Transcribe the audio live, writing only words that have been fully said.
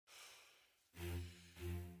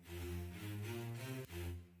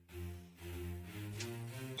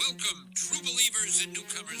Welcome, true believers and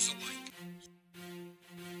newcomers alike.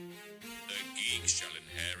 The geek shall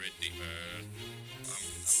inherit the earth.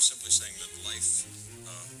 I'm simply saying that life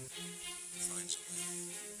finds a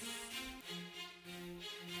way.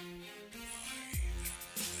 I am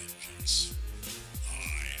vengeance. I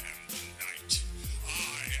am the night. I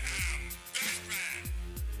am Batman.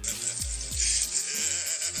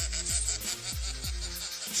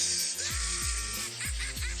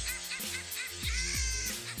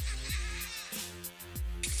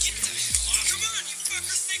 Get the hell out. Come on, you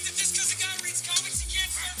fuckers think that just because a guy reads comics he can't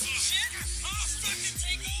start some shit? I'll fucking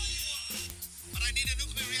take all you want. But I need a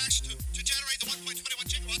nuclear reaction to generate the 1.21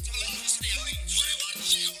 gigawatts of electricity I need. 21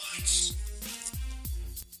 gigawatts!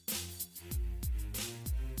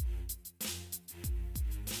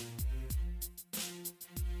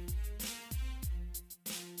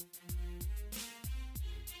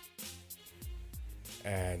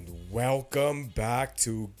 And welcome back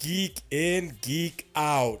to Geek In, Geek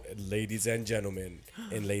Out, ladies and gentlemen,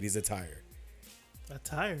 in ladies' attire.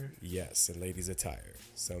 Attire. Yes, in ladies' attire.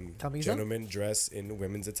 Some Camisa? gentlemen dress in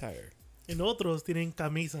women's attire. En otros tienen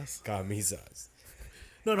camisas. Camisas.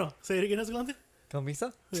 No. Say it again, Escalante.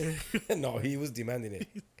 Camisa? No, he was demanding it.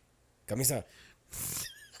 Camisa.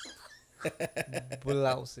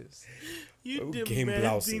 Blouses. You Game demanding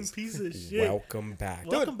blouses. piece of shit. Welcome back.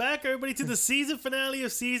 Welcome back, everybody, to the season finale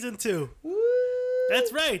of season 2.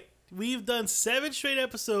 That's right. We've done 7 straight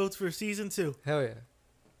episodes for season 2. Hell yeah.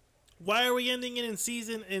 Why are we ending it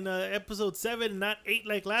in episode 7 and not 8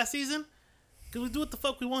 like last season? Because we do what the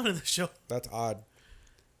fuck we want on the show. That's odd.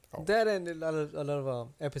 That and a lot of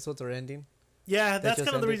episodes are ending. Yeah, that's just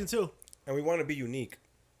kind of the ended. reason too. And we want to be unique.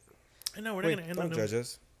 I know we're Wait, not gonna end Don't on judge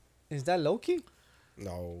us. Is that Loki?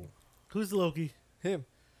 No. Who's Loki? Him.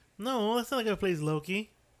 No, that's not the guy who plays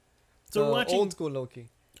Loki. So we're watching Old school Loki.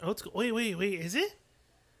 old school. Wait, is it?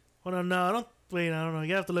 Hold on, no, I don't. Wait, I don't know.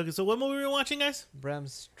 You have to look it. So what movie were we watching, guys? Bram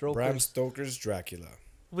Stoker. Bram Stoker's Dracula.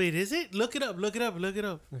 Wait, is it? Look it up.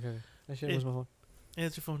 Okay. I should use my phone.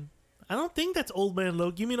 Answer your phone. I don't think that's Old Man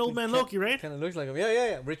Loki. You mean Old Man Loki, right? Kind of looks like him.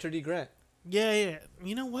 Yeah. Richard E. Grant. Yeah.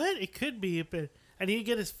 You know what? It could be, but I need to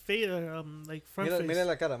get his face, like front face. Mira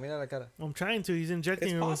la cara. Well, I'm trying to. He's injecting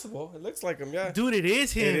It's her. possible. It looks like him, yeah. Dude, it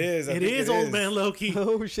is him. It is. I It think is it Old is. Man Loki.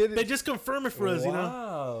 Oh shit. They just confirm it for us, you know.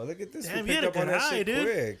 Wow, look at this. Damn, We you picked had a up on good that eye, shit dude.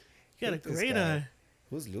 quick. You got a Look at this great guy. eye.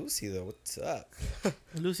 Who's Lucy, though? What's up?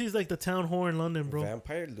 Lucy's like the town whore in London, bro.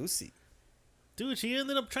 Vampire Lucy. Dude, she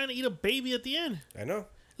ended up trying to eat a baby at the end. I know.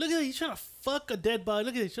 Look at that. He's trying to fuck a dead body.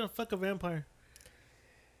 Look at that. He's trying to fuck a vampire.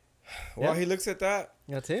 While Yeah. he looks at that,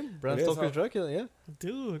 That's him. Bram It is, Stoker's huh? Dracula, yeah.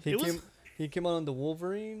 Dude, He came out on the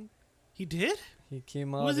Wolverine. He did? He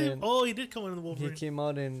came Was out it? in Oh, he did come in the he Wolverine. came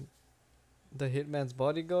out in The Hitman's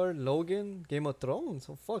Bodyguard, Logan, Game of Thrones.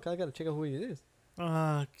 So fuck, I gotta check out who he is.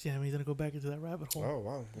 Damn, he's gonna go back into that rabbit hole. oh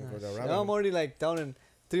wow, we'll go down Now rabbit I'm hole. already like down in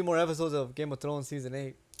 3 more episodes of Game of Thrones season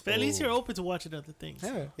 8. But at least Oh. you're open to watching other things.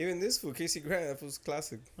 Yeah. Even this fool, Casey Grant, that was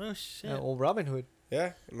classic. Oh shit. Old Robin Hood.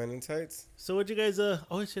 Yeah, Man in Tights. So what you guys?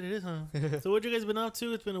 Oh shit, it is, huh? So what you guys been up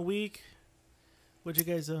to? It's been a week. What you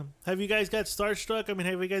guys? Have you guys got starstruck? I mean,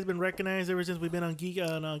 have you guys been recognized ever since we've been on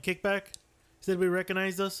Kickback? Has anybody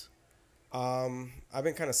recognized us? I've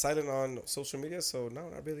been kind of silent on social media, so no,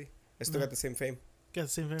 not really. I still No. got the same fame. Got the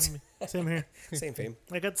same fame. Same here. Same fame.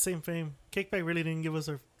 I got the same fame. Kickback really didn't give us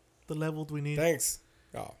the level we need. Thanks.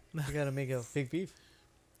 Oh, You gotta make a fake beef.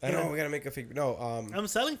 I know Yeah. we gotta make a fake. No, I'm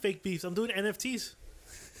selling fake beefs. I'm doing NFTs.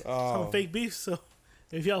 oh, Some fake beefs. So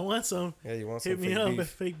if y'all want some, yeah, you want some hit me fake up. beef?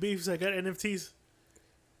 Fake beefs. I got NFTs.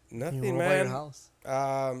 Nothing, You wanna buy your man.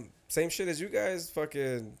 house. Same shit as you guys.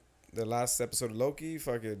 Fucking the last episode of Loki.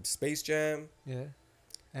 Fucking Space Jam. Yeah.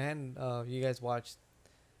 And you guys watched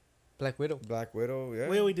Black Widow. Black Widow. Yeah.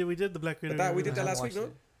 Wait, we did the Black Widow. That we I did that haven't last week, watched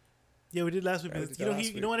no? it. Yeah, we did last week. Yeah, we But did you that know,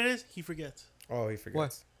 last you know what it is? He forgets. Oh, he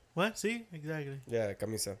forgets. What? See? Exactly. Yeah,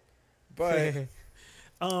 Camisa. But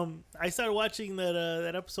I started watching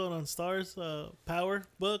that episode on Stars, Power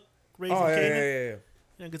book, Raising oh Kanan.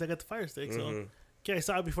 yeah. Because I got the Fire Stick. So Mhm. okay, I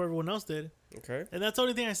saw it before everyone else did. Okay. And that's the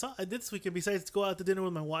only thing I did this weekend besides go out to dinner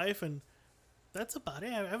with my wife. And that's about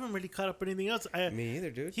it. I haven't really caught up on anything else. Me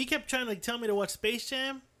either, dude. He kept trying to tell me to watch Space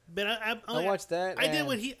Jam. But I watched that. I did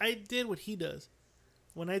and what he does.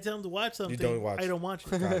 When I tell him to watch something, don't watch. I don't watch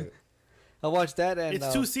it. Got it. I watched that, and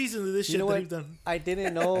It's 2 seasons of this you shit know that what? he's done. I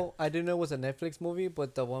didn't know. I didn't know it was a Netflix movie,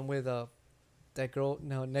 but the one with that girl,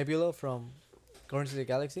 no, Nebula from Guardians of the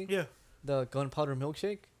Galaxy, Yeah. the Gunpowder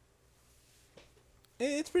Milkshake.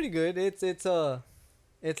 It's pretty good.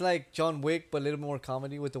 It's like John Wick, but a little more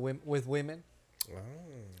comedy with with women. Oh.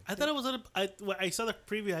 I thought it was I saw the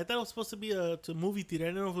preview. I thought it was supposed to be to movie theater. I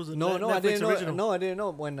didn't know if it was a No, I Netflix didn't know. original. No, I didn't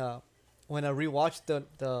know when I rewatched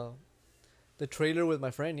the trailer with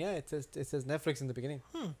my friend. Yeah, it says Netflix in the beginning.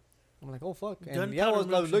 I'm like, oh fuck, and Gunpowder I was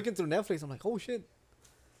Milkshake. looking through Netflix. I'm like, oh shit,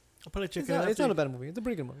 I'll probably check it's it out. not, it's not a bad movie. It's a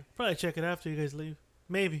pretty good movie. Probably check it after you guys leave.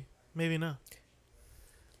 Maybe not.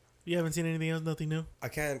 You haven't seen anything else? Nothing new? I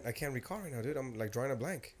can't recall right now, dude. I'm like drawing a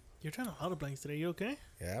blank. You're trying a lot of blanks today. You okay?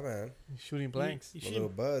 Yeah, man. Shooting blanks. You I'm a little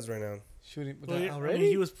buzzed right now. Shooting Well, yeah, already. I mean,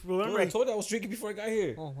 he was. Dude, Remember, I told you I was drinking before I got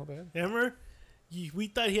here. Oh, my bad. remember? We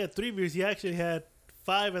thought he had 3 beers. He actually had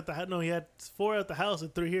 5 at the house. No, he had 4 at the house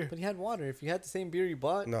and 3 here. But he had water. If you had the same beer you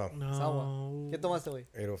bought, No, No. get the ones away.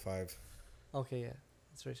 805. Okay, yeah,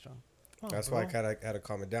 it's very strong. Oh, That's bro. why I kind of had to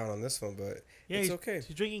calm it down on this one, but Yeah, it's he's, okay.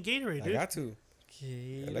 He's drinking Gatorade, I dude. got to.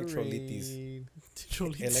 Electrolytes.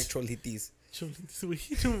 Electrolytes.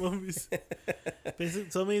 Sweet mummies. Basically,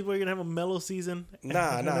 so means we're gonna have a mellow season.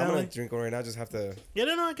 Nah, I'm finale. gonna drink one right now. Just have to Yeah,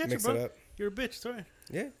 no, I got you, mix bro. it up. You're a bitch. Sorry.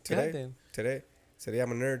 Yeah, Goddamn. today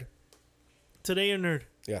I'm a nerd. Today you're a nerd.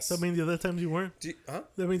 Yes. So that means the other times you weren't. Huh?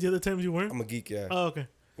 That means the other times you weren't. I'm a geek. Yeah. Oh, okay.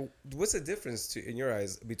 What's the difference in your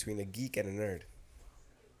eyes between a geek and a nerd?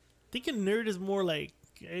 I think a nerd is more like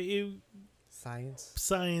Science.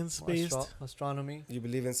 science based. Astronomy. You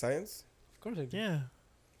believe in science? Of course I do. Yeah.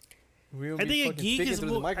 We would I be think a fucking geek speaking is through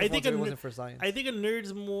the more- I microphone think if a it ner- wasn't for science. I think a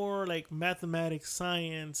nerd's more like mathematics,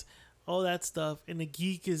 science, all that stuff, and a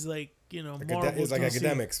geek is like Marvel. It's like DC.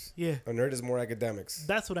 academics. Yeah, A nerd is more academics.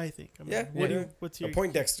 that's what I think. I mean, Yeah, What do yeah. you, what's A your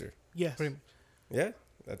Poindexter. Yes. Pretty much. Yeah,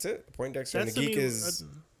 that's it. A Poindexter. That's And a to geek me, is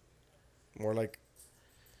more like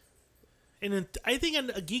I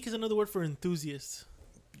think a geek is another word for enthusiast.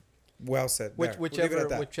 well said. There. We'll leave it at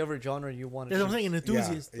that. Whichever genre you want to That's what I'm saying. An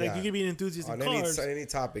enthusiast. Like yeah. you can be an enthusiast in On any, cars, any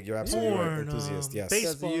topic, you're absolutely right. porn, Enthusiast. Yes.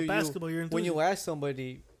 baseball, You- basketball. You're enthusiast. When you ask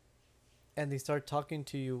somebody and they start talking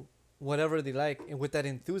to you whatever they like and with that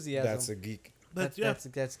enthusiasm, That's a geek. But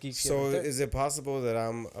that's geek shit So right there. is it possible that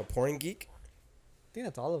I'm a porn geek? I think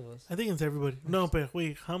that's all of us. I think it's everybody. No, but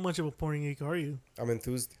wait, how much of a porn geek are you? I'm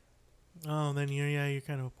enthused. Oh, then you're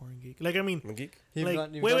kind of a porn geek. Like I mean, I'm a geek? You've like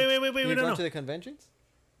gone- you've wait, gone- wait, wait, You've no, gone no. to the conventions?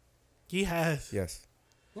 He has. Yes.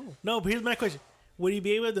 No, but here's my question: would he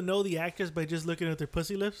be able to know the actors by just looking at their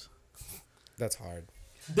pussy lips? That's hard.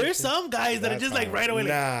 There's some guys that are That's just like hard. right away. Like,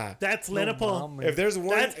 Nah. that's Lena Paul. mama. If there's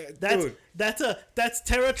one, That's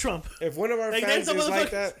Tara Trump. if one of our Like, fans there's is some like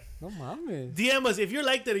motherfuckers- that, No mames. DM us if you're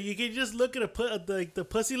like that. You can just look at the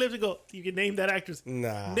pussy lips and go. You can name that actress.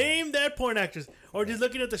 nah. Name that porn actress, or just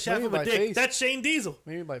looking at the shaft Maybe of a by dick. face. That's Shane Diesel.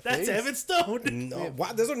 Maybe by That's face. Evan Stone. No.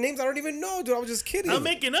 Wow, those are names I don't even know, dude. I was just kidding. I'm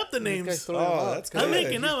making up the This guy's names. throwing them Oh, out. that's I'm good.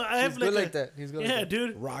 making up. I have He's like good a, like that. He's good yeah, like that.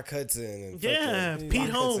 dude. Rock Hudson. And Yeah, fucking Pete Rock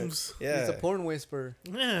Hudson. Holmes. Yeah. He's a porn whisperer.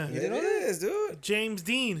 Yeah, It is, dude. James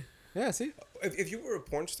Dean. Yeah, see? If you were a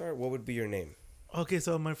porn star, what would be your name? Okay,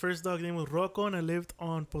 so my first dog name was Rocco, and I lived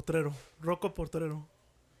on Potrero. Rocco Potrero.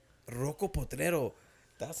 Rocco Potrero.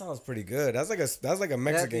 That sounds pretty good. That's like a That,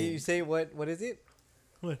 Mexican. you say what is it?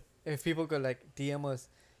 What? If people could like DM us,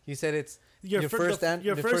 you said it's Your, your fir- first the, an-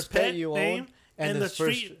 your the first first pet pet you name owned and and the the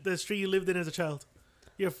first- street you lived in as a child.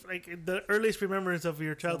 Your like the earliest remembrance of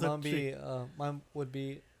your childhood. Street. mine would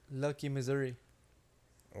be Lucky Missouri.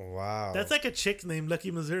 Wow. That's like a chick's name,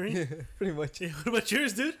 Lucky Missouri. Pretty much. Yeah, what about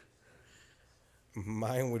yours, dude?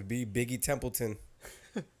 Mine would be Biggie Templeton.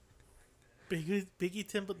 Biggie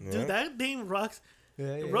Templeton. Yeah. Dude, that name rocks.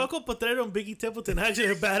 Yeah, yeah. Rocco Potrero and Biggie Templeton actually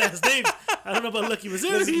are badass names. I don't know about Lucky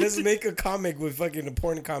Missouri. Let's make a comic with fucking a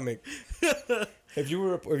porn comic. If you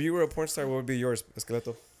were a porn star, what would be yours,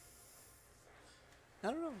 Esqueleto? I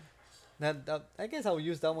don't know. That I guess I'll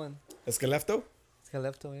use that one. Esqueleto?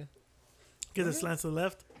 Scalepto, yeah. Get the slants to the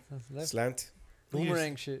left. That's left. Slant.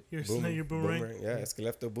 Boomerang shit. Your Boom, your boomerang. Yeah,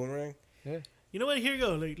 Esqueleto boomerang. Yeah. You know what? Here you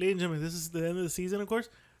go. Like, ladies and gentlemen, this is the end of the season, of course.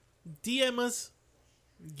 DM us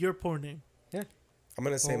your porn name. I'm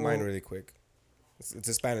gonna say Oh. mine really quick. It's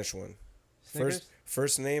a Spanish one. Snickers?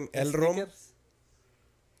 First name Elrom. Snickers?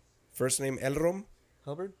 First name Elrom.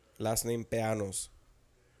 Hubbard? Last name Peanos.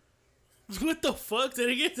 What the fuck? Say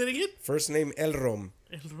it again. First name Elrom.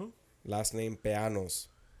 Elro? Last name Peanos.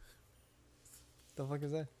 The fuck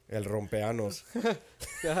is that? El Rompeanos.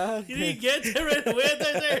 God You damn. didn't get it right away. I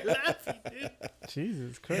thought you were laughing, dude.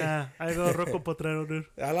 Jesus Christ. Nah, I go Rocco Potrero, dude.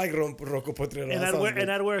 I like Rocco Potrero. And That I'd sounds wear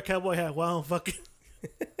good. a cowboy hat. Wow, fucking.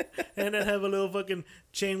 And I'd have a little fucking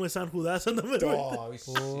chain with San Judas on the middle. Oh,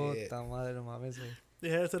 shit. Puta madre, no mames, güey.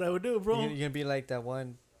 Yeah, that's what I would do, bro. You're gonna be like that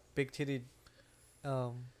one big titted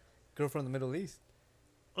girl from the Middle East.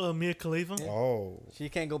 Mia Khalifa. Yeah. Oh. She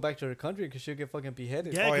can't go back to her country because she'll get fucking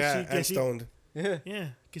beheaded. Yeah. Oh, 'cause yeah. she- 'cause And she- stoned. Yeah. Yeah,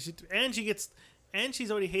 cause she gets And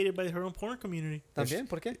she's already hated by her own porn community. También,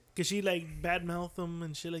 ¿por qué? Because she, like, badmouthed them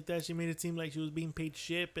and shit like that. She made it seem like she was being paid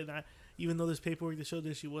shit. And even though there's paperwork that showed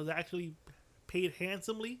that she was actually paid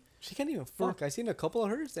handsomely. She can't even fuck. I seen a couple of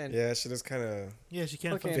hers and Yeah, she just kind of. Yeah, she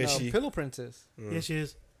can't fuck. fucking Fishy. Pillow Princess. Yeah, she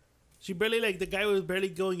is. She barely, like, the guy was barely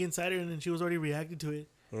going inside her and then she was already reacting to it.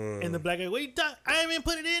 And the black guy, wait, doc, I haven't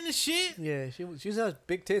put it in the shit. Yeah, she just has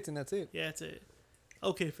big tits and that's it. Yeah, that's it.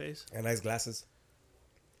 Okay, face. And nice glasses.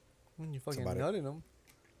 You fucking about it. nutting them.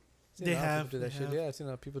 They have. do that They shit. have. Yeah, I've seen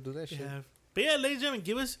a lot of people do that They shit. have. But yeah, ladies and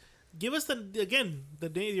gentlemen, give us the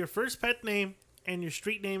name, your first pet name and your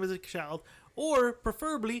street name as a child, or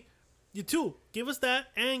preferably you two. Give us that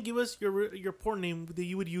and give us your porn name that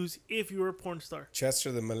you would use if you were a porn star.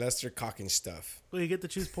 Chester the molester cocking stuff. Well, you get to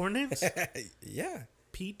choose porn names. Yeah.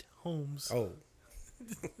 Pete Holmes. Oh,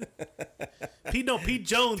 Pete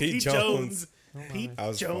Jones. Pete Jones. Pete that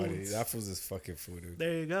was Jones. funny. That was just fucking food, dude.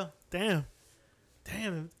 There you go. Damn.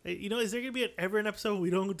 Hey, you know, is there gonna be ever an episode where we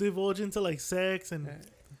don't divulge into like sex and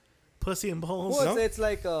pussy and balls? Well, No? it's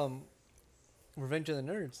like Revenge of the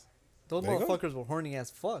Nerds. Those There you go. motherfuckers were horny as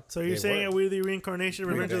fuck. So you're They saying were. we're the reincarnation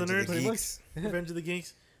of Revenge of the Nerds? Geeks. Revenge of the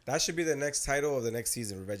Geeks. That should be the next title of the next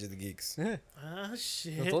season, Revenge of the Geeks. Yeah. Ah,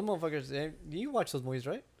 shit. Those motherfuckers. You watch those movies,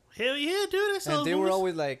 right? Hell yeah, dude. I saw And they those were movies.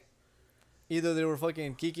 always like, either they were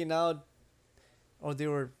fucking geeking out, or they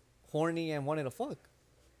were horny and wanted to fuck.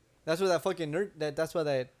 That's why that fucking nerd. That's why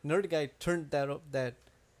that nerd guy turned that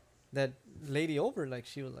lady over. Like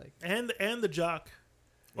she was like, and the jock.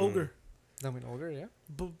 Ogre. I mean, ogre, yeah.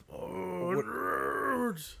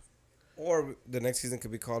 Nerds. Or the next season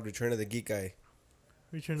could be called Return of the Geek Guy.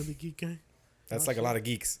 Return of the Geek Guy. That's like a lot of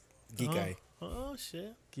geeks. Geek Oh. Guy. Oh,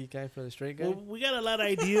 shit. Geek guy for the straight guy. Well, we got a lot of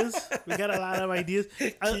ideas.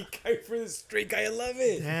 Geek Guy for the straight guy. I love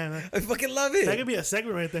it. Damn. I fucking love it. That could be a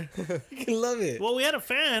segment right there. I fucking love it. Well, we had a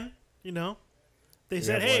fan, you know. They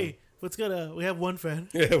said, have hey, what's gonna... We have one fan.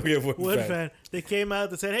 Yeah, we have One fan. They came out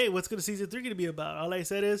and said, hey, what's gonna season 3 gonna be about? All I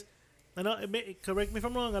said is... I know, correct me if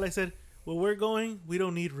I'm wrong. All I said, where we're going, we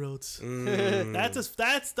don't need roads.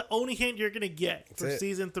 That's the only hint you're gonna get for it.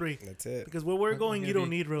 season 3. That's it. Because where we're going, you don't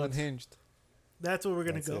need roads. Unhinged. That's where we're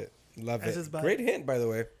gonna That's go. it. Love That's it. his vibe. Great hint, by the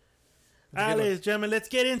way. All right, ladies and gentlemen, let's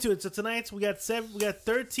get into it. So tonight we got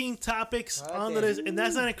 13 topics on the list, and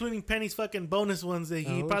that's not including Penny's fucking bonus ones that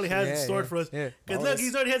he Oh, probably shit. has Yeah, stored yeah, for us. yeah. Because look, Bonus.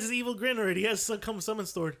 he's already has his evil grin already. He has some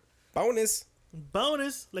stored. Bonus.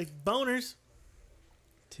 Bonus, like boners.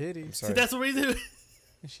 Titties. Sorry. See, that's the reason.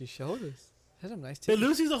 She showed us. Had some nice But titties.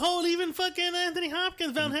 Lucy's a whole, even fucking Anthony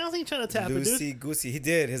Hopkins, Van Helsing trying to tap it, dude. Lucy Goosey. He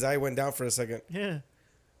did. His eye went down for a second. Yeah.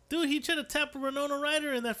 Dude, he tried to tap Winona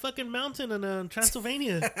Ryder in that fucking mountain in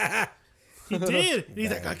Transylvania. He did. And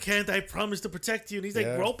he's like, I can't. I promise to protect you. And he's like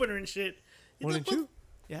Yeah. groping her and shit. He's Wouldn't like, you?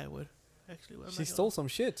 Yeah, I would. Actually, I'm She not stole some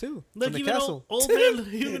shit too. Look, from the even castle. old man,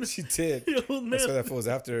 even She did. old That's why man, that fool was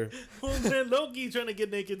after. old man Loki trying to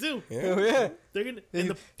get naked too. Yeah. Oh yeah. They're gonna He- in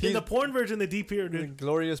the he's- porn version they deep here, The dude.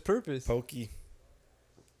 glorious purpose. Pokey.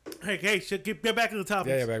 Hey, get back to the topic.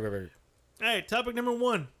 Yeah, back. All right, topic number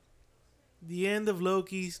 1. The end of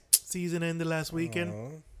Loki's season ended last weekend. Aw.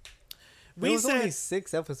 There We was only said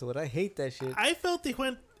 6 episodes. I hate that shit. I felt they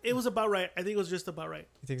went. It was about right. I think it was just about right.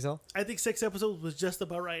 You think so? I think 6 episodes was just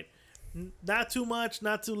about right. Not too much,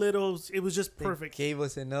 not too little. It was just They perfect. gave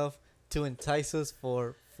us enough to entice us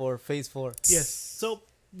for phase 4. Yes. So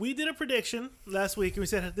we did a prediction last week, and we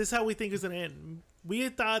said this is how we think it's gonna end. We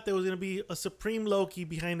thought there was gonna be a supreme Loki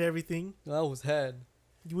behind everything. That was had.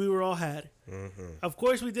 We were all had. Of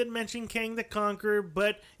course, we did mention Kang the Conqueror,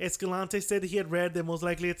 but Escalante said that he had read that most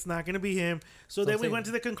likely it's not gonna be him. So then we same. went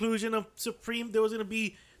to the conclusion of supreme. There was gonna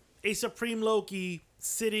be a supreme Loki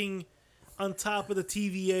sitting on top of the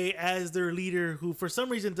TVA as their leader, who for some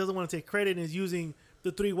reason doesn't want to take credit and is using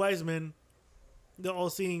the 3 wise men, the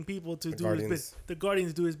all-seeing people, to do Guardians. his the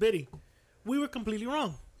Guardians do his bidding. We were completely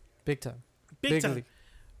wrong. Big time. Big time.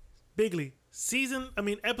 Bigly.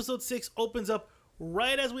 Bigly. Episode 6 opens up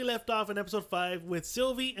right as we left off in episode 5 with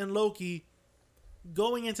Sylvie and Loki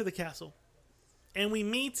going into the castle. And we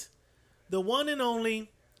meet the one and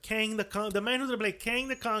only Kang the man who's going to play Kang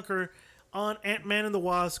the Conqueror on Ant-Man and the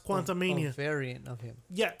Wasp: Quantumania. A variant of him.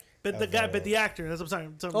 Yeah, but the actor. That's what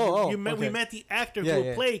I'm saying. Oh, We okay. met the actor Yeah, who will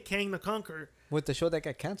yeah. play Kang the Conqueror. With the show that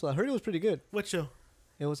got canceled. I heard it was pretty good. What show?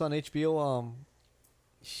 It was on HBO.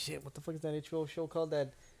 Shit, what the fuck is that HBO show called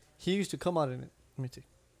that he used to come out in it? Let me see.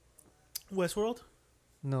 Westworld?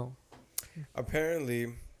 No.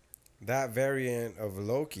 Apparently, that variant of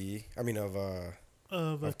Loki,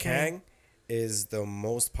 of Kang. Kang, is the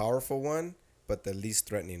most powerful one, but the least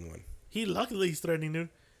threatening one. He luckily he's threatening, dude.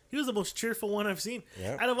 He was the most cheerful one I've seen.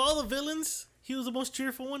 Yeah. Out of all the villains, he was the most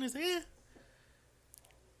cheerful one. He's like,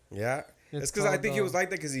 Yeah. It's It's because I called, think he was like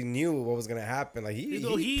that because he knew what was gonna happen. Like You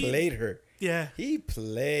know, he he- played her. Yeah. He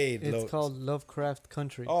played. It's called Lovecraft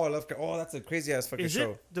Country. Oh, Oh, that's a crazy ass fucking Is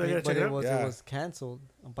show. it? Do I gotta but check it it out? was Yeah. it was canceled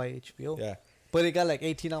by HBO. Yeah, But it got like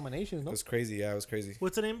 18 nominations. it No, was crazy. Yeah, it was crazy.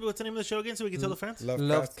 What's the name? What's the name of the show again? So we can tell the fans. Lovecraft.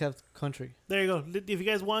 Lovecraft Country. There you go. If you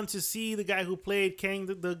guys want to see the guy who played Kang,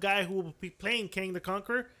 the guy who will be playing Kang the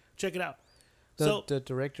Conqueror, check it out. The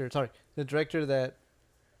director that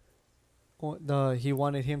he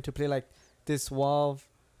wanted him to play like this suave,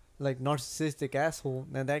 like narcissistic asshole,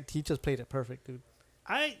 and that he just played it perfect, dude.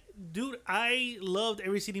 I loved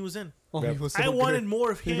every scene he was in. Oh, Yep. he was so I good. wanted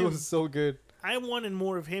more of He him. was so good. I wanted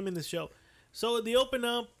more of him in the show. So they open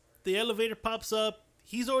up, the elevator pops up.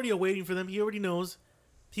 He's already waiting for them. He already knows.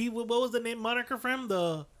 What was the name moniker for him?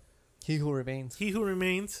 The He Who Remains. He Who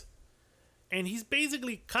Remains. And he's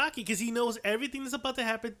basically cocky because he knows everything that's about to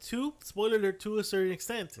happen to, spoiler alert, to a certain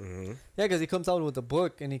extent. Mm-hmm. Yeah, because he comes out with a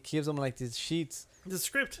book and he gives them like these sheets, The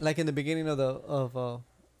script, like in the beginning of the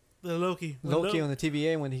Loki. Loki on the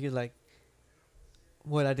TVA when he was like,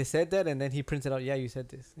 "What I just said that," and then he prints it out. Yeah, you said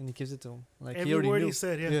this, and he gives it to him. Like Every he already word knew. he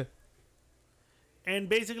said, yeah. And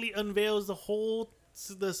basically unveils the whole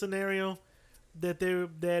the scenario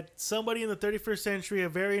that somebody in the 31st century, a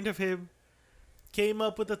variant of him, came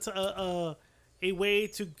up with a way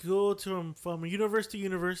to go from universe to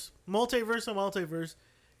universe, multiverse to multiverse,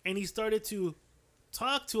 and he started to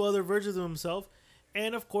talk to other versions of himself,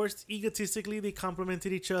 and of course, egotistically, they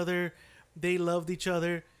complemented each other, they loved each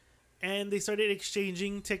other, and they started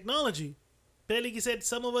exchanging technology. But like you said,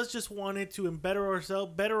 some of us just wanted to better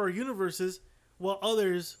ourselves, better our universes, while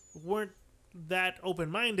others weren't that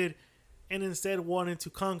open-minded and instead wanted to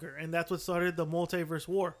conquer, and that's what started the multiverse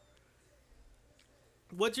war.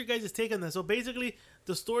 What's your guys' take on that? So basically,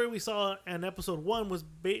 the story we saw in episode 1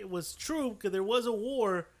 was true because there was a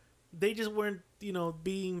war. They just weren't,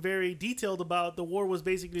 being very detailed about. The war was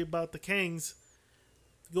basically about the Kangs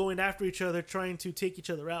going after each other, trying to take each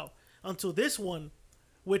other out. Until this one,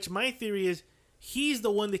 which my theory is, he's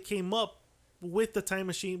the one that came up with the time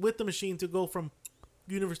machine, with the machine to go from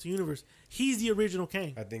universe to universe. He's the original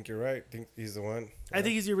Kang. I think you're right. I think he's the one. I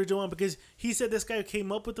think he's the original one because he said this guy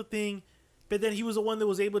came up with the thing, but then he was the one that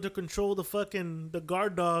was able to control the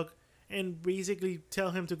guard dog and basically tell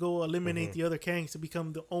him to go eliminate the other Kangs to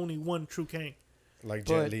become the only one true Kang. Like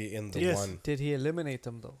But- Jet Li in the Yes. one. Did he eliminate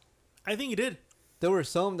them though? I think he did. There were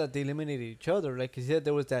some that they eliminated each other. Like you said,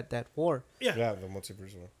 there was that war. Yeah. Yeah, the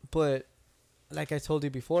multiverse one. But like I told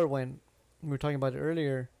you before, when we were talking about it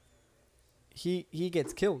earlier, he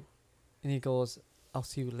gets killed, and he goes, "I'll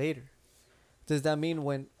see you later." Does that mean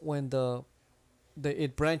when the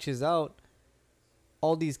it branches out,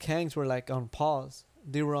 all these Kangs were like on pause?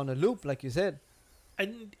 They were on a loop, like you said.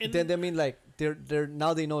 And Then that mean like they're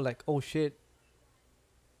now they know like, oh shit,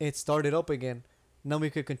 it started up again. Now we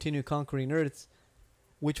could continue conquering Earths.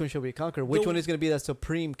 Which one should we conquer? Which one is going to be that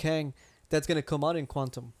supreme Kang that's going to come out in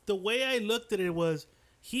Quantum? the way I looked at it was,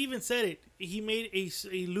 he even said it. He made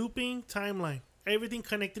a looping timeline, everything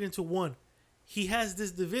connected into one. He has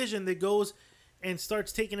this division that goes and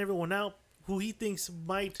starts taking everyone out who he thinks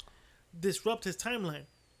might disrupt his timeline.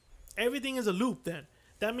 Everything is a loop then.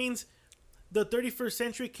 That means the 31st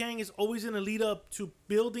century Kang is always going to lead up to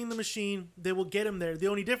building the machine that will get him there. The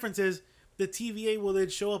only difference is the TVA will then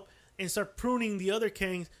show up and start pruning the other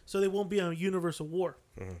Kangs so they won't be a universal war.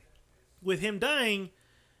 With him dying,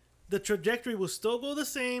 the trajectory will still go the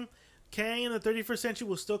same. Kang in the 31st century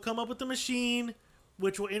will still come up with the machine,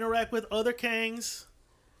 which will interact with other Kangs,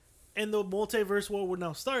 and the multiverse war will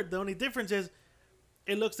now start. The only difference is,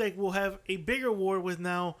 it looks like we'll have a bigger war with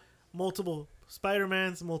now multiple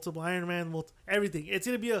Spider-Mans, multiple Iron Man, everything. It's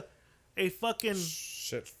gonna be a fucking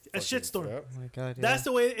shitstorm. Yep. Oh my god, yeah. That's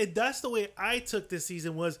the way I took this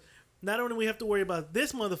season. Was not only we have to worry about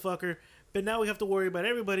this motherfucker, but now we have to worry about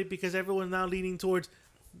everybody because everyone's now leaning towards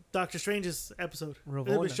Doctor Strange's episode.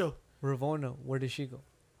 Show. Ravonna, where did she go?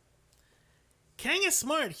 Kang is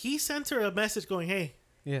smart. He sent her a message going, "Hey,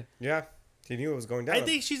 Yeah. Yeah, he knew it was going down. I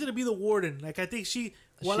think she's gonna be the warden. Like I think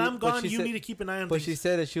while I'm but gone, she you said- need to keep an eye on But things." she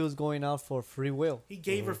said that she was going out for free will. He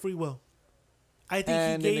gave her free will. I think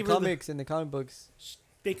And he in gave the her comics, in the comic books,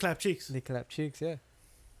 they clap cheeks. they clap cheeks. Yeah.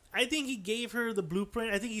 I think he gave her the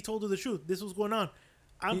blueprint. I think he told her the truth. This was going on.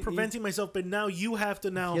 I'm He- preventing myself, but now you have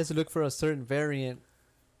to now. He has to look for a certain variant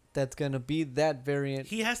that's gonna be that variant.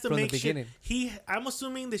 He has to from the make sure. beginning. I'm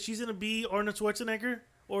assuming that she's gonna be Arnold Schwarzenegger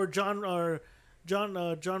or John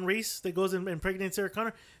Reese that goes and impregnates Sarah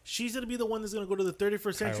Connor. She's gonna be the one that's gonna go to the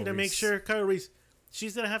 31st century to make Reese. sure Kyle Reese.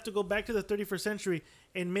 She's gonna have to go back to the 31st century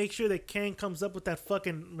and make sure that Kang comes up with that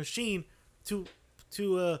fucking machine to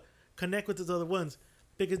connect with those other ones.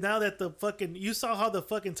 Because now that the fucking... You saw how the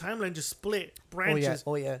fucking timeline just split. Branches.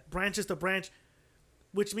 Oh yeah. Branches to branch.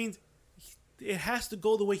 Which means it has to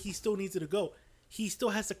go the way he still needs it to go. He still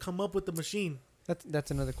has to come up with the machine.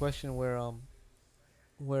 That's another question where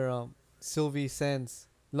Sylvie sends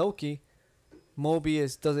Loki.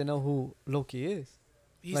 Mobius doesn't know who Loki is.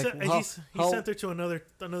 He Like, sent, how- he sent her to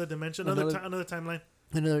another dimension, another timeline.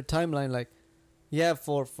 Another timeline, like, yeah,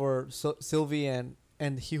 for Sylvie and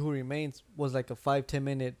He Who Remains was like a 5-10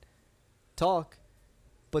 minute talk,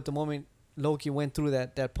 but the moment Loki went through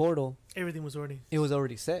that portal, Everything was already... it was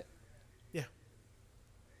already set.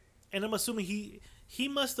 And I'm assuming he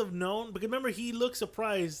must have known, because remember, he looked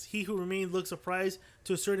surprised. He Who Remains looked surprised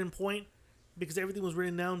to a certain point because everything was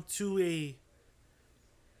written down to a...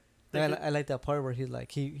 I like that part where he's like,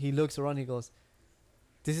 he looks around, he goes,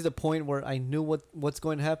 this is the point where I knew what's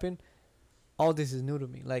going to happen. All this is new to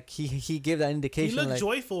me. Like, he gave that indication. He looked like,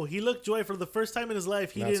 joyful. He looked joyful. For the first time in his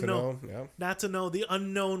life, he didn't know. Yeah. Not to know. The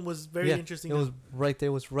unknown was very interesting. It was right there.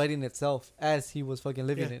 It was writing itself as he was fucking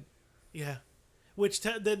living it. Yeah. Which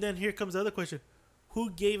then here comes the other question: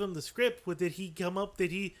 who gave him the script? Did he come up?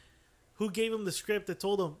 Who gave him the script that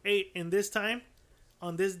told him, "Hey, in this time,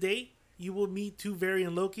 on this date, you will meet two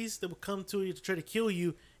variant Lokis that will come to you to try to kill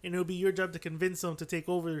you, and it'll be your job to convince them to take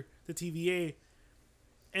over the TVA."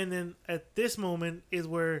 And then at this moment is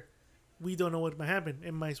where we don't know what might happen.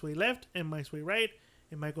 It might sway left, it might sway right,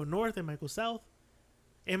 it might go north, it might go south,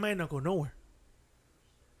 it might not go nowhere.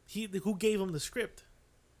 Who gave him the script?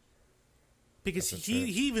 Because he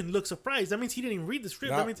even looked surprised. That means he didn't even read the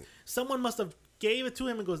script. That means someone must have gave it to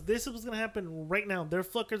him and goes, "This is what's gonna happen right now. Their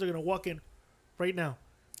fuckers are gonna walk in right now."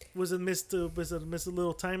 Was it missed a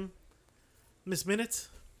little time? Miss minutes?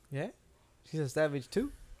 Yeah, she's a savage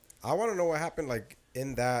too. I want to know what happened, like,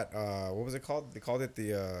 in that, what was it called? They called it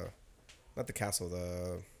the, not the castle,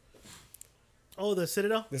 the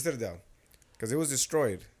Citadel? The Citadel. Because it was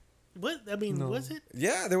destroyed. What? I mean, No. was it?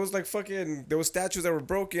 Yeah, there was, like, there was statues that were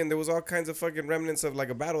broken. There was all kinds of fucking remnants of, like,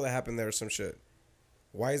 a battle that happened there or some shit.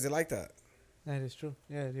 Why is it like that? That is true.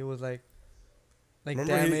 Yeah, it was like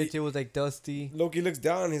Remember damaged. It was like dusty. Loki looks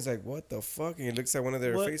down and he's like, what the fuck? And he looks at one of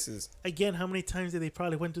their faces. Again, how many times did they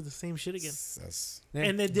probably went through the same shit again? Yeah.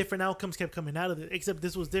 And then different outcomes kept coming out of it, except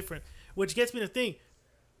this was different. Which gets me to think,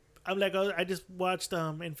 I'm like, I just watched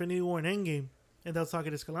Infinity War and Endgame, and I was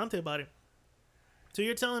talking to Escalante about it. So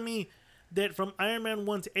you're telling me that from Iron Man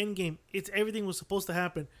 1 to Endgame, everything was supposed to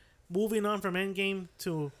happen. Moving on from Endgame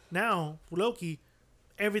to now, Loki,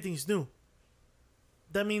 everything's new.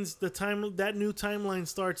 That means that new timeline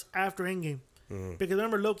starts after Endgame. Mm-hmm. Because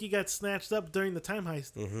remember, Loki got snatched up during the time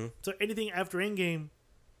heist. Mm-hmm. So anything after Endgame,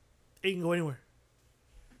 it can go anywhere.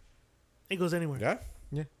 It goes anywhere. Yeah.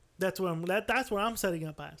 Yeah. That's where I'm setting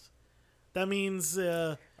up as. That means.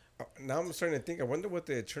 Now I'm starting to think. I wonder what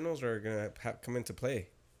the Eternals are gonna come into play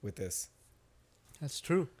with this. That's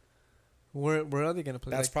true. Where are they gonna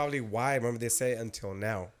play? That's probably why. Remember they say until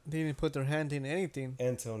now. They didn't put their hand in anything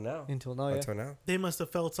Until now. until now. Yeah. Until now. they must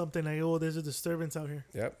have felt something like, oh, there's a disturbance out here.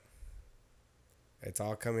 Yep. It's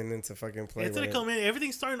all coming into fucking play. It's gonna come in.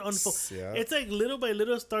 Everything's starting to unfold. Yeah. It's like little by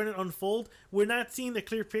little starting to unfold. We're not seeing the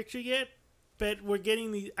clear picture yet, but we're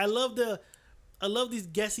getting the. I love these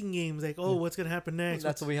guessing games. Like, oh, what's gonna happen next?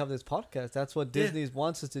 That's why we have this podcast. That's what Disney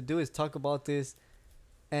wants us to do, is talk about this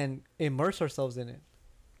and immerse ourselves in it.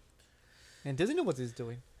 And Disney knows what he's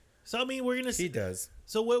doing. So I mean, we're gonna see. He does.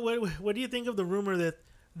 So what do you think of the rumor that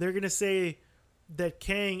they're gonna say that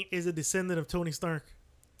Kang is a descendant of Tony Stark?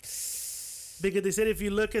 Because they said if you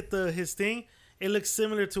look at his thing, it looks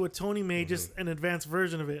similar to what Tony made, just an advanced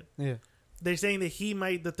version of it. Yeah. They're saying that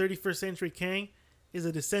the 31st century Kang is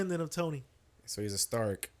a descendant of Tony. So he's a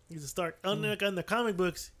Stark. He's a Stark. Unlike in the comic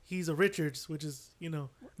books, he's a Richards, which is, Mr.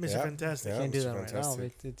 Fantastic. Yeah, Can't do Mr. that right now.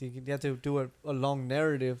 Fantastic. You have to do a long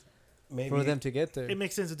narrative Maybe for them to get there. It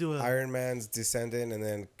makes sense to do Iron Man's descendant and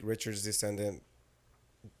then Richard's descendant.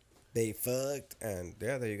 They fucked, and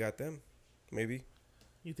yeah, there you got them. Maybe.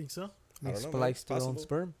 You think so? I don't know. Spliced their own Possible.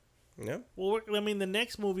 sperm. Yeah. Well, I mean, the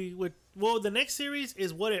next movie the next series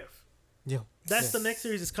is What If. Yeah. That's the next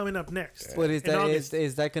series that's coming up next. But In August.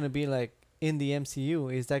 is that going to be like in the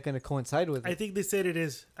MCU? Is that going to coincide with it? I think they said it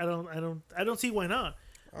is. I don't see why not.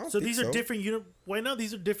 I don't So think these are different. Why not?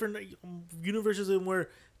 These are different universes in where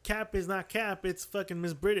Cap is not Cap. It's fucking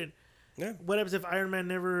Miss Britain. Yeah. What happens if Iron Man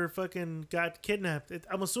never fucking got kidnapped?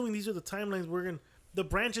 I'm assuming these are the timelines the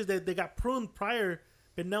branches that they got pruned prior,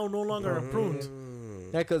 but now no longer are pruned.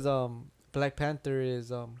 Yeah, because Black Panther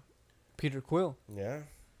is Peter Quill. Yeah.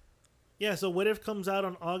 Yeah. So What If comes out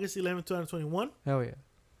on August 11th, 2021. Hell yeah.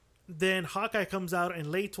 Then Hawkeye comes out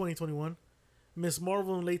in late 2021. Miss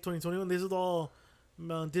Marvel in late 2021. This is all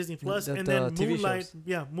on Disney Plus, The- and the then TV Moonlight. shows.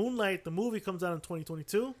 Yeah, Moonlight. The movie comes out in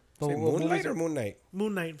 2022. But Say what Moonlight movies or are- Moon Knight?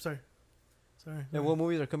 Moon Knight. I'm sorry. And what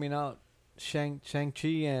movies are coming out? Shang-Chi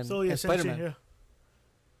and, So yeah, and Shang-Chi, Spider-Man. yeah.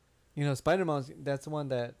 You know, Spider-Man, that's the one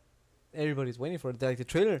that everybody's waiting for. Like the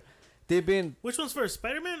trailer, they've been Which one's first,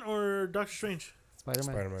 Spider-Man or Doctor Strange?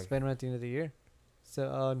 Spider-Man. Spider-Man. Spider-Man at the end of the year.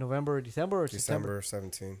 So November, December, or September? December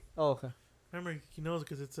 17. Oh, okay. Remember, he knows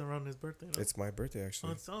because it's around his birthday. No? It's my birthday,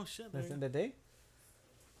 actually. Oh shit! That's there in you the day.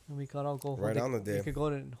 And we can all go Right on the day. We could go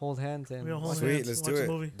and hold hands and We all hold watch hands. Sweet, let's watch do a it.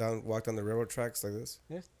 movie. Walk down the railroad tracks like this.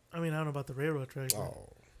 go. I mean, I don't know about the railroad track. but- Oh,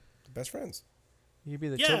 the best friends. You could be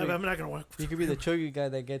the yeah, chubby, but I'm not gonna walk. you could be the chuggy guy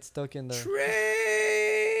that gets stuck in the.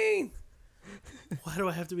 Train. Why do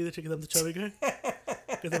I have to be the chick? 'Cause I'm the chubby guy.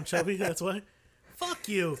 Because I'm chubby. That's why. Fuck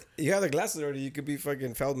you. You have the glasses already. You could be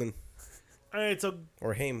fucking Feldman All right, so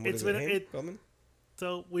or Haim. What It's is been- it? Haim? it- Feldman.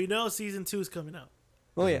 we know season 2 is coming out.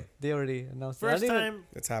 Oh yeah, they already announced. it. I First didn't time.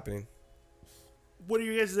 It's happening. What are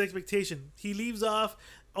your guys' expectation? He leaves off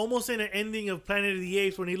almost in an ending of Planet of the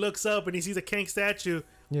Apes when he looks up and he sees a Kank statue.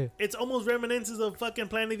 Yeah. It's almost reminiscences of fucking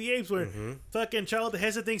Planet of the Apes where fucking Charles the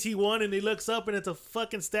Heston thinks he won and he looks up and it's a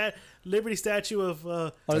fucking Liberty statue of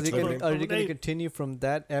Are That's they Liberty. gonna Ape. continue from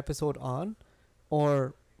that episode on,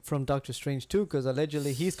 or from Doctor Strange 2? Because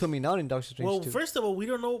allegedly he's coming out in Doctor Strange Well, 2. first of all, we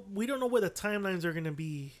don't know where the timelines are gonna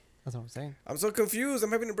be. That's what I'm saying. I'm so confused.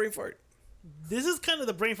 I'm having a brain fart. This is kind of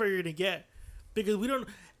the brain fart you're gonna get because we don't.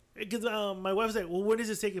 Because my wife's like, well, when is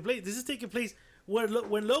this taking place? This is taking place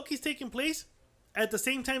when Loki's taking place at the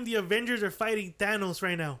same time the Avengers are fighting Thanos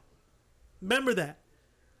right now. Remember that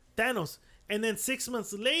Thanos, and then 6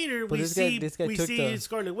 months later But we this guy- see this guy we took see the-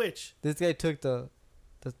 Scarlet Witch. This guy took the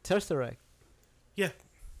Tesseract. Yeah,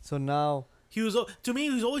 So now, he was to me he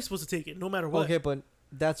was always supposed to take it no matter what. okay, but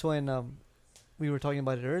that's when we were talking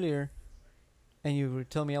about it earlier, and you were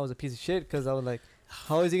telling me I was a piece of shit because I was like,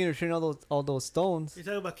 how is he gonna return all those stones? You're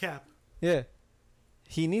talking about Cap. Yeah,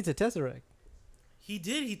 he needs a Tesseract. He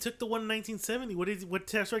did. He took the one in 1970. What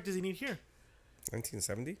Tesseract does he need here?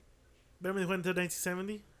 1970. Remember they went to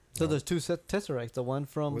 1970. So there's two Tesseracts. The one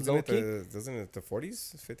from Wasn't it Loki. wasn't it the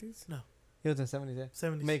 40s, 50s? He was in 70s. Yeah.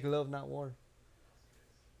 70s. Make love, not war.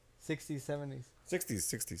 60s, 70s.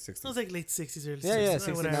 60s, 60s, 60s. Sounds like late 60s, early 60s. Yeah, yeah, Eh,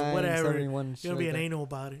 69, whatever. 71. You're shit gonna be like an that. anal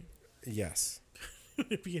about it. Yes.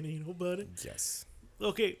 Be an anal about it. Yes.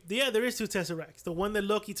 Okay, yeah, there is two Tesseracts. The one that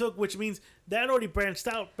Loki took, which means that already branched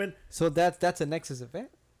out, but So that's a Nexus event.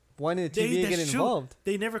 Why did the TVA get that's true. involved?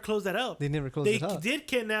 They never closed that out. They never closed They it out. did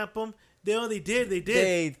kidnap him. They did.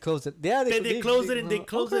 They closed it. Yeah, They closed it. They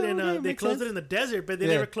closed it in. They makes closed sense. it in the desert, but they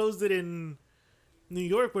Yeah. never closed it in New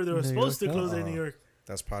York, where they were New supposed York, to huh? close it in New York.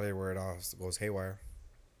 That's probably where it all goes haywire.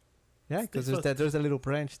 Yeah, because They there's a little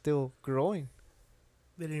branch still growing.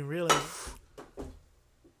 They didn't realize.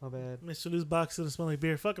 My bad. Mr. Lou's box doesn't smell like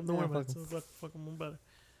beer. Fuck him. Don't Yeah, worry about it. fuck Fuck him about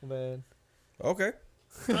My bad. Okay.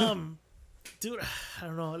 it. Dude, I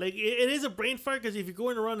don't know. Like, it is a brain fart because if you're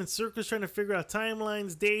going around in circles trying to figure out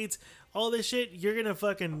timelines, dates, all this shit, you're gonna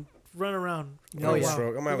fucking run around. I'm gonna have a yeah. stroke.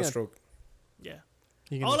 I'm gonna have a Yeah. stroke. Yeah.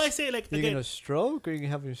 You All I say, like, you again, gonna stroke or you gonna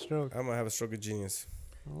have your stroke? I'm gonna have a stroke of genius.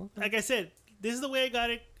 like I said, this is the way I got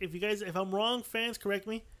it. If I'm wrong, fans, correct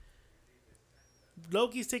me.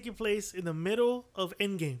 Loki's taking place in the middle of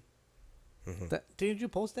Endgame. Didn't you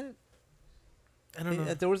post that? I don't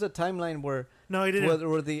know. There was a timeline where No, he didn't.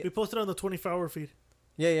 where the We posted it on the 24-hour feed.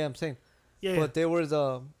 yeah I'm saying, Yeah, but there was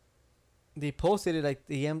they posted it like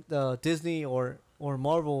the Disney or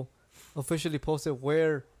Marvel officially posted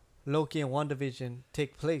where Loki and WandaVision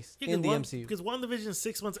take place yeah. in the MCU. Because WandaVision is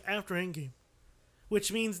 6 months after Endgame,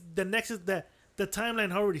 which means the next is that the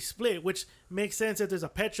timeline already split, which makes sense that there's a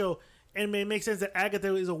Petro, and it makes sense that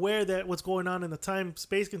Agatha is aware that what's going on in the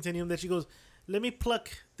time-space continuum, that she goes, let me pluck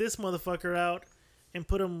this motherfucker out and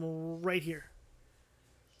put him right here.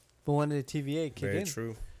 But when did the TVA kick Very in?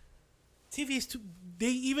 true. TV is too. They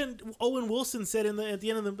even Owen Wilson said at the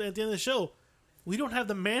end of the show, we don't have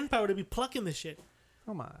the manpower to be plucking this shit.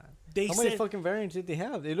 Come on. They How said many fucking variants did they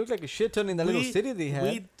have? They looked like a shit ton in that little city they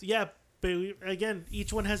had. Again,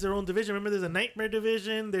 each one has their own division. Remember, there's a nightmare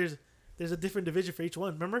division. There's a different division for each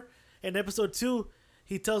one. Remember, in episode 2,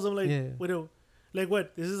 he tells them like, Yeah. like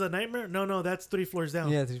what? This is a nightmare? No, that's 3 floors down.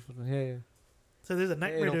 yeah. So there's a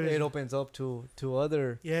nightmare It division. opens up to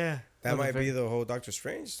other. Yeah, That Okay, might be fair. the whole Doctor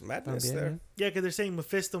Strange madness Yeah, there. yeah, because they're saying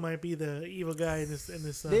Mephisto might be the evil guy in this.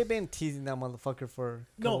 They've been teasing that motherfucker for.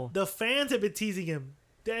 No, the fans have been teasing him.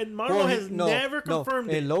 And Marvel has never confirmed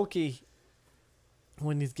Hey, it. Loki,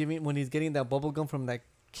 when he's getting that bubble gum from that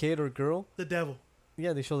kid or girl, The devil.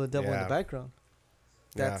 yeah, they show the devil in Yeah. the background.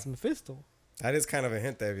 That's Yeah. Mephisto. That is kind of a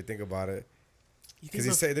hint there if you think about it. You think Because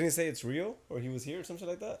he so? say didn't he say it's real or he was here or something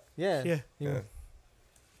like that? Yeah. Yeah. He Yeah. was-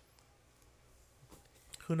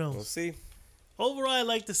 Who knows? We'll see. Overall, I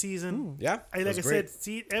liked the season. Yeah. I it like was I great.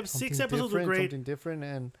 said, six something episodes were different, great. Something different,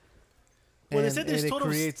 and Well, they and said there's it total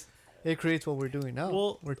of- creates what we're doing now.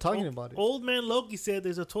 Well, we're talking about it. Old man Loki said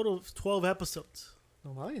there's a total of 12 episodes,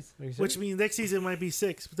 Oh, nice. Are you which serious? means next season might be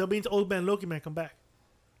 6. That means Old man Loki might come back.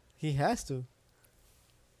 He has to.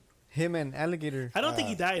 Him and Alligator. I don't think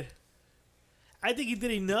he died. I think he did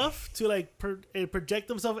enough to like project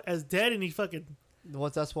himself as dead, and he fucking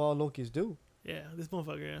That's what all Lokis do. this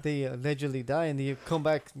motherfucker. Yeah. They allegedly die and they come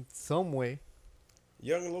back in some way.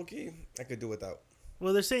 Young Loki, I could do without.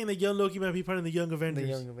 Well, they're saying that young Loki might be part of the Young The Avengers.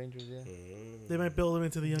 Young Avengers, yeah. They might build him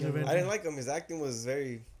into the Young Yeah, Avengers. I didn't like him. His acting was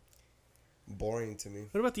very boring to me.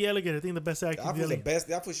 What about the alligator? I think the best acting. That was the alligator. best.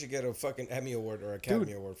 That should get a fucking Emmy award or Academy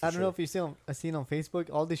Dude, award. For I don't sure. know if you see I seen on Facebook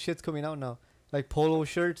all this shit's coming out now, like polo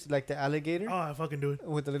shirts, like the alligator Oh, I fucking do it.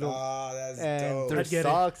 with the little Ah, that's and dope. their I'd get it.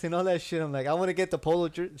 socks and all that shit. I'm like, I want to get the polo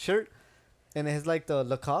shirt, and it has like the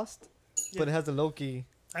Lacoste, but it has the Loki.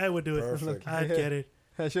 I would do it. Perfect. I'd Yeah. get it.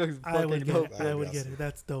 That shit looks I would fucking get dope. it. That I would would be get awesome. it.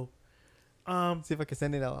 That's dope. See if I can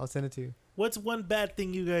send it out. I'll send it to you. What's one bad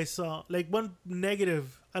thing you guys saw? Like one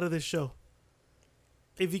negative out of this show?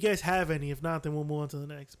 If you guys have any, if not, then we'll move on to the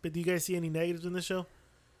next. But do you guys see any negatives in the show?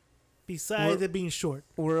 Besides Well- it being short.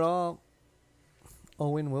 We're all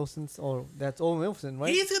Owen Wilson's, or that's Owen Wilson,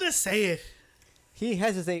 right? He's gonna say it. He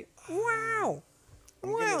has to say, "Wow,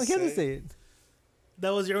 I'm wow." gonna He has to say- say it. That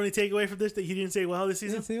was your only takeaway from this, that he didn't say wow this He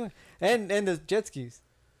season? didn't say why. And the jet skis.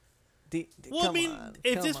 Well, I Come mean, on,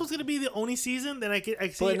 if come this was on. gonna be the only season, then I can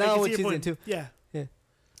see. But I now can see it's your season point. 2. Yeah, Yeah.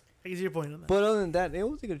 I can see your point on that. But other than that, it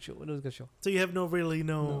was a good show. It was a good show. So you have no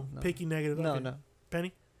No. picky negative. No, Okay. no.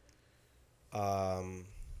 Penny.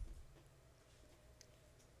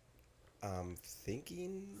 I'm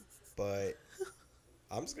thinking, but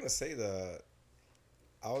I'm just gonna say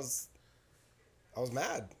I was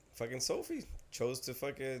mad. Fucking Sophie chose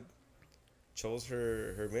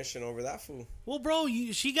her mission over that fool. Well, bro,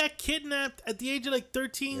 she got kidnapped at the age of like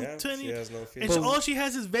 13, Yeah, 20. she has no And feelings. all she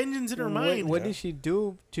has is vengeance in her mind. What Yeah. did she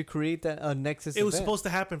do to create that Nexus? It was event? supposed to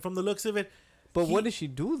happen from the looks of it. But he- what did she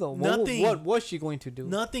do though? Nothing. What was she going to do?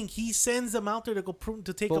 Nothing. He sends them out there to go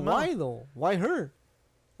to take But them why out. though? Why her?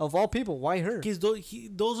 Of all people, why her? Because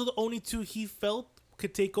those are the only two he felt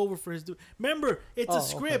could take over for his. Remember, it's Oh, a okay.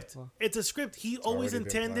 script. Well. It's a script. He always already been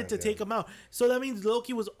intended planned, to yeah. take him out. So that means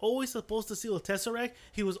Loki was always supposed to steal a Tesseract.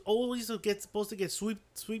 He was always supposed to get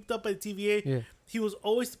swept up by the TVA. Yeah. He was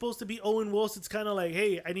always supposed to be Owen Wilson's kind of like,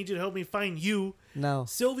 hey, I need you to help me find you. Now,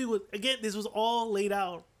 Sylvie was, again, this was all laid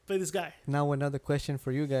out by this guy. now another question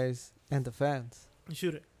for you guys and the fans.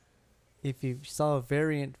 Shoot it. If you saw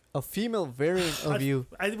a female variant of you,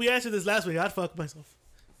 We answered this last week. I'd fuck myself.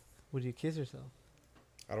 would you kiss yourself?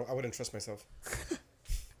 I wouldn't trust myself.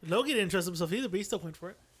 Loki didn't trust himself either, but he still went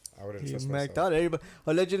for it. I wouldn't You trust macked myself. out. Everybody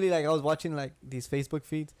allegedly, like I was watching like these Facebook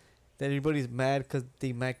feeds that everybody's mad because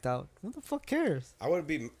they macked out. Who the fuck cares? I would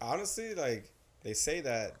be honestly like they say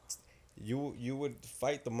that you would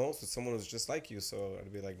fight the most with someone who's just like you. So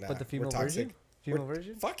I'd be like, nah, But the female we're toxic. version, female We're-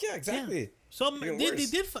 version. Fuck yeah, exactly. So Even they worse.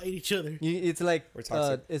 did fight each other. It's like We're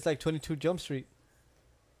toxic. it's like 22 Jump Street.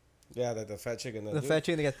 Yeah, the fat chick and The fat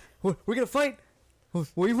chick, they got, we're gonna fight.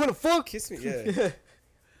 What you wanna fuck? kiss me. Yeah.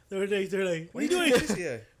 They're like, what are you Why doing? kiss-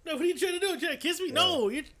 Yeah. No, what are you trying to do? Trying to kiss me? Yeah. No,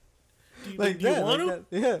 do you, Like do you that, want like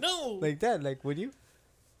to? that. Yeah. No. Like that. Like, would you?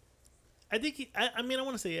 I think. I mean, I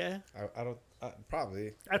want to say yeah. I don't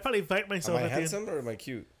probably. I'd probably fight Am myself I at the end. handsome or am I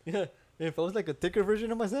cute? Yeah. If I was like a thicker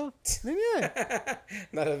version of myself, then yeah.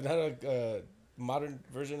 not a modern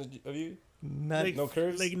version of you. Not Like, No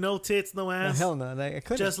curves? Like no tits, no no, ass. hell no. Like I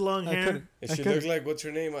couldn't. Just long I hair. couldn't. It I should couldn't. look like what's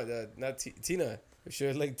her name? Not Tina. It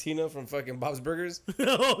should look like Tina from fucking Bob's Burgers.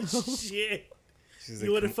 Oh shit! She's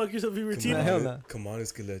You want to "Come- fuck yourself in your come routine? on, Hell no. Come on,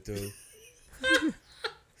 Esqueleto.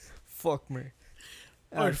 Fuck me.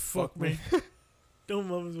 Or Ah, fuck me. Don't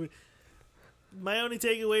mumbles me. My only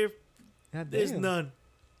takeaway God is damn. none.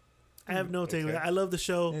 I have no takeaway. Okay. I love the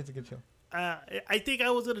show. It's a good show. I think I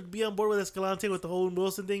was gonna be on board with Escalante with the Owen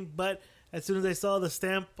Wilson thing, but as soon as I saw the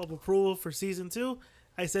stamp of approval for season 2,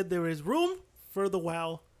 I said there is room for the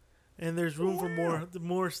wow, and there's room for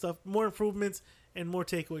more stuff, more improvements, and more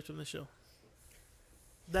takeaways from the show.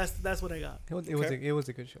 That's what I got. It was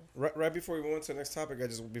a good show. Right before we move on to the next topic,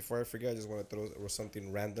 before I forget, I just want to throw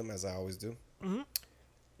something random as I always do. Mm-hmm.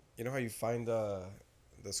 You know how you find the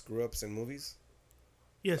screw ups in movies?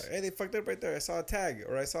 Yes. Like, hey, they fucked up right there. I saw a tag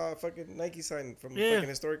or I saw a fucking Nike sign from a Yeah. fucking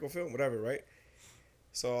historical film, whatever, right?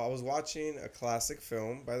 So I was watching a classic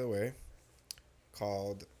film, by the way,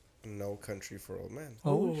 called No Country for Old Men.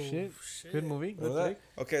 Oh, Oh, shit. shit. Good movie. Good Remember pick.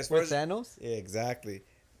 that? Okay, as far With as Thanos? yeah, exactly.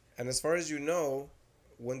 And as far as you know,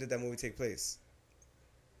 when did that movie take place?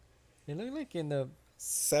 It looked like in the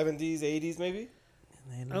 70s, 80s, maybe?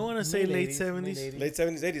 I wanna say late 70s. mid-eighties. Late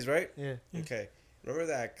 70s, 80s, right? Yeah. Okay. Remember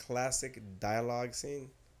that classic dialogue scene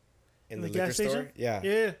in In the the liquor gas store? station? Yeah.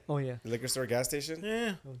 Yeah. Oh, yeah. The liquor store gas station?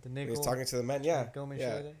 Yeah. Oh, the When nickel. he's talking to the man, yeah. Gum and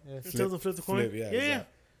Yeah. shit like that. Yeah. Just tell them flip the coin. yeah. Yeah. exact-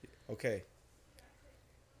 Okay.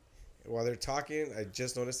 While they're talking, I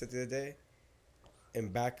just noticed it the other day. In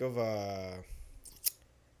back of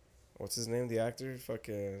what's his name? The actor,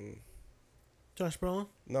 fucking Josh Brolin.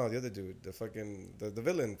 no, the other dude, the fucking the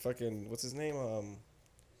villain, fucking what's his name?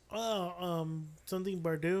 Oh, something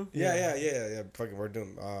Bardot. Yeah. Fucking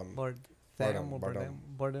Bardem.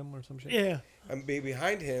 Bardem or some shit. Yeah. And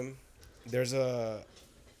behind him, there's a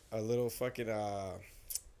little fucking I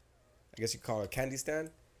guess you call it a candy stand,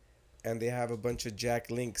 and they have a bunch of Jack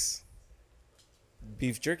Link's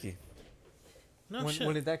beef jerky. No when, shit.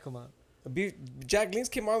 when did that come out? Beef Jack Link's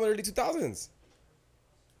came out in the early 2000s.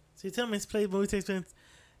 So you tell me it's played movie takes place.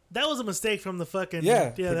 That was a mistake from the fucking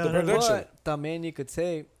Yeah, yeah. the That, production. But the man, you could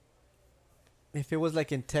say, if it was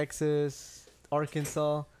like in Texas,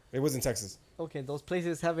 Arkansas, It was in Texas. okay, those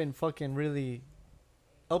places haven't fucking really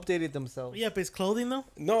updated themselves. yeah, but it's clothing though.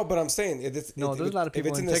 No, but I'm saying there's No, there's a lot of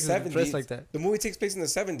people in Texas that dress like that. The movie takes place in the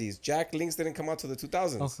 70s. Jack Link's didn't come out till the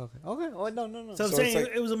 2000s. Okay. Oh no. So I'm So saying it's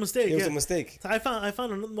like- it was a mistake. It was yeah. a mistake. So I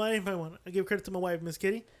found another, well, I didn't find one. I give credit to my wife, Miss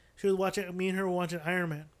Kitty. She was watching. Me and her were watching Iron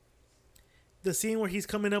Man. The scene where he's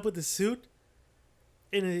coming up with the suit,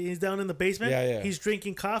 and he's down in the basement. Yeah. He's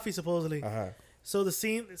drinking coffee supposedly. Uh-huh. So the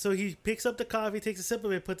scene. So he picks up the coffee, takes a sip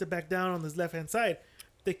of it, puts it back down on his left hand side.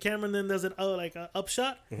 The camera then does an like a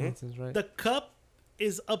upshot. That's right. The cup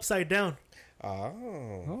is upside down. Oh.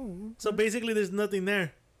 Oh, So basically, there's nothing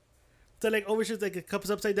there. So like overshoots like the cup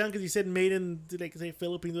is upside down because you said made in like say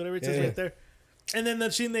Philippines, whatever it says Yeah. right there. And then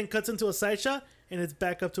the scene then cuts into a side shot and it's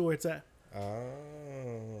back up to where it's at. Oh.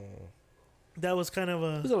 That was kind of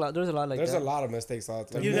a there's a lot. There's a lot like There's that. a lot of mistakes out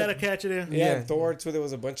there. you gotta catch it in. Yeah, Yeah. in Thor 2, there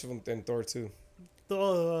was a bunch of them in Thor 2.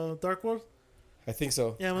 The Dark World. I think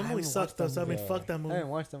so. Yeah, my I movie haven't sucks watched though. that So I mean, movie. fuck that I movie. haven't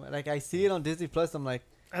watched them. Like I see it on Disney Plus. I'm like,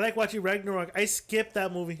 I like watching Ragnarok. I skipped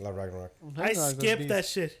that movie. Love Ragnarok. I Ragnarok's a skipped beast. that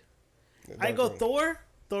shit. I go Thor.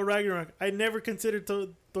 Thor Ragnarok. I never considered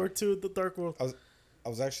Thor 2 the Dark World. I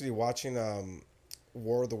was actually watching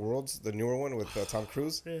War of the Worlds, the newer one with Tom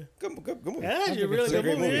Cruise. Yeah, Good movie. yeah, That's you're a really It's a good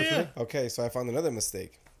great movie. movie. Yeah. Okay, so I found another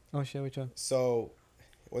mistake. Oh shit, which one? So,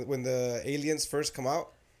 when the aliens first come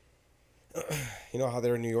out, you know how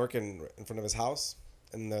they're in New York and in front of his house,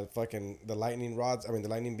 and the lightning rods, the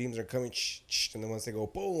lightning beams are coming, and then once they go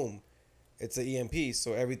boom, it's an EMP.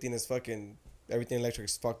 So everything electric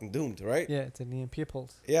is fucking doomed, right? Yeah, it's an EMP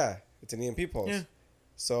pulse. Yeah, it's an EMP pulse. Yeah.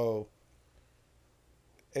 So,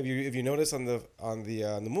 if you notice on the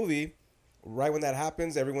movie, right when that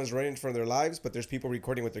happens, everyone's running for their lives, but there's people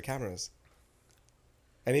recording with their cameras.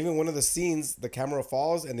 And even one of the scenes, the camera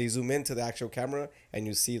falls and they zoom into the actual camera and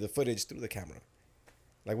you see the footage through the camera.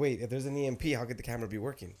 Like, wait, if there's an EMP, how could the camera be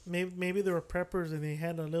working? Maybe there were preppers and they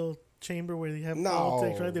had a little chamber where they have No, all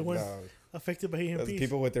takes, right? They weren't no. affected by There's EMPs.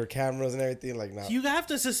 people with their cameras and everything. Like, no. You have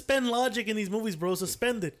to suspend logic in these movies, bro.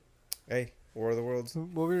 Suspend it. Hey, War of the Worlds.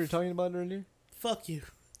 What we were talking about earlier? Fuck you.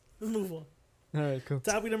 Let's move on. All right, cool.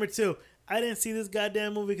 Topic number 2. I didn't see this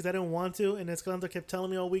goddamn movie because I didn't want to, and Escalante kept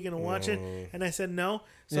telling me all weekend to watch it, and I said no.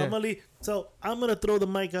 So Yeah. I'm gonna throw the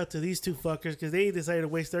mic out to these two fuckers because they decided to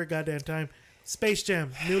waste their goddamn time. Space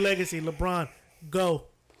Jam, New Legacy, LeBron, go.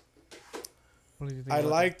 What did you think? I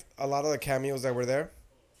about liked a lot of the cameos that were there.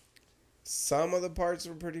 Some of the parts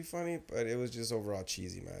were pretty funny, but it was just overall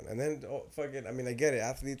cheesy, man. And then, I get it.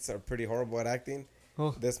 Athletes are pretty horrible at acting.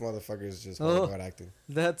 Oh. This motherfucker is just horrible at acting.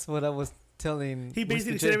 that? That's what I was telling. He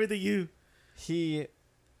basically Mr. said J. everything you. He,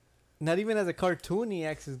 not even as a cartoon, he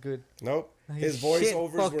acts as good. Nope. He's His shit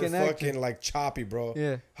voiceovers were fucking actor. fucking like choppy, bro.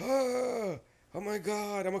 Yeah. Ah, oh my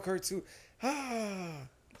god, I'm a cartoon. Ah. I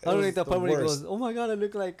don't was like the the part where he worst. goes, "Oh my god, I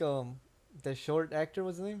look like the short actor.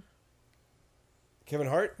 What's his name? Kevin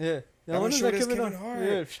Hart? Yeah, I'm I wanna sure look it's like Kevin Hart.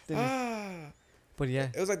 Yeah, then- Ah. but yeah,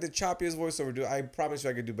 It was like the choppiest voiceover, dude. I promise you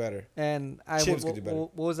I could do better. and Chimps could do better.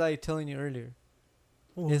 what was I telling you earlier?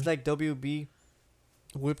 What? It's like WB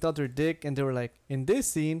whipped out their dick, and they were like, "In this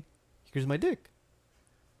scene, here's my dick.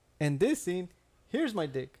 And this scene, here's my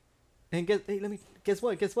dick. And guess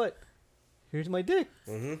what? Here's my dick."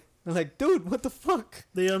 Mm-hmm. I'm like, dude, what the fuck?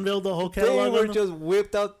 They unveiled the whole They catalog. were on them. just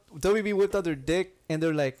whipped out. WB whipped out their dick, and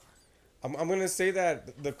they're like, I'm gonna say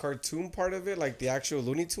that the cartoon part of it, like the actual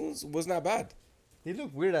Looney Tunes, was not bad. they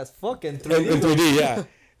look weird as fuck in In 3D. 3D, yeah.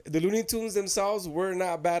 The Looney Tunes themselves were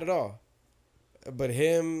not bad at all, but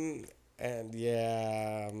him and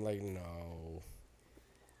I'm like no.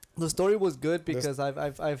 The story was good because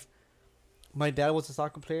I've my dad was a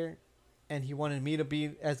soccer player, and he wanted me to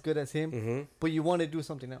be as good as him. Mm-hmm. But you want to do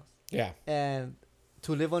something else, Yeah. and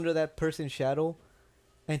to live under that person's shadow,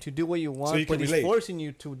 and to do what you want, you can but he's relate. forcing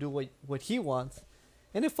you to do what he wants,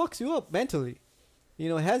 and it fucks you up mentally. You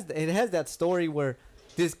know, it has that story where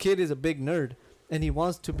this kid is a big nerd, and he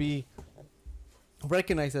wants to be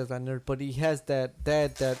recognized as a nerd, but he has that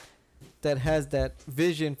dad that has that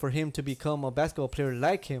vision for him to become a basketball player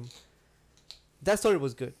like him. That story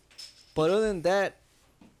was good, but other than that,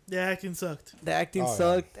 The acting sucked. the acting Oh, yeah.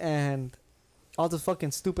 sucked, and all the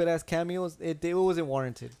fucking stupid ass cameos. It wasn't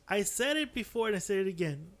warranted. I said it before and I said it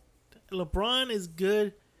again. LeBron is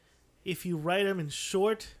good if you write him in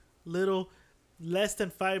short, little, less than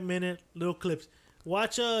 5 minute little clips.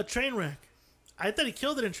 Watch Trainwreck. I thought he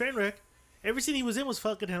killed it in Trainwreck. Every scene he was in was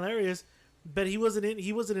fucking hilarious, but he wasn't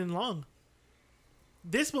in long.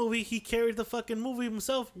 This movie, he carried the fucking movie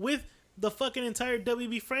himself with the fucking entire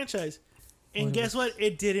WB franchise. And Well, guess what?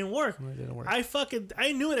 It didn't work. It didn't work.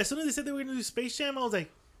 I knew it. As soon as they said they were going to do Space Jam, I was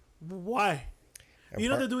like, why? And You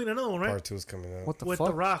know they're doing another one, right? Part 2 is coming out. What the With fuck?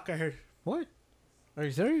 The Rock, I heard. What? Are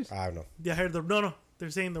you serious? I don't know. Yeah, I heard no. They're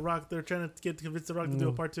saying The Rock. They're trying to convince The Rock to do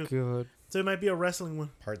a part 2. Good. So it might be a wrestling one.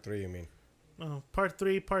 Part 3, you mean? Oh, part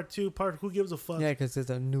 3, part 2, who gives a fuck? Yeah, because it's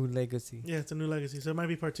a new legacy. Yeah, it's a new legacy. So it might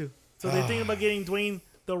be part 2. So they're thinking about getting Dwayne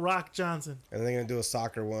The Rock Johnson. And then they're gonna do a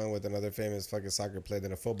soccer one with another famous fucking soccer player,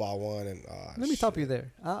 then a football one, and Let me stop you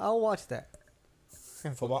there. I'll watch that.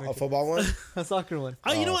 A football one? A soccer one.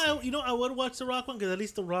 Oh, you know, awesome. I would watch The Rock one because at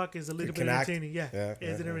least The Rock is a little bit can act. entertaining. Yeah, Yeah,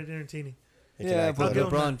 it's yeah. entertaining. He can Yeah, act a but I'll give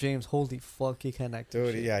little. him that. LeBron James, holy fuck, he can act.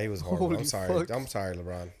 Dude, yeah, he was horrible. Holy I'm sorry. fuck. I'm sorry,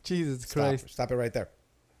 LeBron. Jesus Stop. Christ. Stop it right there.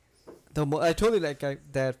 I told you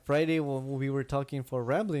that Friday when we were talking for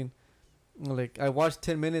rambling, like I watched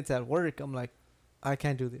 10 minutes at work. I'm like, I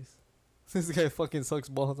can't do this. This guy fucking sucks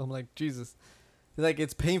balls. I'm like, Jesus. Like,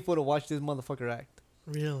 it's painful to watch this motherfucker act.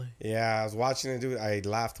 Really? Yeah, I was watching it, dude. I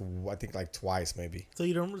laughed, I think, like twice, maybe. So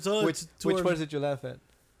you don't. So Which it's parts did you laugh at?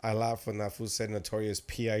 I laughed when that fool said notorious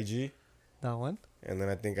PIG. That one? And then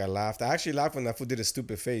I think I laughed. I actually laughed when that fool did a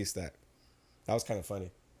stupid face. That was kind of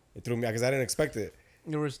funny. It threw me out because I didn't expect it.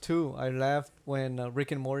 There was two. I laughed when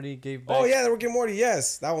Rick and Morty gave back. Oh, yeah, the Rick and Morty,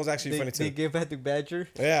 yes. That was actually funny, They too. gave back the Badger.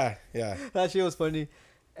 Yeah. That shit was funny.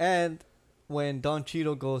 And when Don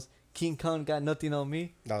Cheadle goes, King Kong got nothing on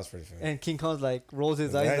me. That was pretty funny. And King Kong's like, rolls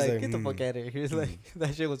his And eyes he's like, like, get the "Mm, fuck out of here. He's like,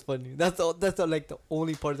 that shit was funny. That's like the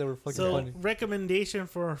only part that were fucking So funny. recommendation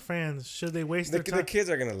for our fans: should they waste The their time? kids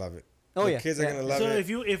are going to love it. Oh, The yeah. kids are going to love So it.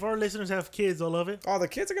 if our listeners have kids, they'll love it. Oh, the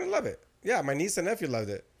kids are going to love it. Yeah, my niece and nephew loved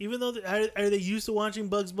it. Even though are they used to watching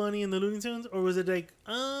Bugs Bunny and the Looney Tunes, or was it like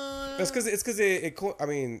It's because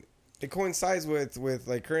it coincides with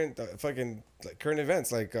like current current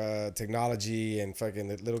events like technology and fucking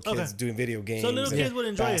little kids Okay. doing video games. So little and kids would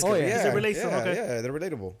enjoy it. basketball. Oh, yeah. Because it relates to them, okay. Yeah, they're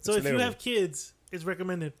relatable. So It's if you relatable. have kids, it's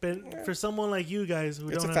recommended. But for someone like you guys who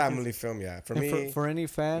It's don't a have family kids, film, yeah. For And me, for any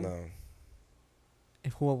fan no.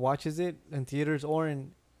 who watches it in theaters or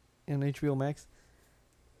in HBO Max,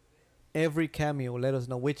 every cameo, let us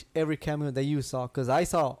know every cameo that you saw. Because I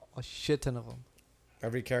saw a shit ton of them.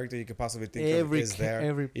 Every character you could possibly think Every of is ca- there.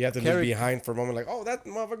 every You have to look character. behind for a moment, like, oh, that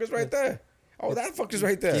motherfucker's right there. Oh, that fucker's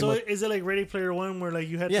right there. so is it like Ready Player One, where like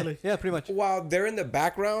you had Yeah, to like yeah, pretty much. While they're in the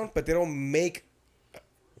background, but they don't make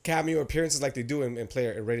cameo appearances like they do in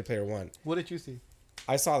Ready Player One. What did you see?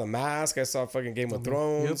 I saw The Mask. I saw fucking Game of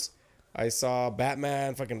Thrones. I saw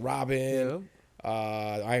Batman, fucking Robin,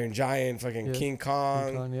 Iron Giant, fucking Yeah. King Kong,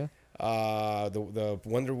 King Kong, yeah. the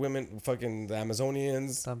Wonder Women, fucking the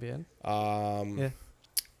Amazonians. También. Yeah. Yeah.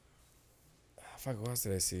 Fuck, what else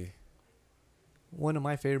did I see? One of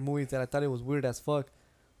my favorite movies that I thought it was weird as fuck,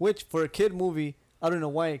 which for a kid movie, I don't know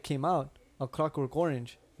why it came out. A Clockwork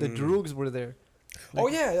Orange. The Droogs were there. Oh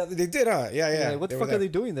yeah, they did, huh? Yeah. Like, what the were fuck are there. they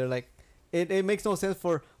doing there? Like, it makes no sense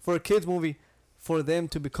for a kids movie for them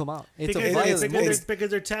to become out. It's a violent movie. because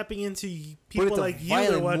they're tapping into But people it's a like you that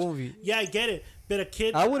violent watch. movie. Yeah, I get it. But a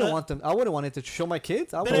kid, I wouldn't want it to show my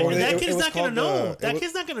kids. I But wouldn't Or want that it kid's was not gonna called know. the- it That was-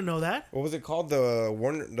 kid's not gonna know that. What was it called? The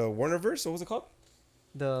Warnerverse? What was it called?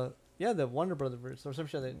 the Warner Brothers verse or some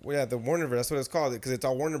shit. That, Well, yeah, the Warnerverse. That's what it's called because it's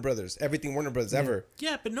all Warner Brothers. Everything Warner Brothers ever.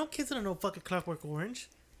 Yeah, but no kid's gonna know fucking Clockwork Orange.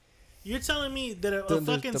 You're telling me that a there's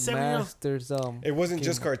fucking the 7-year-old. Mask. There's It wasn't Game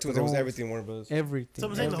just of cartoons. It was Thrones, everything Warner Brothers. Everything. So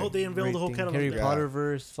I'm saying the whole- they unveiled the whole everything. catalog. Harry Yeah. Potter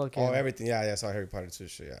verse. Fucking. Oh, everything. Yeah, I saw Harry Potter too.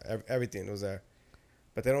 Shit, yeah, everything was there.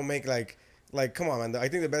 But they don't make like, come on, man. I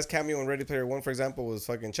think the best cameo in Ready Player One, for example, was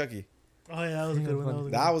fucking Chucky. Oh yeah, that was a good one. That was a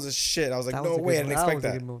good That one. was a shit. I was like, That no was a way, I good didn't one. expect That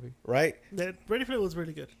was a that. good movie. Right? That Ready Player was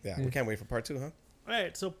really good. Yeah, Yeah. we can't wait for part 2, huh? All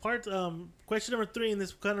right, so question number 3, and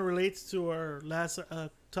this kind of relates to our last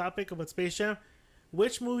topic about Space Jam.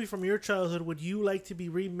 Which movie from your childhood would you like to be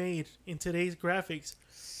remade in today's graphics,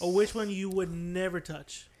 or which one you would never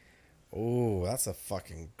touch? Oh, that's a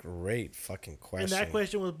fucking great fucking question. And that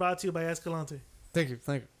question was brought to you by Escalante. Thank you.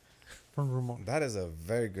 From Ramon. That is a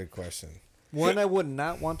very good question. One I would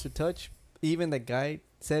not want to touch, even the guy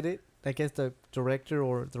said it, I guess the director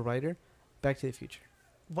or the writer, Back to the Future.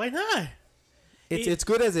 Why not? It's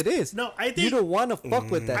good as it is. No, I think You don't want to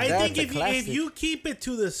fuck with that. I That's think a if classic. you keep it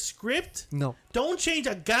to the script, No. don't change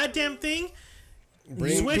a goddamn thing.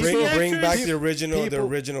 Bring Switch the back actors. the People-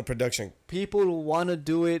 original production. People want to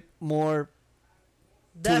do it more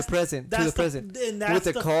to the present. that's And that's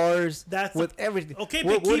with the cars, that's with everything. Okay,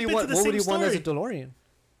 what, but what keep do you it want? to the What would same you want as a story. DeLorean?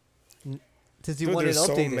 Since you Dude, wanted there's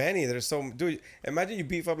so updated. many. There's so dude. Imagine you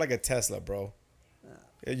beef up like a Tesla, bro.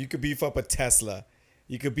 Yeah, you could beef up a Tesla.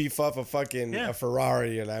 You could beef up a fucking Yeah. a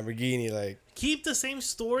Ferrari, a Lamborghini, like. Keep the same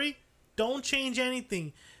story. Don't change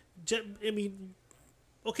anything. I mean,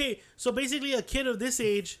 okay, so basically a kid of this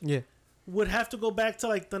age Yeah. would have to go back to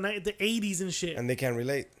like the 80s and shit. And they can't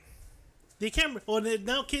relate. They can't. Or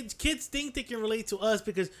now kids think they can relate to us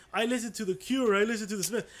because I listen to the Cure, I listen to the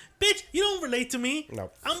Smith. Bitch, you don't relate to me.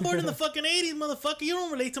 No. I'm born in the fucking 80s, motherfucker. You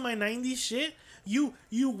don't relate to my 90s shit. You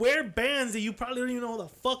wear bands that you probably don't even know who the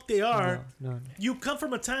fuck they are. No. You come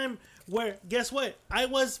from a time where, guess what? I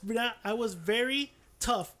was very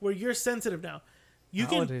tough. Where you're sensitive now.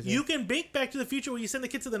 Nowadays, You can make Back to the Future where you send the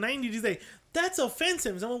kids to the 90s. You say that's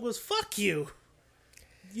offensive. Someone goes, "Fuck you."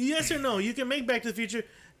 Yes or no? You can make Back to the Future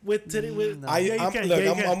with today. With No.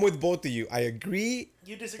 I'm with both of you. I agree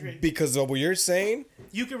You disagree. because of what you're saying,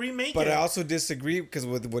 You can remake but it. I also disagree because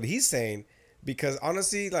with what he's saying. Because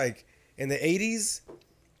honestly, like in the '80s,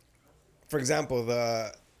 for example,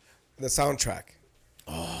 the soundtrack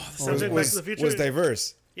Soundtrack Back to the Future was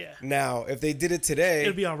diverse. Yeah. Now, if they did it today,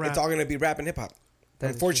 It'd be all rap. it's all gonna be rap and hip hop. That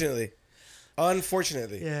is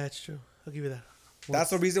Unfortunately, Yeah, it's true. I'll give you that. that's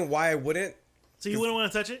the reason why I wouldn't. So you wouldn't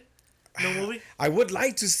want to touch it? No movie? I would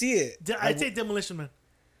like to see it. I'd say Demolition Man.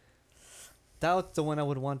 That's the one I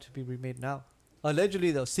would want to be remade now.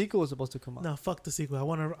 Allegedly, the sequel was supposed to come out. No, fuck the sequel. I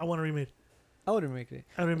want to remake. I would remake it.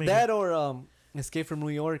 I would remake That it. or Escape from New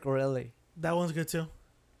York or L.A. That one's good too.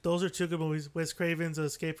 Those are two good movies. Wes Craven's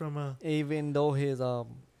Escape from. Even though his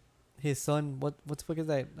son, what the fuck is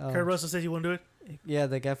that? Kurt Russell said you wouldn't do it. Yeah,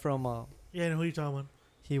 the guy from Yeah, I know who you talking about.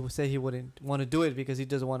 he said he wouldn't want to do it because he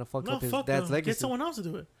doesn't want to fuck No, up his fuck dad's no. legacy. Get someone else to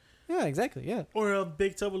do it. Yeah, exactly. Yeah. Or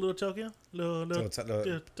Big Trouble in Little Tokyo. Oh my Trouble in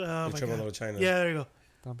God. Little China. Yeah, there you go.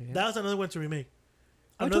 That'd be it. That was another one to remake.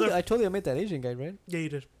 I told you I met that Asian guy, right? Yeah, you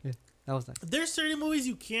did. That was nice. There's certain movies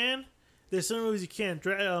you can. There's certain movies you can't.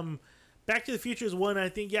 Back to the Future is one I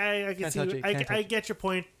think. Yeah, I can Can't see. touch it, can't touch I it. get your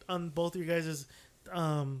point on both of your guys'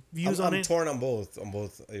 views on I'm it. torn on both.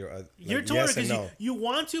 You're torn yes and because no. you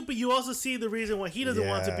want to, but you also see the reason why he doesn't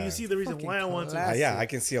want to. But Yeah. you see the reason Fucking why I want to. classic. Yeah, I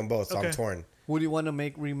can see them both. So Okay. I'm torn. Would you want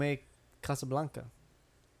to remake Casablanca?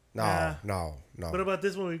 No, Nah. no. What about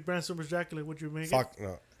this movie, Bram Stoker's Dracula? Would you make Fuck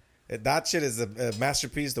no. That shit is a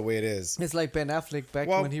masterpiece the way it is. It's like Ben Affleck back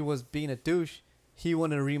Well- when he was being a douche. He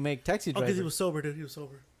wanted to remake Taxi it? Oh, Driver. because he was sober, dude. He was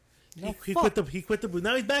sober. No, he fuck. quit the booze.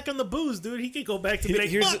 Now he's back on the booze, dude. He can go back to be like,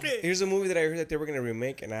 fuck it. Here's a movie that I heard that they were gonna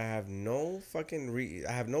remake, and I have no fucking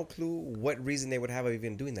I have no clue what reason they would have of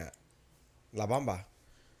even doing that. La Bamba.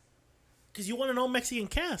 Because you want to know Mexican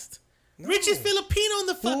cast. No. Rich is Filipino in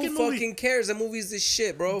the fucking Who movie. fucking cares? The movie's the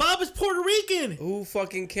shit, bro. Bob is Puerto Rican. Who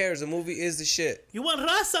fucking cares? The movie is the shit. You want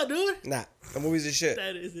raza, dude? Nah, the movie's the shit.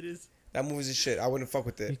 It is. That movie's the shit. I wouldn't fuck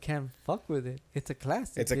with You it. can't fuck with it. It's a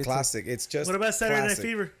classic. It's a classic. It's just. What about Saturday classic. Night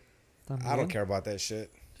Fever? I don't care about that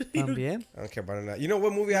shit. También. I don't care about it. You know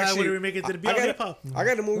what movie Nah, actually? would it remake it? Did it be I all got- hip-hop? I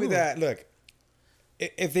got a movie Ooh. that look.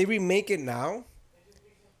 If they remake it now,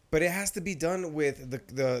 but it has to be done with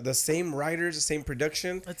the same writers, the same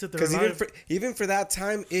production. That's it, the Because revive. even for that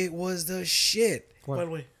time, it was the shit. What? By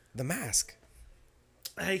the way, The Mask.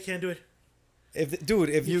 I can't do it. If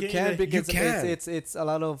You can't- can because you can. it's a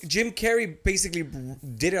lot of. Jim Carrey basically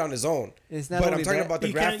did it on his own. It's not But I'm only talking that. about the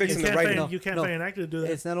You can't- graphics you and the can't writing. find- You can't No. find an actor to do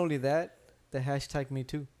that. It's not only that. The hashtag Me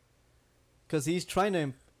Too. Because he's trying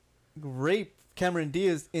to rape Cameron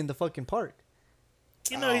Diaz in the fucking park.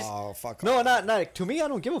 You know, he's Oh fuck! No, off. not to me. I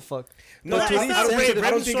don't give a fuck. No, But I it's don't, not I don't rape, think, I rape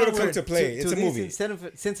don't is think it'll strong come word. to play. It's a these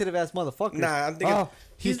movie. sensitive ass motherfuckers. Nah, I'm thinking- Oh,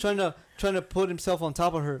 he's trying to put himself on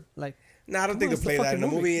top of her. Like Nah, I don't think on, they'll it's a play that fucking in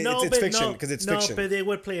the movie. No, It's but fiction no, because it's no, fiction. but they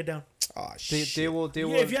would play it down. Oh They shit. will. Yeah,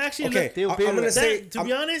 if you actually Okay, look, They'll I'm be gonna that- say. to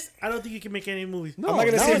be honest, I don't think you can make any movies. No, I'm not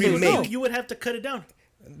gonna say nowadays, remake. no. You would have to cut it down.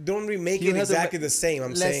 Don't remake You it have to exactly the same.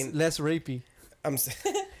 I'm saying. less rapey. I'm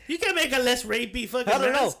You can make a less rapey fucking I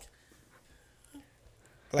don't know. mask.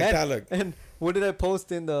 like and, that. Look. And what did I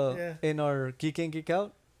post in the Yeah. in our Geek and Geek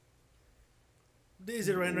Out? Is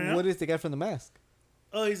it right now? What is the guy from the mask?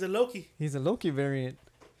 Oh, he's a Loki. He's a Loki variant.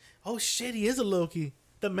 Oh shit, he is a Loki.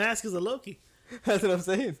 The mask is a Loki. That's what I'm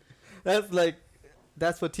saying.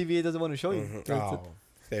 That's what TVA doesn't want to show you. Mhm. That's Oh,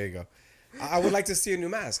 there you go. I would like to see a new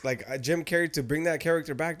mask, like Jim Carrey, to bring that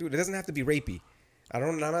character back, dude. It doesn't have to be rapey.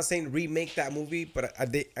 I'm not saying remake that movie, but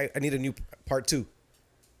I need a new part 2.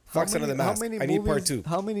 Fuck Son of the Mask. I need part 2.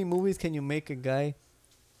 How many movies can you make a guy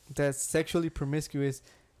that's sexually promiscuous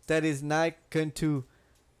that is not going to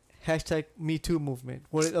hashtag Me Too movement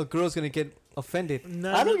where a girl's gonna get offended?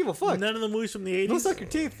 I don't give a fuck. None of the movies from the 80s. Don't suck your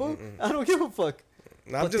teeth, fool. I don't give a fuck.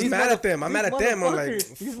 I'm But just these mad at them. I'm these mad at them. I'm like,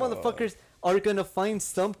 motherfuckers- these motherfuckers are gonna find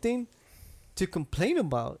something to complain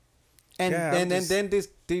about, and Yeah, I'm just- then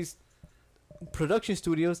these production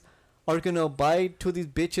studios are gonna abide to these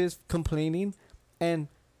bitches complaining, and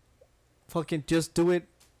fucking just do it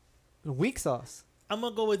weak sauce. I'm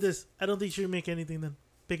gonna go with this. I don't think you should make anything then,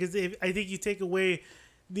 because I think you take away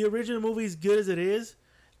the original movie, as good as it is.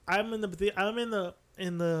 I'm in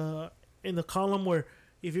the column where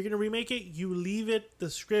if you're gonna remake it, you leave it the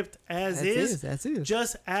script as is. That's it.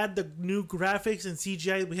 Just add the new graphics and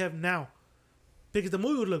CGI we have now, because the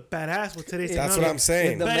movie would look badass with today's That's technology. what I'm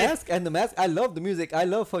saying. The But mask. I love the music. I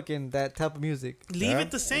love fucking that type of music. Leave Yeah.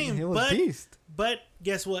 it the same. It was but beast. but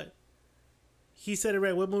guess what? He said it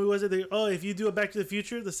right. What movie was it? If you do a Back to the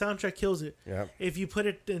Future, the soundtrack kills it. Yeah. If you put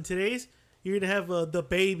it in today's, you're gonna have the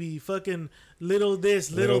baby, fucking little this,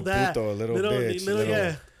 little that, puto, little bitch, little-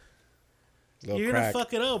 yeah. Little You're crack. gonna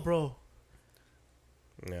fuck it up, bro.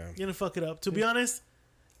 Yeah. You're gonna fuck it up. To be honest,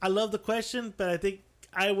 I love the question, but I think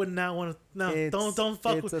I would not want to. No, It's- don't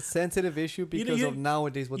fuck It's with. a sensitive issue because you- of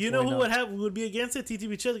nowadays what's You know going who on would be against it?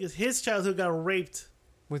 TTB Chili, because his childhood got raped.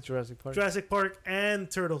 with Jurassic Park. Jurassic Park and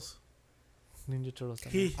Turtles. Ninja Turtles.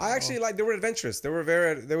 He- I actually like. They were adventurous. They were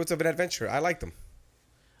There was an adventure. I liked them.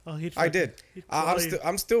 Oh, he'd I fucking- did. he'd I'm fly you. still.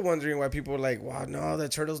 I'm still wondering why people are like, "Wow, no, the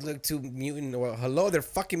turtles look too mutant." Well, hello, they're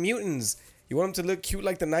fucking mutants. You want them to look cute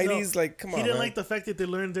like the '90s? Like, come on, He didn't man. like the fact that they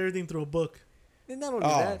learned everything through a book. It's not only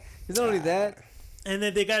Oh. that. It's not only that. And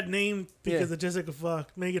then they got named because Yeah. of Jessica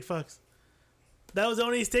Megan Fox. That was the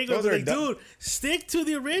only takeaway. Those are Like, dumb. dude, stick to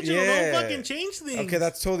the original. Yeah. Don't fucking change things. Okay,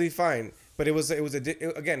 that's totally fine. But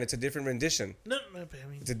again, it's a different rendition. No, I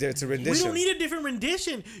mean, It's a rendition. we don't need a different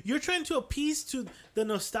rendition. You're trying to appease to the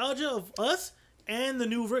nostalgia of us and the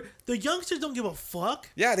new. The youngsters don't give a fuck.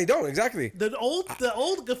 Yeah, they don't exactly. The old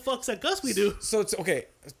fucks like us, we do. So it's okay.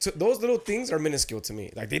 Those little things are minuscule to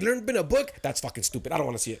me. Like they learned in a book. That's fucking stupid. I don't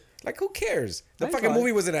want to see it. Like who cares? The That's fucking fine.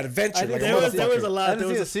 movie was an adventure. Like a There was a motherfucker. lot. I There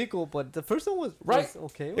didn't see was the a, sequel, but the first one was Right.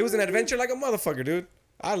 was okay. It was an adventure like a motherfucker, dude.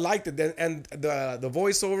 I liked it. And the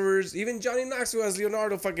voiceovers, even Johnny Knoxville as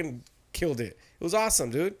Leonardo fucking killed it. It was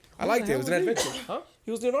awesome, dude. I liked it. It was an hell was adventure. Huh?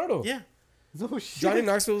 He was Leonardo. yeah. No shit. Johnny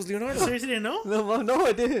Knoxville was Leonardo. Seriously, didn't know? No,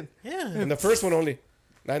 I didn't. Yeah. In the first one only.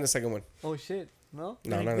 Not in the second one. Oh shit. No.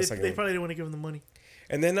 No, not in the they, second they one. probably didn't want to give him the money.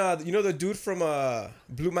 And then you know the dude from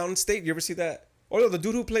Blue Mountain State. You ever see that? Oh no, the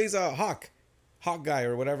dude who plays Hawk guy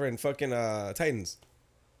or whatever in fucking Titans.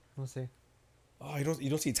 Let's see. Oh, you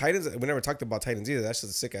don't see Titans? We never talked about Titans either. That's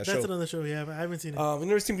just a sick ass That's show. another show. Yeah, but I haven't seen it. You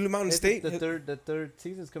never seen Blue Mountain State? The third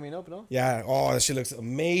season's coming up, no? Yeah. Oh, that shit looks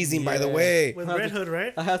amazing. By the Yeah. way, With Have Red to- Hood,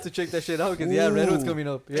 right? I have to check that shit out because Red Hood's Ooh. coming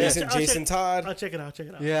up. Yeah, Jason, I'll Jason check- Todd. I'll check it out. Check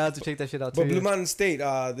it out. yeah, I have to check that shit out But too. Blue yeah. Mountain State,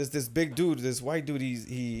 there's this big dude, this white dude.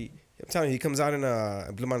 I'm telling you, he comes out in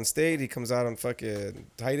Blue Mountain State. He comes out on fucking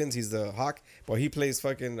Titans. He's the Hawk, but he plays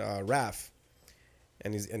fucking Raph.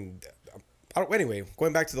 Anyway,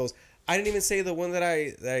 going back to those, I didn't even say the one that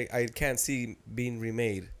I can't see being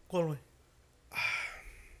remade. ¿Cuál, güey?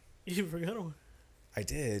 You forgot one. I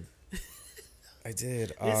did.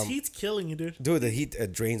 This heat's killing you, dude. Dude, the heat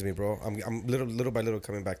drains me, bro. I'm little by little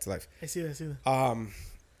coming back to life. I see that.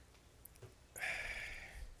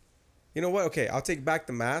 You know what? Okay, I'll take back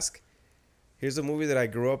The Mask. Here's a movie that I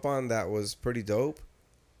grew up on that was pretty dope.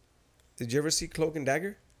 Did you ever see Cloak and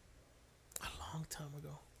Dagger? A long time ago.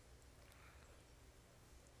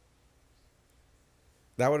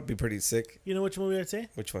 That would be pretty sick. You know which movie I'd say?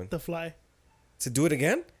 Which one? The Fly. To do it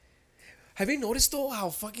again? Have you noticed though how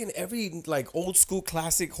fucking every like old school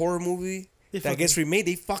classic horror movie They that gets fucking- remade,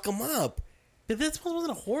 they fuck them up? But that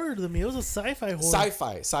wasn't a horror to me. It was a sci-fi horror.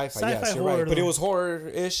 Sci-fi. Yes, you're horror, right. But it though. was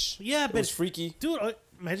horror-ish. Yeah, It but was freaky. dude,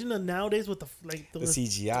 Imagine the nowadays with the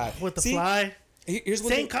CGI. with the See, fly. Here's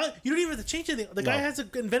what Same you don't even have to change anything. The guy No. has to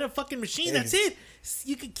invent a fucking machine. That's it.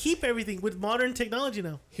 You can keep everything with modern technology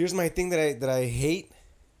now. Here's my thing that I hate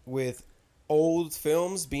with old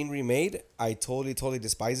films being remade. I totally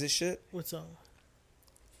despise this shit. What's up?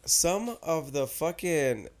 Some of the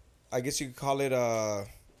fucking, I guess you could call it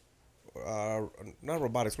not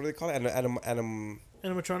robotics. What do they call it? Animatronics.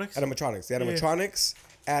 Animatronics. The animatronics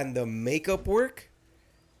and the makeup work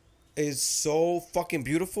is so fucking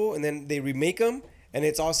beautiful, and then they remake them, and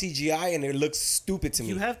it's all CGI, and it looks stupid to me.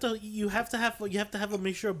 You have to have a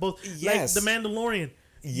mixture of both. Yes. Like the Mandalorian.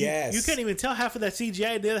 Yes. You can't even tell half of that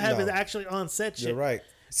CGI. The other half No. is actually on set shit. You're right.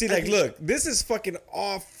 See, like, look, this is fucking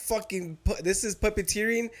all fucking. This is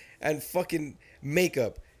puppeteering and fucking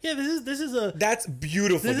makeup. Yeah, this is a That's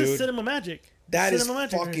beautiful, this dude. is cinema magic. That is Cinema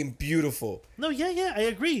magic, fucking right? beautiful. No, yeah, I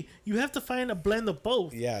agree. You have to find a blend of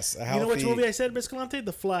both. Yes, a You healthy. know which movie I said, Miss Calante?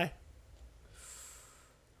 The Fly.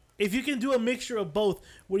 If you can do a mixture of both,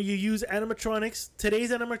 where you use animatronics,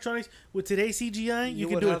 today's animatronics with today's CGI, you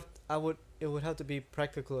can would do have, it. It would have to be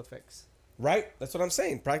practical effects. Right? That's what I'm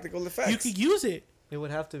saying. Practical effects. You could use it. It would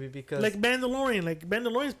have to be because Like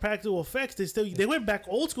Mandalorian's practical effects. They went back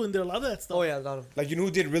old school and did a lot of that stuff. oh yeah, a lot of Like, you know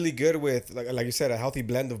who did really good with, like you said, a healthy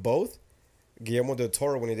blend of both? Guillermo del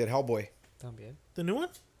Toro when he did Hellboy. también. The new one?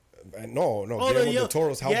 No, Oh, Guillermo del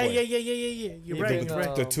Toro's Hellboy. Yeah. You're Yeah, right. The, You're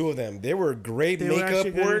right. the two of them. They were great They were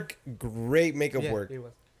actually makeup good. work. Great makeup Yeah, work. it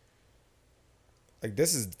was. Like,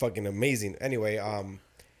 this is fucking amazing. Anyway,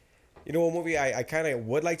 you know what movie I kind of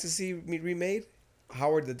would like to see remade?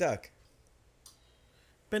 Howard the Duck.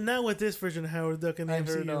 But not with this version of Howard Duck in the I MCU.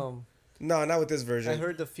 heard No, not with this version. I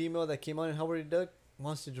heard the female that came out in Howard the Duck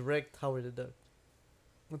wants to direct Howard the Duck.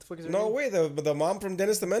 What the fuck is her No name? way. The mom from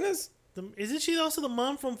Dennis the Menace? Isn't she also the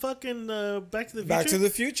mom from fucking Back to the Future? Back to the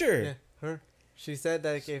Future. Yeah, her. She said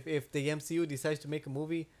that if the MCU decides to make a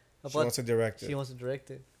movie She about, wants to direct it. she wants to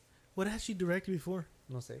direct it. What has she directed before?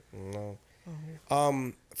 No say. No.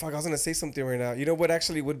 Oh. Fuck, I was gonna say something right now. You know what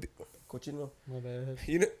actually would be Cochino? My bad.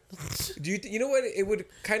 You know you know what it would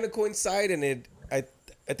kind of coincide, and I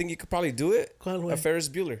think you could probably do it. ¿Cuál, güey? A Ferris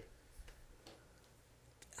Bueller.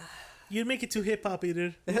 You'd make it too hip hoppy,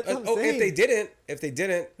 dude. That's what I'm Oh, saying. if they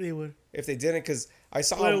didn't, They would. because I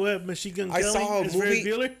saw What? Machine Gun I Kelly? saw a is Ferris movie-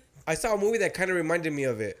 Bueller? I saw a movie that kind of reminded me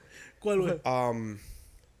of it. ¿Cuál, güey?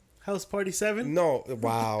 House Party 7? No,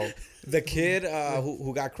 wow, the kid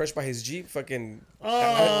who got crushed by his Jeep, fucking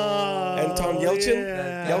Oh, Anton Yelchin?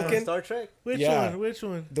 yeah. Guy from Yelkin? Star Trek. Which Yeah. one? Which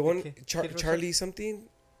one? the one Okay. Kid from Charlie something.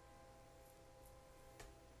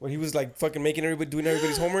 When he was like fucking making doing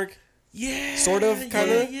everybody's homework. Yeah. Sort of,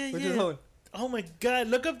 kinda? Yeah. Which is one? Oh my god,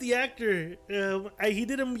 look up the actor. He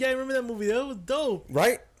did him. Yeah, I remember that movie. That was dope.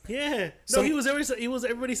 Right? Yeah. Some- he was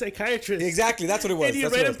everybody's psychiatrist. Exactly. That's what it was. And he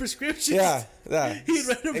That's read what him it was. prescriptions. Yeah. He'd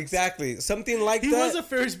read him. Exactly. Something like He that. was a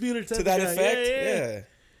Ferris Bueller type to that of guy. effect. Yeah. Yeah.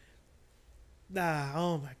 Nah.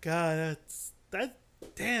 Oh my god. That.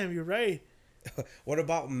 Damn. You're right. What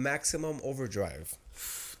about Maximum Overdrive?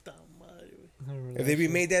 Puta madre, güey. I remember If they that shit.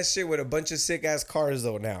 remade that shit with a bunch of sick ass cars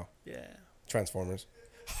though now. Yeah. Transformers.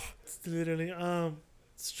 It's literally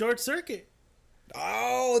Short Circuit.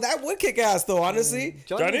 Oh, that would kick ass though, honestly.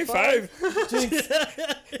 Johnny Five.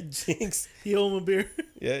 Jinx. He owe him a beer.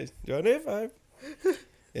 Yeah, Johnny Five.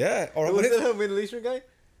 Yeah. Or Was what if, that a Middle Eastern guy?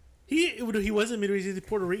 He wasn't Middle East. He's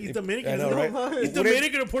Puerto Rican. He's Dominican. I know, isn't he? right? He's What if-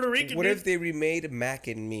 Dominican or Puerto Rican. what dude. if they remade Mac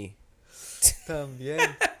and Me?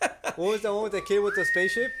 También. What was that one with the kid with the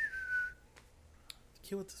spaceship?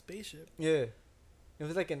 Kid with the spaceship. Yeah. It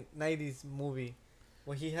was like a 90s movie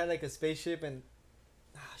where he had like a spaceship and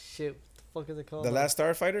shit, what the fuck is it called? The Last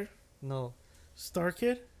Starfighter? No. Star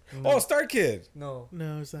Kid? Oh, Star Kid. No.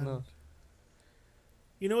 No, it's not. No.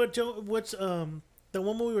 You know what, Joe? What's the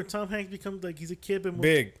one movie where Tom Hanks becomes like he's a kid but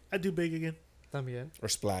Big I do Big again. También. or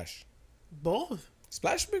Splash? Both.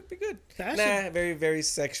 Splash would be good. That Nah, very, very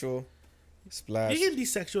sexual. Splash. You can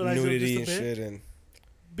desexualize it Nudity just and a bit. shit, and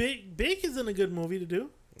Big isn't a good movie to do.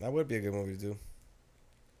 that would be a good movie to do.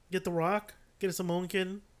 Get The Rock, get a Samoan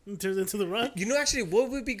kid, and turns into The Rock. You know, actually, what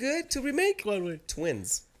would be good to remake? Go on,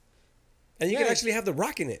 Twins. And you Yeah. can actually have The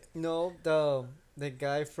Rock in it. No, the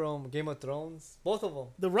guy from Game of Thrones. Both of them.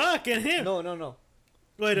 The Rock and him. No.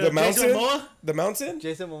 Wait, The Jason Mountain? Momoa? The Mountain?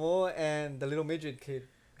 Jason Momoa and the little midget kid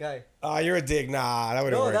guy. Ah, you're a dick. Nah, that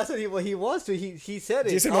wouldn't No, work. that's what he wants to. He said it.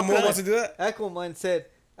 Jason Aquaman- Momoa wants to do that? Aquaman said,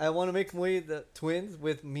 "I want to make a movie the twins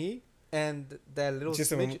with me and that little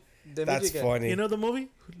Jason midget." The That's midget guy. funny. You know the movie?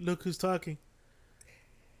 Look Who's Talking.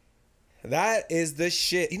 That is the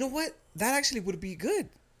shit. You know what? That actually would be good.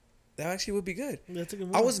 That actually would be good. That's a good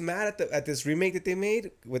movie. I was mad at this remake that they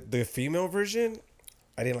made with the female version.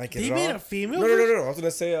 I didn't like it They at made all. a female No. version? I was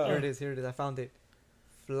gonna say. Here it is. Here it is. I found it.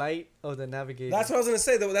 Flight of the Navigator. That's what I was gonna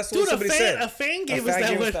say. Though. That's what Dude, somebody said. a fan gave A us fan that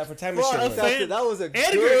gave one. us that for time Bro, machine. I one. found it. That was a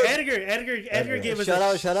Edgar Edgar. gave us Shout a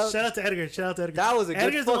out, shout out. Shout out to Edgar. That was a good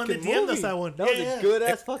Edgar's the one fucking that DM'd movie. us that one. That was Yeah, a good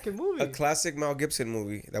ass fucking movie. A classic Mel Gibson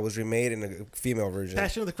movie that was remade in a female version.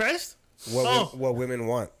 Passion of the Christ? What women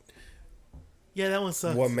want. Yeah, that one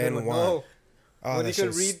sucks. What men want. No. Oh, When that you shit could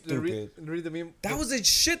was read stupid. read the meme. That was a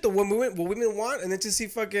shit. What women want, and then to see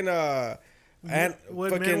fucking Aunt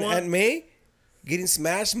What men fucking want? Aunt May getting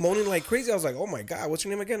smashed, moaning like crazy. I was like, oh my god, what's her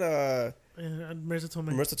name again? Marissa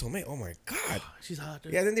Tomei. Marissa Tomei. Oh my god. She's hot,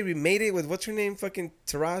 dude. Yeah, then they remade it with what's her name? Fucking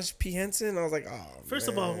Taraji P Henson. I was like, oh. First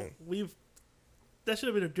man. of all, that should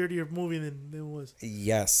have been a dirtier movie than it was.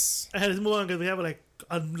 Yes. I had to move on because we have like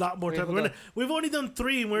a lot more Wait, time. hold on. We've only done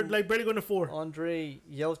 3 and we're like barely going to 4. Andre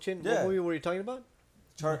Yelchin. Yeah. What movie were you talking about?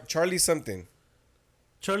 Charlie something.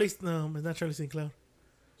 No, it's not Charlie St. Cloud.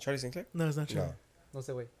 Charlie Sinclair. No, it's not Charlie. No. No,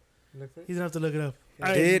 say wait. Look for it. He's gonna have to look it up.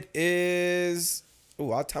 It is.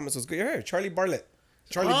 Oh, Al Thomas was good. Here, Charlie Bartlett.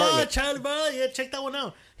 Charlie Oh, Bartlett. Charlie Bartlett. Yeah, check that one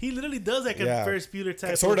out. He literally does like a Yeah. Ferris Bueller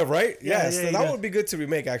type. Sort of, right? Yeah, Yes. yeah, so he that does. would be good to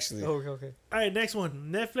remake, actually. Okay. All right, next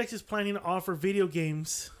one. Netflix is planning to offer video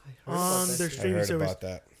games I heard about on that their shit. I streaming heard service. about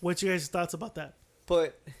that. What's your guys' thoughts about that?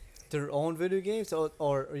 But their own video games,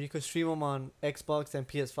 or you could stream them on Xbox and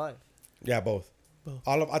PS5. Yeah, both.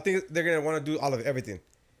 I think they're gonna want to do all of everything.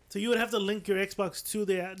 So you would have to link your Xbox to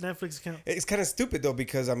the Netflix account. It's kind of stupid though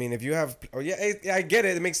because I mean if you have I get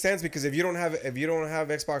it. It makes sense because if you don't have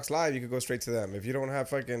Xbox Live, you could go straight to them. If you don't have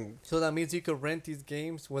fucking So that means you could rent these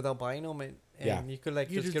games without buying them, and Yeah. you could like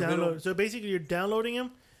You just just get rid of download. them. So basically, you're downloading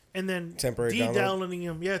them and then Temporary download? de-downloading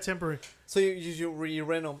them. Yeah, temporary. So you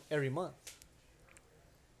rent them every month.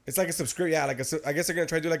 it's like a subscription. Yeah, I guess they're gonna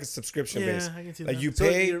try to do like a subscription Yeah, base. I can see Like that. you So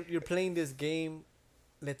pay. you're playing this game.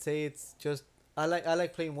 Let's say it's just I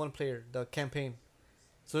like playing one player, the campaign.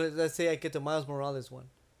 So let's say I get the Miles Morales one.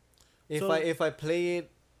 If So- I play it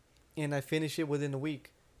and I finish it within a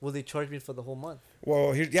week, will they charge me for the whole month?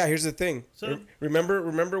 Well, here's the thing. So-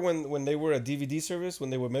 Remember when they were a DVD service when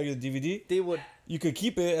they would mail you the DVD, They would you could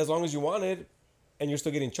keep it as long as you wanted, and you're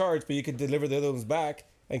still getting charged, but you could deliver the other ones back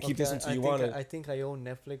and keep this Okay, until I you think wanted. I think I owe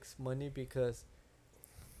Netflix money because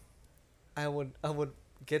I would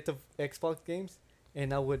get the Xbox games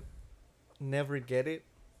and I would never get it.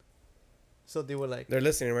 So they were like, They're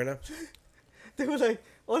listening right now.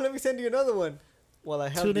 oh, let me send you another one. Well, I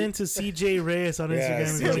have Tune in to CJ Reyes on Yeah, Instagram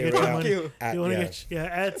if you want to CJ get your Reyes. money. you. You want to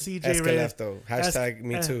at CJ Reyes. Escalefto. Hashtag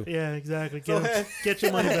me too. Yeah, exactly. So, Get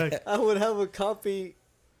your money back. I would have a copy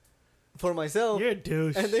for myself, You're a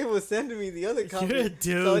douche. and they would send me the other copy. You're a So I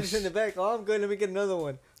douche. just send it back. Oh, I'm good. Let me get another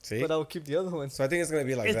one. See? But I will keep the other one. So I think it's gonna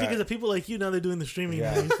be like It's that. because of people like you now they're doing the streaming.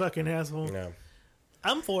 Yeah. Now, you fucking asshole. yeah.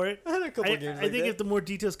 I'm for it. I had a couple I games think like that. if the more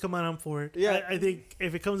details come out, I'm for it. Yeah. I think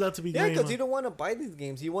if it comes out to be Yeah, great, because you don't want to buy these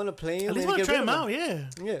games. You want to play them. at least and want to get try rid them of out. Yeah.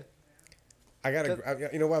 Yeah. I gotta.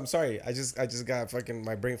 You know what? I'm sorry. I just got fucking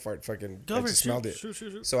my brain fart. Fucking. I just smelled it.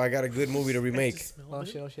 Shoot. So I got a good movie to remake. Oh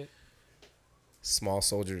shit. Small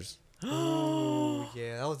Soldiers. Oh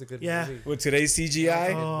yeah, that was a good Yeah. movie. With today's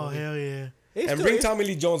CGI, Oh hell yeah! It's and still, bring it's, Tommy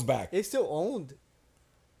Lee Jones back. it's still owned.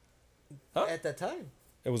 Huh? At that time.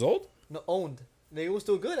 It was old. No, owned. It was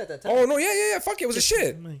still good at that time. Oh no! Yeah. Fuck it. It was a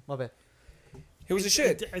shit. My bad. It was a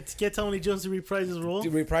shit. It's get Tommy Lee Jones to reprise his role.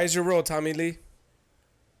 Reprise your role, Tommy Lee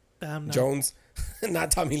Damn, no. Jones,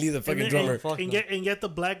 not Tommy Lee, the And, fucking then- drummer. Fuck and no. get the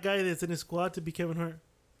black guy that's in his squad to be Kevin Hart.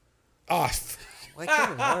 Ah, Why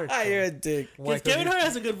Kevin Hart? you're a dick. Why? Because Kevin Hart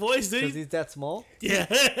has a good voice, Because dude. he's that small. Yeah,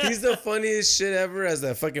 He's the funniest shit ever as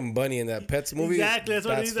that fucking bunny in that Pets movie. exactly. That's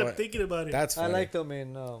what I fun- am thinking about it. That's funny. I liked him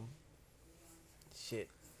in shit.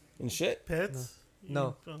 and shit. Pets.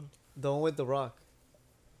 No. Oh. The one with the Rock.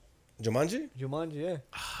 Jumanji. Jumanji, yeah.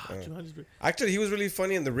 Jumanji's great. Actually, he was really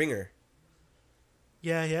funny in The Ringer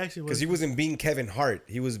Yeah, he actually was. because he wasn't being Kevin Hart.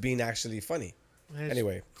 He was being actually funny.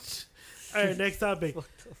 Anyway, All right, next topic.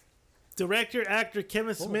 Director actor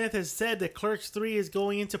Kevin Smith has said that Clerks 3 is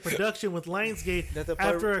going into production with Lionsgate That's the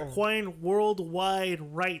part- after oh. acquiring worldwide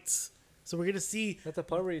rights. So we're gonna see. That's the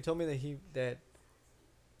part where you told me that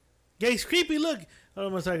Yeah, he's creepy. Look. Oh,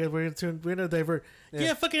 I'm sorry, guys. We're gonna divert. Yeah.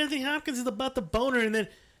 Yeah. Fucking Anthony Hopkins is about the boner, and then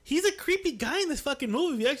he's a creepy guy in this fucking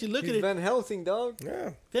movie. If you actually look he's at it. Van Helsing, dog.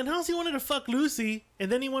 yeah. Then Halsey wanted to fuck Lucy,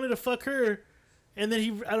 and then he wanted to fuck her, and then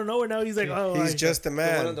he I don't know. Now he's like, oh, He's just a The one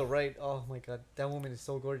on man. the right. Oh my god, that woman is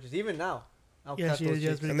so gorgeous. Even now. I'll Yeah, cut she those is,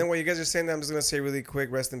 yes, chicks. but- And then while you guys are saying that, I'm just gonna say really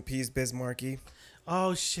quick, rest in peace, Bismarcky.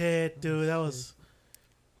 oh shit, dude, that was.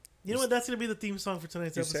 You know what? That's gonna be the theme song for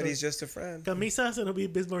tonight's You episode. said he's just a friend. Camisa, and it'll be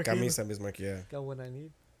Bismarck. Camisa, Bismarcky, yeah. Got what I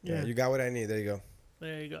need. Yeah, Yeah. you got what I need. There you go.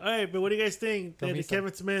 There you go. All right, but what do you guys think that Camisa.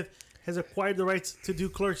 Kevin Smith has acquired the rights to do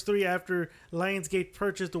Clerks 3 after Lionsgate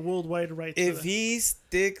purchased the worldwide rights? If he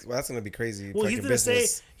sticks, well, that's gonna be crazy. well, he's fucking gonna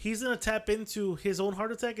business. say he's gonna tap into his own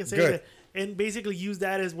heart attack and say Good. that, and basically use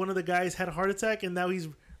that as one of the guys had a heart attack and now he's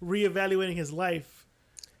reevaluating his life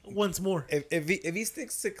once more. If he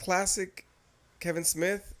sticks to classic Kevin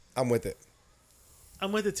Smith, I'm with it.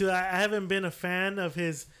 I'm with it too. I haven't been a fan of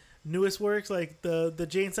his newest works, like the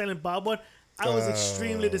Jane Silent Bob one. I was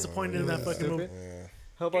extremely disappointed in that fucking movie. Yeah.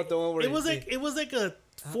 How about the one where It was like a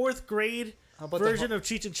fourth grade How about version of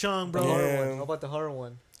Cheech and Chong, the bro. horror Yeah. one? How about the horror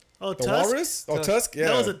one? Oh, The Tusk. Walrus? Oh, Tusk. Tusk? Yeah.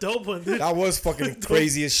 That was a dope one, dude. That was fucking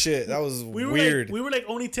crazy as shit. That was We were weird. Like, we were like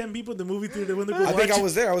only 10 people in the movie theater that went to go I watch think I it.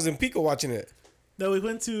 was there. I was in Pico watching it. No, we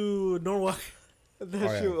went to Norwalk. That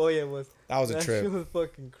yeah. shit, oh yeah, it was. That was a That trip. shit was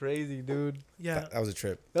fucking crazy, dude. Yeah, That was a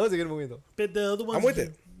trip. That was a good movie though. but the other ones. I'm with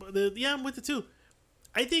it. Yeah, I'm with it too.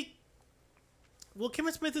 I think. Well,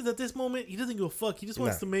 Kevin Smith is at this moment. He doesn't give a fuck. He just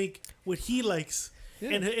wants Nah. to make what he likes Yeah.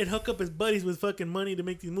 and hook up his buddies with fucking money to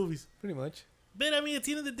make these movies. Pretty much. But I mean, at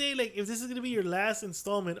the end of the day, like if this is gonna be your last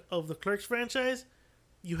installment of the Clerks franchise,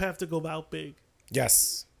 you have to go out big.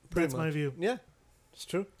 Yes. Pretty That's my much. view. Yeah, it's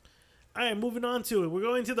true. All right, moving on to it. We're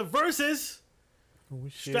going to the verses. Oh,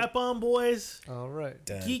 shit. Strap on, boys. All right.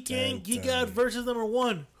 Dun, Geek dun, in, Geek dun. out versus number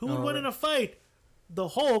 1. Who would win Alright. in a fight? The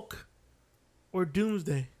Hulk or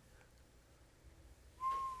Doomsday?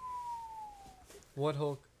 What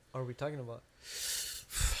Hulk are we talking about?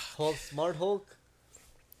 Hulk, Smart Hulk.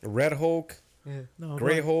 Red Hulk, Yeah. No,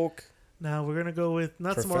 Gray no. Hulk, Nah, we're gonna go with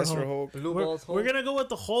not Smart Professor Hulk. Hulk. Blue We're, Balls Hulk. we're gonna go with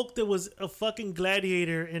the Hulk that was a fucking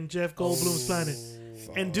gladiator in Jeff Goldblum's planet.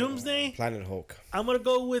 And Doomsday, Planet Hulk. I'm gonna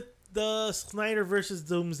go with the Snyder versus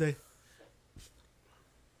Doomsday.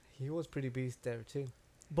 He was pretty beast there too.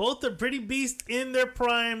 Both are pretty beasts in their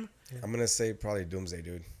prime. I'm gonna say probably Doomsday,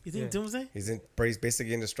 dude. You think Yeah. Doomsday? He's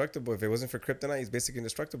basically indestructible. If it wasn't for kryptonite, he's basically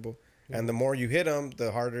indestructible. And the more you hit him,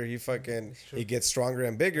 the harder he fucking true. he gets stronger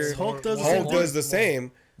and bigger. Hulk does the Hulk same thing. does the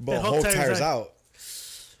same, but And Hulk Hulk tires tires out. out.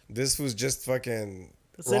 This was just fucking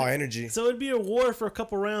So- raw energy. So it'd be a war for a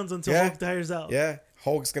couple rounds until Yeah. Hulk tires out. Yeah,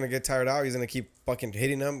 Hulk's gonna get tired out. He's gonna keep fucking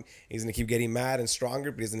hitting him. He's gonna keep getting mad and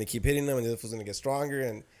stronger, but he's gonna keep hitting him, and the other fool's gonna get stronger,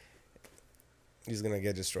 and he's gonna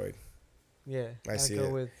get destroyed. Yeah. I see go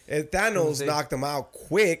it. with. And Thanos Doomsday. knocked him out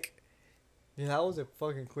quick. Yeah, that was a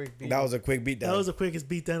fucking quick beat. That was a quick beatdown. That was the quickest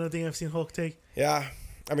beatdown I think I've seen Hulk take. Yeah,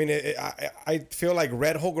 I mean, I feel like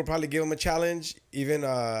Red Hulk would probably give him a challenge. Even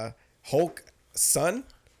Hulk's son,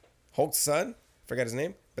 forgot his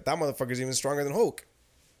name, but that motherfucker's even stronger than Hulk.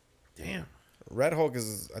 Damn. Red Hulk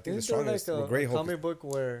is, I think, the Isn't there strongest. like Well, a Gray Hulk. comic book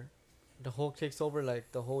where the Hulk takes over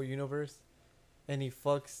like the whole universe, and he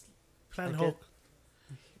fucks? Planet Okay. Hulk.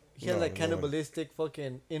 He had No, like no. cannibalistic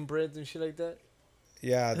fucking inbreds and shit like that.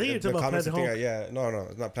 Yeah, think you're talking about comics Planet thing, yeah, no,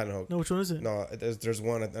 it's not Planet Hulk. No, which one is it? No, there's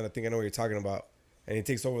one, and I think I know what you're talking about. And he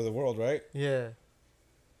takes over the world, right? Yeah.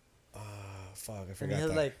 Fuck, I And forgot he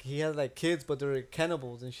had that. he had like kids, but they were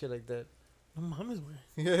cannibals and shit like that. No, mama's way.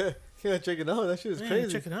 Yeah, yeah, check it out. That shit is Yeah,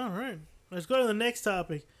 crazy. check it out. All right. Let's go to the next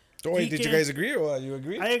topic. Oh, wait, Geek did you in- guys agree or what? You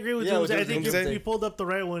agree? I agree with Yeah, Doomsday. I with think Doomsday. you pulled up the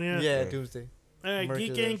right one, yeah. Yeah, Doomsday. All right, Merc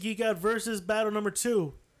Geek is In, us. Geek Out versus battle number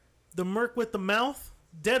 2. The Merc with the Mouth,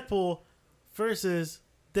 Deadpool versus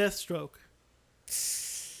Deathstroke.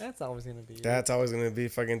 That's always gonna be. That's always gonna be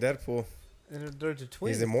fucking Deadpool. And they're the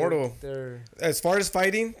twins. He's immortal. They're As far as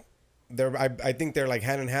fighting, I think they're like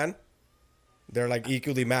hand in hand. They're like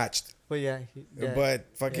equally matched. but yeah, yeah. But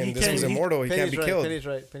fucking He this can't- was he- immortal. He can't Penny's be right, killed.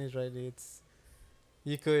 Penny's right. It's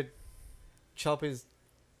you could chop his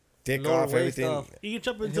Dick lower off, waist everything. off, You can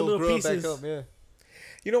chop and into he'll little grow pieces. back up. Yeah.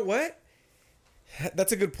 You know what?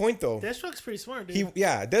 That's a good point though. Deathstroke's pretty smart, dude.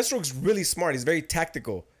 Deathstroke's really smart. He's very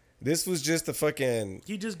tactical. This was just a fucking.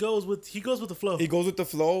 He just goes with the flow. He goes with the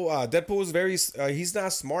flow. Deadpool is very. He's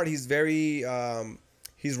not smart. He's very.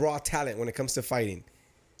 He's raw talent when it comes to fighting.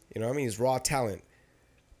 You know what I mean? He's raw talent.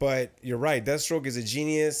 But you're right. Deathstroke is a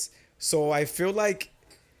genius. So I feel like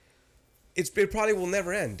it probably will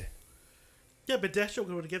never end. Yeah, but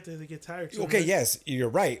Deathstroke would get tired. So Okay, yes, you're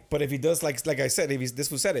right. But if he does like I said,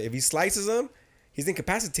 this was said it. If he slices him, he's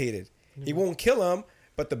incapacitated. He won't kill him,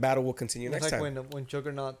 but the battle will continue It's next like time. when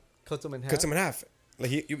Juggernaut cuts him in half. Cuts him in half.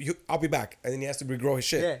 Like I'll be back, and then he has to regrow his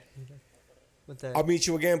shit. Yeah. With that I'll meet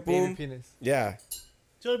you again. baby Boom. penis. Yeah.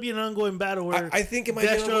 So it'll be an ongoing battle where I think it might be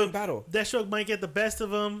an ongoing battle. Deathstroke might get the best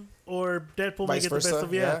of him, or Deadpool might Vice get the best versa,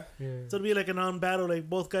 of Yeah. So it'll be like an on battle. Like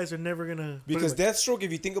both guys are never gonna. Because Deathstroke,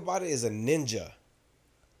 if you think about it, is a ninja.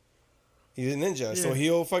 He's a ninja, so Yeah.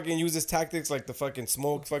 he'll fucking use his tactics like the fucking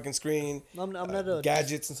smoke fucking screen, I'm not a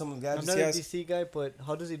gadgets and some of the I'm gadgets not he a has. DC guy, but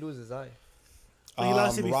how does he lose his eye? Oh, he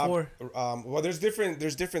lost it before. Well, there's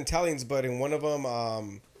different tellings, but in one of them,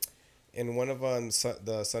 the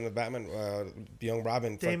son of Batman, young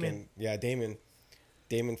Robin, Damon.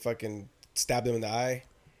 Damon fucking stabbed him in the eye.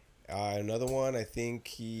 Another one, I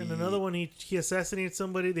think And another one, he assassinated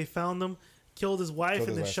somebody. They found him, killed his wife, killed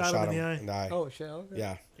and then his shot wife, him in the eye. Oh shit. Okay.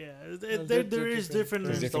 Yeah, Yeah, There's there is different.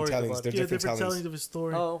 there's different stories tellings. about There's it. Yeah, different different tellings. tellings of his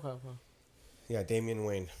story. Oh, okay. Yeah, Damian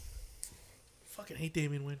Wayne. Fucking hate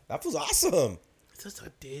Damian Wayne. That was awesome. It's just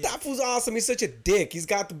a dick. That was awesome. He's such a dick. He's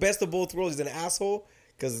got the best of both worlds. He's an asshole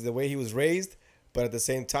because of the way he was raised, but at the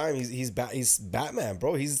same time, he's Batman,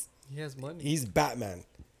 bro. He has money. He's Batman.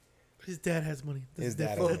 His dad has money. His dad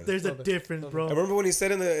has money. There's a Love it. difference, Love bro. I remember when he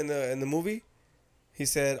said in the movie, he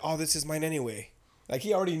said, "Oh, this is mine anyway." Like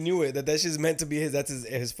he already knew it that shit's meant to be his. That's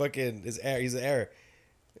his fucking his heir. He's the heir.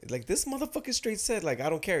 Like this motherfucker straight said, like I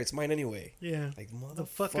don't care. It's mine anyway. Yeah. Like The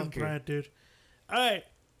fucking motherfucker. pride, dude. All right.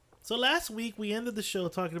 So last week we ended the show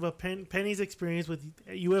talking about Penny's experience with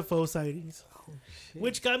UFO sightings,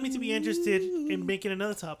 which got me to be interested in making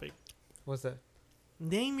another topic. What's that?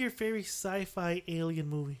 Name your favorite sci-fi alien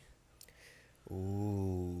movie.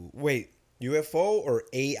 Ooh, wait, UFO or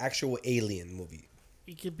a actual alien movie?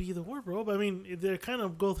 It could be either word, bro. But I mean, they're kind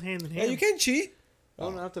of both hand in Yeah, hand. you can't cheat. I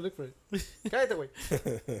don't have to look for it. Cállate,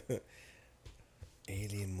 güey.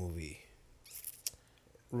 Alien movie.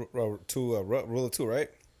 Rule of two, right?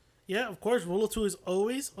 Yeah, of course. Rule of two is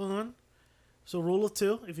always on. So rule of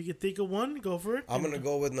two. If you can think of one, go for it. I'm gonna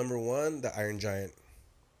go with number one, the Iron Giant.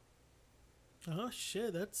 Oh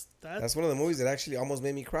shit, that's That's one of the movies that actually almost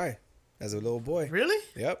made me cry as a little boy. really.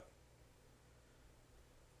 Yep.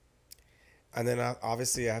 And then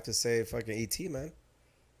obviously I have to say fucking E.T., man.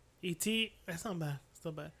 E.T. That's not bad. It's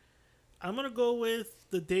not bad. I'm gonna go with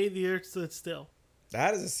The Day the Earth Stood Still.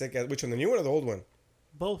 That is a sick ass. Which one, the new one or the old one?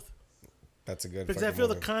 Both. That's a good. Because I fucking feel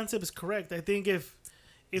movie. the concept is correct. I think if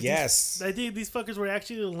Yes. I think these fuckers were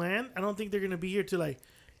actually to land, I don't think they're gonna be here to like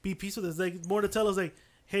be peaceful. There's like more to tell us like,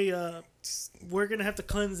 hey, we're gonna have to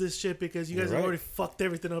cleanse this shit because you guys You're have right. already fucked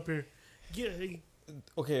everything up here. Yeah,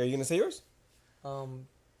 Okay, are you gonna say yours?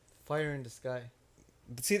 Fire in the Sky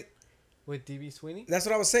See, with D.B. Sweeney. that's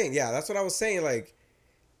what I was saying. Yeah, that's what I was saying. Like,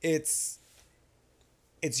 it's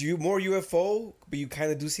you more UFO, but you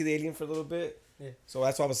kind of do see the alien for a little bit. Yeah. So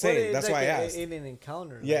that's what I was But saying. it's That's like why I a asked. alien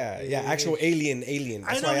encounter. like, Yeah, actual alien.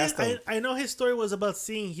 I That's know why I asked him. I know his story was about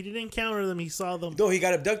seeing. He didn't encounter them. He saw them. No, he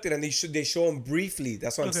got abducted, and they show him briefly.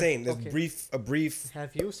 That's what I'm Okay. saying. There's Okay. a brief.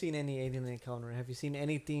 Have you seen any alien encounter? Have you seen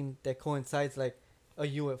anything that coincides like a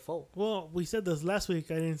UFO? Well, we said this last week.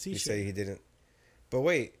 I didn't see You shit. say he didn't, but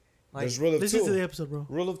wait. Like, There's rule of Listen to the two. episode, bro.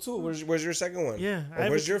 Rule of two. Where's your second one? Yeah, Or I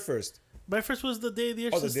where's would- your first? My first was The Day the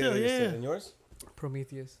Earth Oh, Stood the Still. day. Yeah, And yours?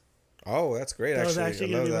 Prometheus. Oh, that's great. that was Actually, actually I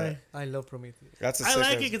gonna love be that. my. I love Prometheus. That's a I sick like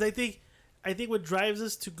ass- it because I think what drives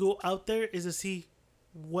us to go out there is to see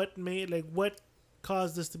what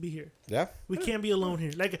caused us to be here. Yeah. We can't be alone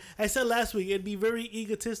here. Like I said last week, it'd be very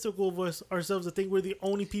egotistical of ourselves to think we're the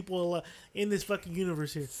only people in this fucking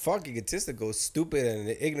universe here. Fuck egotistical, stupid, and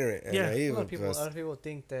ignorant and Yeah. naive. A lot of people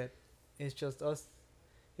think that it's just us.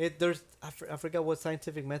 I forgot what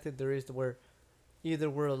scientific method there is where either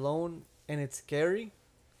we're alone and it's scary,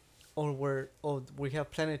 or we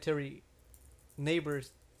have planetary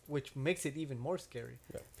neighbors, which makes it even more scary.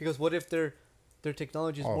 Yeah. Because what if their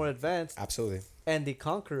technology is Oh, more advanced Absolutely. and they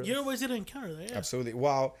conquer us? You always didn't encounter that. Yeah. Absolutely.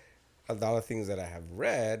 Well, a lot of things that I have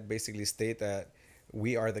read basically state that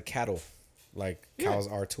we are the cattle, like Yeah. cows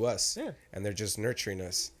are to us, Yeah. and they're just nurturing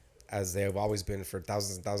us as they have always been for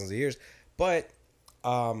thousands and thousands of years. But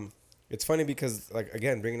it's funny because, like,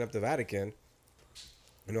 again, bringing up the Vatican,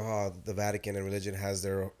 you know how the Vatican and religion has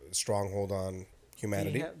their stronghold on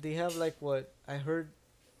humanity. They have like what I heard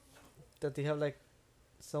that they have like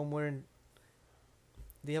somewhere in.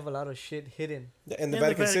 They have a lot of shit hidden In the Yeah,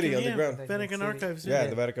 Vatican City, yeah. underground. Vatican City. Archives. Yeah, Yeah.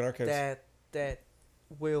 the Vatican Archives. that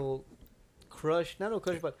will crush, not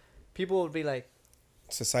crush, but people will be like,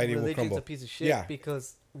 Society will religion's crumble. a piece of shit Yeah.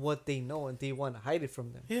 because what they know and they want to hide it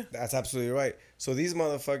from them. Yeah. That's absolutely right. So these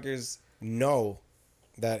motherfuckers know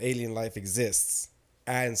that alien life exists.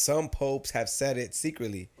 And some popes have said it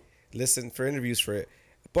secretly. Listen for interviews for it.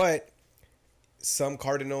 But some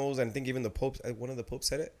cardinals, and I think even the popes, one of the popes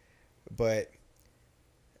said it. But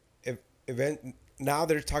now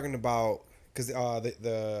they're talking about, because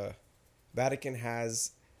the Vatican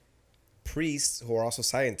has priests who are also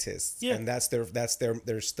scientists. Yeah. And that's their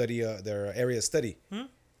study, their area of study. Hmm?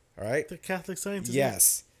 All right. The Catholic scientists.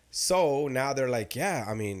 Yes. So now they're like, yeah,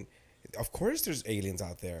 I mean, of course there's aliens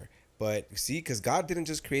out there. But see, because God didn't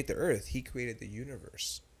just create the earth, he created the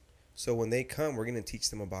universe. So when they come, we're going to teach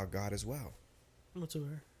them about God as well. What's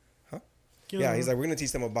over? Huh? Yeah, he's like, we're gonna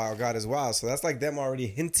teach them about God as well. So that's like them already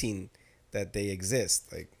hinting that they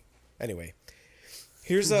exist. Like, anyway,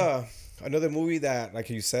 here's another movie that, like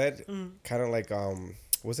you said, kind of like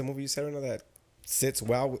what's the movie you said right now that sits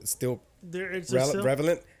well, still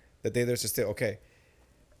relevant. That there's still okay.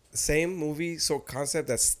 Same movie, so concept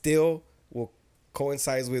that still will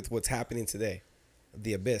coincide with what's happening today.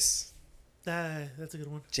 The Abyss. That's a good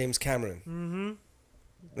one. James Cameron. Mm-hmm.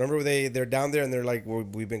 Remember they're down there and they're like,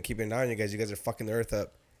 we've been keeping an eye on you guys. You guys are fucking the earth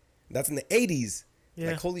up. That's in the 80s.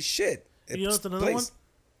 Yeah. Like, holy shit. You know what's another one?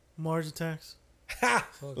 Mars Attacks. Ha!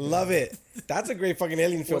 Love it. That's a great fucking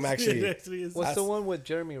alien film, actually. What's the one with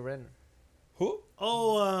Jeremy Renner? Who?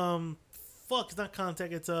 Oh, fuck. It's not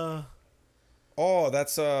Contact. It's Oh,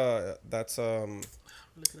 that's I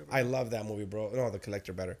love that movie, bro. No, The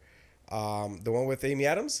Collector better. The one with Amy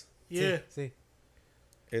Adams? Yeah. See.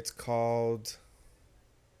 It's called...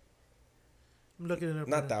 I'm looking it up.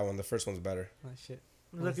 Not that one. The first one's better. Oh, shit.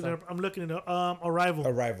 I'm looking it up.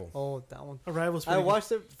 Arrival. Oh, that one. Arrival's I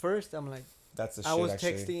watched it first. I'm like, that's the shit, I was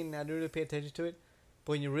actually. texting. I didn't really pay attention to it.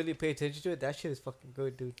 But when you really pay attention to it, that shit is fucking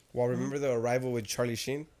good, dude. Well, remember the Arrival with Charlie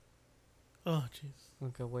Sheen? Oh, jeez.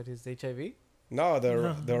 Okay, what is HIV? No, the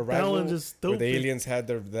Arrival one just where the stupid. aliens had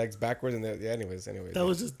their legs backwards and anyways. That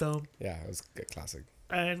was just dumb. Yeah, it was a classic.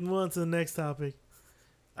 All right, move on to the next topic.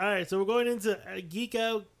 All right, so we're going into Geek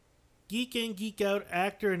In, Geek Out,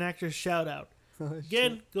 actor and actress shout out.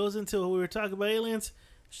 Again, goes into what we were talking about aliens.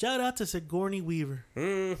 Shout out to Sigourney Weaver.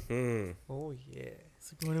 Mm-hmm. Oh, yeah.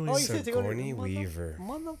 Sigourney Weaver. Oh, you said Sigourney Weaver.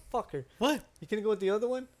 Motherfucker. What? You can go with the other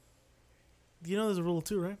one? You know there's a rule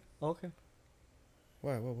too, right? Okay.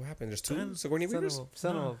 What happened? There's two Sigourney Weavers?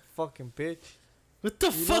 Son of a fucking bitch. What the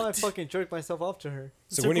You fuck? know I fucking jerked myself off to her.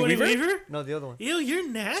 Sigourney Weaver? No, the other one. Ew, you're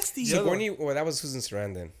nasty. Sigourney, well, that was Susan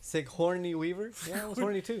Sarandon. Sigourney Weaver? Yeah, I was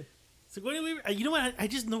horny too. Sigourney Weaver. You know what? I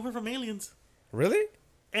just know her from Aliens Really?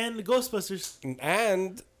 and the Ghostbusters.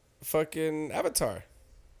 And fucking Avatar.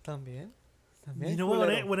 También. You know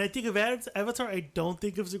what? When I think of Avatar, I don't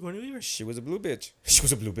think of Sigourney Weaver. She was a blue bitch. She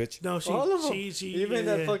was a blue bitch. No, she. All of them. She Even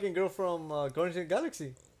that fucking girl from Guardians of the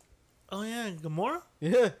Galaxy. Oh yeah, Gamora.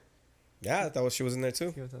 Yeah. Yeah, I thought she was in there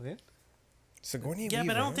too. ¿Qué también? Sigourney Yeah,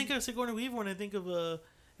 Weaver. but I don't think of Sigourney Weaver when I think of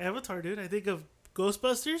Avatar, dude. I think of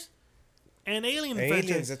Ghostbusters and Alien Aliens,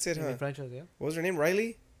 franchise. that's it, huh? Franchise, yeah. What was her name?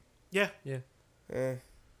 Riley? Yeah. Yeah.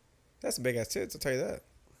 That's a big ass tits, I'll tell you that.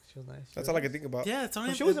 She was nice. That's all I can think about. Yeah, it's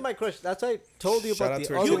only. She wasn't my crush. That's why I told you Shout about out to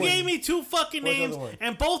the her. other You one. gave me two fucking What's the names, other one?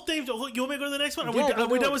 and both names. You want me to go to the next one? Are Yeah,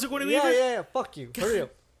 we done with Sigourney Weaver? Yeah. Fuck you. Hurry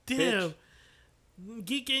up. Damn.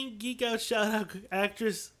 Geek In, Geek Out shout out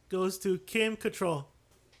actress goes to Kim Cattrall.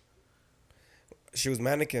 She was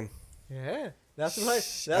mannequin. Yeah. That's why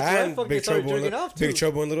I fucking started jerking off to. Big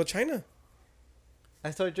Trouble in Little China.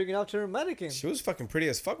 I started jerking off to her mannequin. She was fucking pretty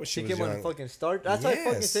as fuck when she She was came on young. the fucking start. That's why I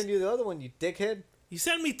fucking Yes. sent you the other one, you dickhead. You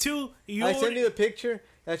sent me two. I sent you the picture.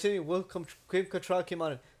 I sent you Kim Cattrall came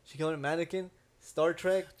on it. She came on a mannequin. Star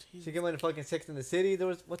Trek. She came on a fucking Sex in the City. There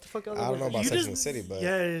was what the fuck? I don't know about Sex in the City, but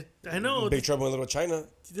yeah, I know. Big Trouble in Little China.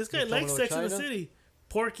 This guy Big likes Trouble in Sex in the China? City.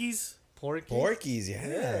 Porky's, Porky's,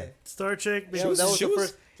 yeah. Star Trek, Yeah, Police, that was she the was-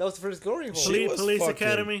 first. That was the first glory hole. She was Police fucking-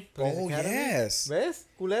 Academy. Oh, Academy? yes. ¿Ves?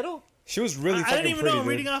 Culero. She was really I fucking didn't even pretty, know. I'm dude.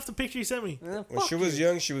 reading off the picture you sent me. When Fuck she was you.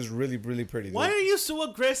 young, she was really, really pretty, dude. Why are you so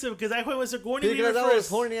aggressive? Because I went with Sigourney Weaver Because I was first.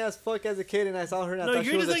 horny as fuck as a kid and I saw her and I No, thought she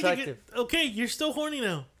you're was just like attractive. okay. You're still horny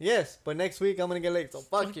now. Yes, but next week I'm gonna get late, so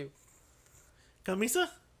fuck you. Camisa.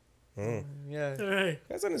 Yeah. All right.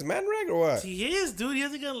 That's on his man rag or what? He is, dude. He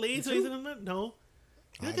hasn't gotten laid, so he's in a no.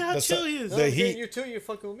 Look at how the chill he is. No, The I'm saying heat. You too. You're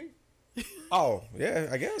fucking with me. Oh, yeah,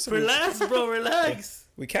 I guess. I mean, Relax, bro. Relax.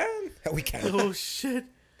 we can. We can. Oh shit.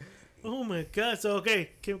 Oh my god. So okay,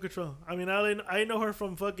 Kim Cattrall. I mean, I know her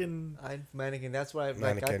from fucking. I'm mannequin. That's why I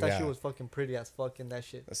Mannequin, thought she yeah. was fucking pretty as fuck in that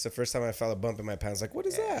shit. That's the first time I felt a bump in my pants. Like, what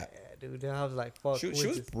is that? Yeah, dude. I was like, fuck. She who was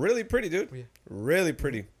is this? really pretty, dude. Yeah. Really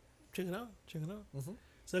pretty. Check it out. Check it out. Mhm.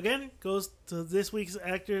 So again, goes to this week's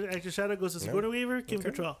actor shout out goes to Sigourney Weaver, Kim Okay.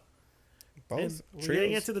 Cattrall. Both. And we're getting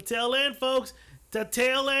Trios. into the tail end, folks. The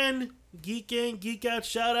tail end, Geek In, Geek Out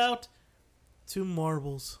shout out to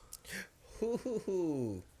Marbles.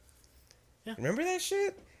 Hoo-hoo-hoo. Yeah. Remember that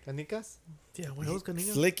shit? Canicas? Yeah, what else can you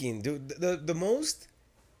go? Flicking, dude. The most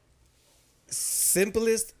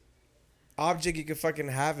simplest object you could fucking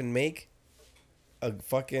have and make a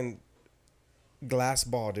fucking glass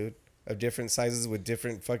ball, dude, of different sizes with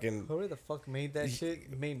different fucking. Whoever the fuck made that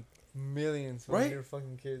shit made millions when Right? they were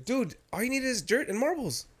fucking kids. Dude, all you need is dirt and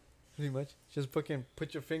marbles. Pretty much. Just fucking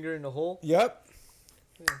put your finger in the hole. Yep.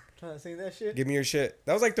 Yeah, trying to sing that shit. Give me your shit.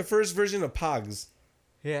 That was like the first version of Pogs.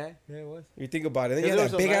 Yeah, it was. You think about it. Then Yeah, you had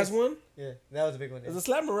those that are big ass nice. one. Yeah, that was a big one. It's Yeah. a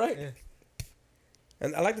slammer, right? Yeah.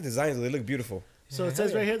 And I like the designs. They look beautiful. So it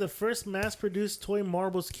says right here, the first mass-produced toy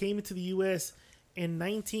marbles came into the U.S. in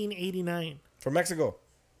 1989. From Mexico.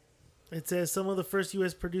 It says some of the first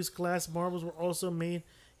U.S.-produced glass marbles were also made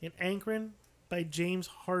in Akron by James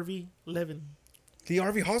Harvey Levin. Lee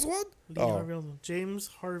Harvey Oswald? James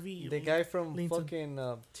Harvey. The guy from Linton. fucking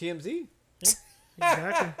TMZ.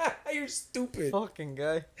 Exactly. You're stupid. Fucking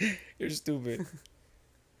guy. You're stupid.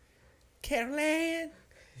 Caroline.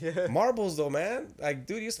 Yeah. Marbles though, man. Like,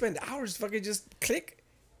 dude, you spend hours fucking just click.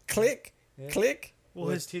 Yeah. Well,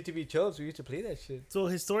 With TTB Chubbs, we used to play that shit. so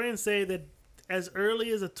historians say that as early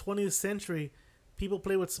as the 20th century, people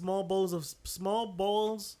play with small balls of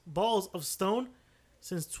stone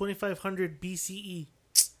since 2500 BCE.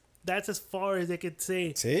 That's as far as they could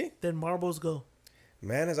say See? that marbles go.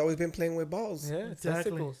 Man has always been playing with balls. Yeah, Exactly.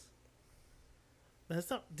 testicles. That's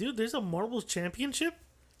not, dude. There's a marbles championship,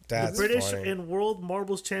 That's the British funny. and World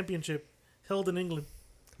Marbles Championship, held in England.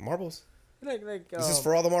 Marbles. Like This is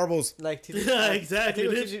for all the marbles. like TTB, Yeah, exactly,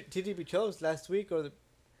 I it think TTB Chubbs last week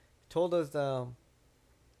told us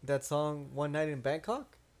that song "One Night in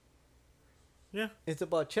Bangkok." Yeah. It's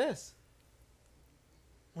about chess.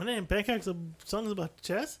 One Night in Bangkok's a song's about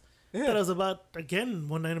chess. I thought it Yeah. was about again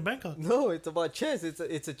One Night in Bangkok. No, it's about chess.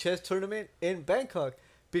 It's a chess tournament in Bangkok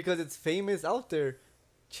because it's famous out there.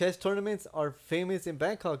 Chess tournaments are famous in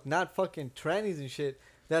Bangkok, not fucking trannies and shit.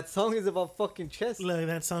 That song is about fucking chess. Like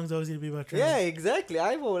that song's always gonna be about trannies. Yeah, exactly.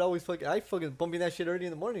 I fucking bumping that shit early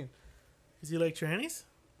in the morning. Is he like trannies?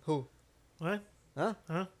 Who? What? Huh?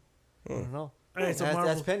 Huh? I don't know. All right, so That's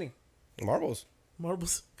marbles. Penny. Marbles.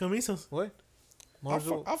 Marbles. Camisas. What?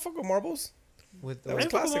 Marble I'll fuck with marbles. with That was I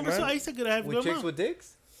fuck with classic, marbles, man. so I used to have with good chicks mom. with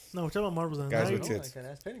dicks. No, we're talking about marbles. Now. Guys Now with you- tits. I can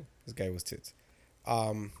ask Penny. This guy was tits.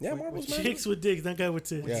 Yeah, marbles, man. Chicks with dicks, that guy with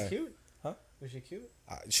tits. Was Yeah. she cute? Huh? Was she cute?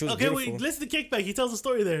 She was Okay, beautiful. wait, listen to Kickback. He tells a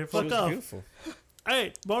story there. She Fuck was off. beautiful. All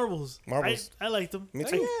right, marbles. Marbles. I liked them. Me Oh,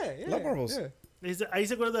 too. yeah. Love marbles. Yeah. I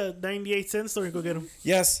used to go to the 98-cent store and go get them.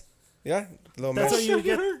 Yes. Yeah. Little That's how mash. you would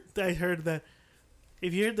get. I heard that.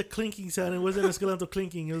 If you heard the clinking sound, it wasn't Escalante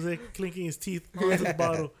clinking. It was like clinking his teeth onto the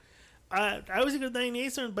bottle. I was going to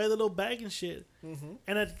 98 store and buy the little bag and shit. Mm-hmm.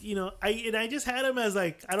 And I just had them as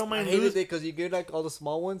like I don't I mind hated it losing. because you get like all the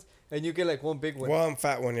small ones and you get like one big one. One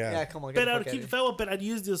fat one, yeah. Yeah, come on. But Get the I fuck would out keep the of fat one, but I'd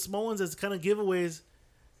use the small ones as kind of giveaways.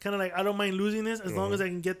 Kind of like I don't mind losing this as long as I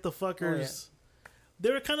can get the fuckers.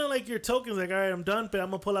 They were kind of like your tokens. Like, all right, I'm done, but I'm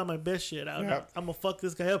gonna pull out my best shit. I'm gonna fuck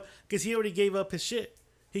this guy up because he already gave up his shit.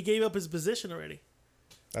 He gave up his position already.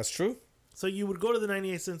 That's true. So you would go to the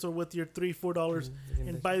 98-cent store with your $3-4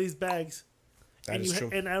 and buy these bags. That and is true.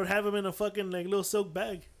 And I would have them in a fucking like little silk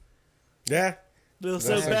bag. Yeah. Little That's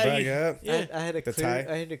silk a bag. bag, yeah. Yeah. I had a The clear.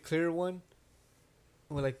 tie. I had a clear one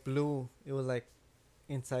with like blue. It was like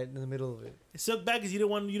inside in the middle of it. Silk bag is you don't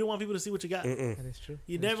want people to see what you got. Mm-mm. That is true.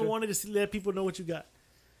 You That is never true. wanted to let people know what you got.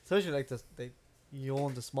 Especially like you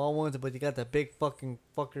own the small ones, but you got that big fucking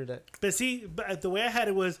fucker that. But see, the way I had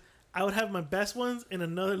it was I would have my best ones in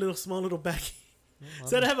another little small little baggie.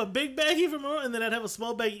 So I'd have a big baggie from her, and then I'd have a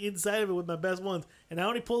small baggie inside of it with my best ones. And I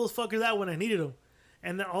only pull those fuckers out when I needed them.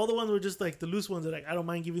 And then all the ones were just like the loose ones that like I don't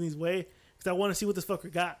mind giving these away because I want to see what this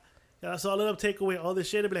fucker got. So I'll let him take away all this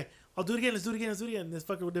shit and be like, I'll do it again, let's do it again, let's do it again. And this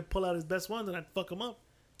fucker would pull out his best ones and I'd fuck him up,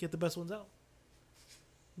 get the best ones out.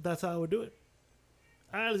 That's how I would do it.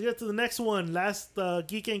 All right, let's get to the next one. Last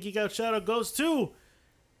Geek and Geek Out shout out goes to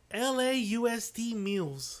LAUSD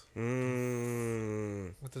Meals.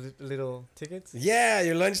 With the little tickets. Yeah,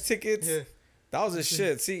 your lunch tickets. Yeah. That was a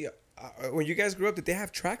shit. See, when you guys grew up, did they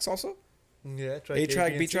have tracks also? Yeah. A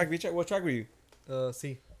track, B track, B track. What track were you?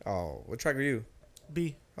 C. Oh, what track were you?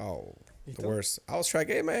 B. Oh, the Ito? worst. I was track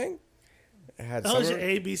A, man. I had That was your summer,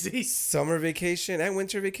 A, B, C. summer vacation and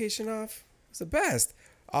winter vacation off. It's the best.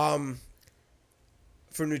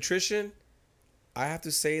 For nutrition, I have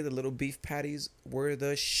to say the little beef patties were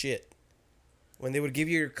the shit. When they would give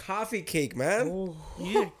you your coffee cake, man. Oh.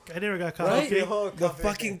 Yeah, I never got coffee Right? cake. The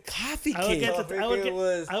fucking coffee I would cake. get Coffee the, I would cake get,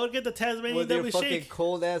 was- I would get the Tasmanian With their devil fucking shake.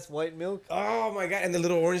 cold ass white milk. Oh my god, and the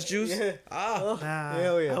little orange juice. Yeah. Ah, Oh, Nah,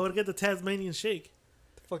 hell yeah. I would get the Tasmanian shake.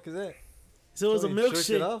 The fuck is that? So it was a Totally jerk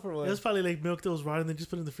milkshake. it off or what? It was probably like milk that was rotten and they just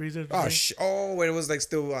put it in the freezer. oh, wait, it was like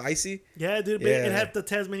still icy. Yeah, dude, but Yeah. it had the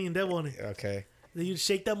Tasmanian devil on it. Okay. Then you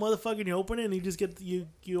shake that motherfucker and you open it and you just get you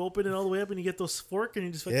open it all the way up and you get those fork and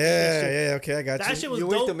you just fucking eat that shit. Yeah, okay, I got That you. shit was You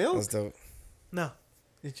ate dope. the milk? That's dope. No,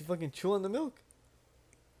 Did you fucking chew on the milk?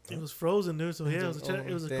 it was frozen, dude. So yeah, it was a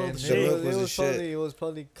damn. cold It shake. milk was, was it the was shit. probably it was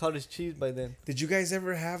probably cottage cheese by then. Did you guys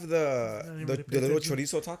ever have I the didn't really pay little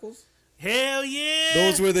attention. chorizo tacos? Hell yeah!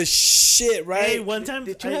 Those were the shit, right? Hey, one time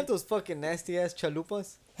Did you have those fucking nasty ass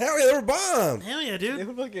chalupas? Hell yeah, they were bomb. Hell yeah, They dude.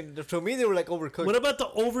 were fucking. To me, they were like overcooked. What about the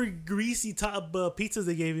over greasy top pizzas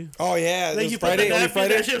they gave you? Oh yeah, Like those you put the Friday, only napkin,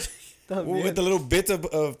 Friday that shit- with the little bits of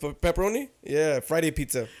pepperoni. Yeah, Friday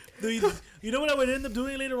pizza. Dude, you know what I would end up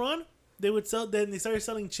doing later on? They would sell. Then they started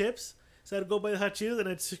selling chips. So I'd go buy the hot Cheetos and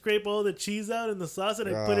I'd scrape all the cheese out and the sauce and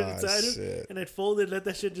I'd put it Ah, inside shit. it and I'd fold it, let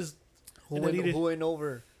that shit just. who and I'd eat went, it. who went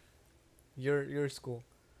over your school?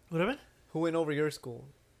 Whatever. Who went over your school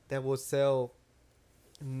that would sell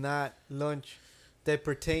not lunch that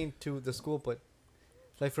pertained to the school, but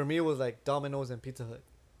like for me it was like Domino's and Pizza Hut.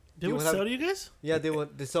 They You would would have- sell to you guys? Yeah, they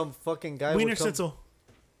would. Some fucking guy Wiener would come. Schnitzel.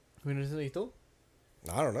 Wiener Schnitzel?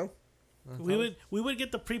 I don't know. We would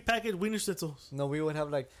get the prepackaged Wiener Schnitzels. No, we would have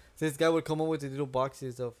like this guy would come up with the little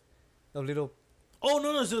boxes of little. Oh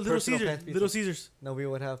no, it's Little Personal Caesars. pants pizza. Little Caesars. No, we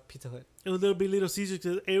would have Pizza Hut. It would be Little Caesars.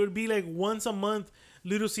 'Cause it would be like once a month.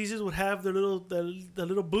 Little Caesars would have their little the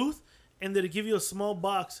little booth, and they'd give you a small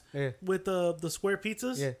box Yeah, with the square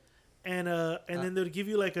pizzas. yeah. And then they'd give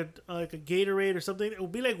you like a Gatorade or something. It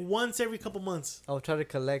would be like once every couple months. I'll try to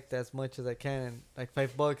collect as much as I can, and like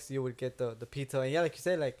 $5, you would get the pizza, and yeah, like you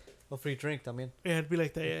said, like a free drink. I mean, Yeah, it'd be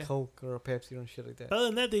like that. a Yeah. Coke or a Pepsi or shit like that. Other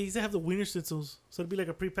than that, they used to have the Wiener Schnitzels, so it'd be like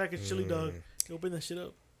a prepackaged chili dog. You open that shit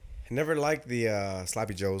up. Never liked the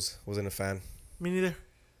Sloppy Joes. Wasn't a fan. Me neither.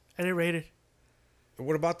 I didn't rate it.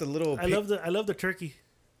 What about the little? I love the turkey.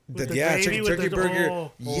 With the yeah, gravy, chicken with turkey the- burger.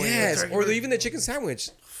 oh, Yes, turkey or burger. even the chicken sandwich,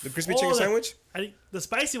 the crispy Oh, chicken the- sandwich. The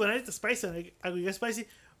spicy one. I like the spicy one. I get spicy.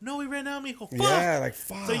 No, we ran out, mijo. Fuck. Yeah, like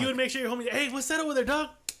fuck. So you would make sure your homie, hey, what's that over there, dog?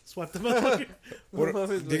 Swap the motherfucker. What-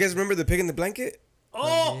 do you guys remember the pig in the blanket?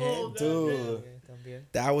 Oh, Dude,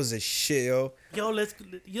 that was a shit, yo.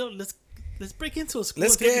 let's break into a school.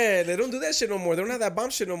 Let's and take- get. They don't do that shit no more. They don't have that bomb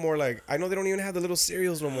shit no more. Like I know they don't even have the little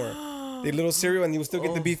cereals no more. The little cereal, and you will still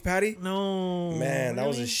get the beef patty. No. Man, that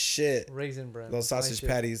was a really? shit. Raisin bran. Those my sausage shit.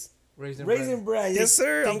 patties. Raisin, bran, yes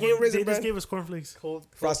sir. I'm They going raisin just bran. gave us cornflakes. Cold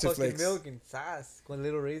Frosted fucking Flakes. milk and sauce with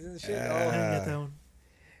little raisins and shit. Yeah. I didn't Ah. get that one.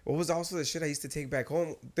 What was also the shit I used to take back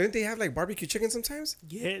home? Didn't they have like barbecue chicken sometimes?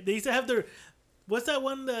 Yeah, they used to have their. What's that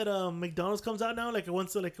one that McDonald's comes out now? Like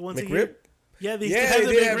once a McRib? year. Yeah, they used to Yeah, have they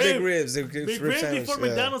the did have McRib. big ribs. The Big rib rib sandwich, before yeah.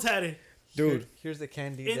 McDonald's had it. Dude, Here's the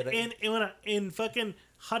candy that I. In fucking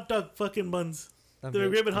hot dog fucking buns. The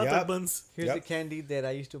También. McRib and hot Yup. dog buns. Here's Yep. the candy that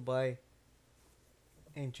I used to buy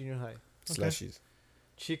in junior high. slushies.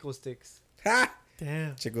 Chico sticks. Ha!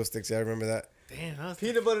 Damn. Chico sticks. Yeah, I remember that. Damn.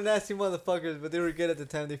 Peanut butter nasty motherfuckers, but they were good at the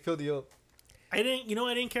time. They filled you up. I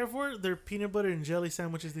didn't care for their peanut butter and jelly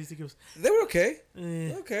sandwiches they used to give us. They were okay.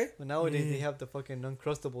 Eh, Okay. But nowadays Yeah. they have the fucking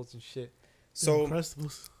Uncrustables and shit. So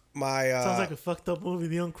Uncrustables. my Sounds like a fucked up movie,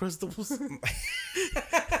 The Uncrustables.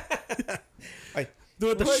 I-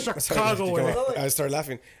 Dude, the Sorry, Chicago keep one. going. I started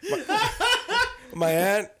laughing.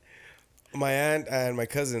 My aunt and my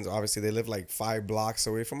cousins, obviously, they live like 5 blocks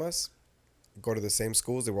away from us. Go to the same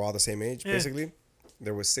schools. They were all the same age, Yeah. basically.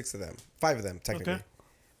 There was 6 of them, 5 of them technically, Okay.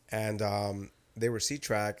 and they were C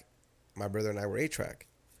track. My brother and I were A track.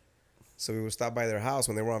 So we would stop by their house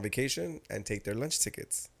when they were on vacation and take their lunch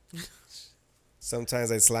tickets.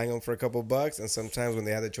 Sometimes I'd slang them for a couple bucks, and sometimes when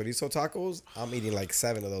they had the chorizo tacos, I'm eating like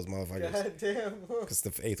 7 of those motherfuckers God damn. because the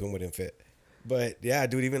 8th one wouldn't fit. But yeah,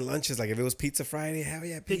 dude, even lunches, like if it was Pizza Friday, hell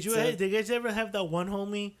yeah, pizza. Did you guys ever have that one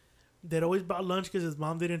homie that always bought lunch because his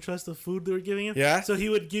mom didn't trust the food they were giving him? Yeah. So he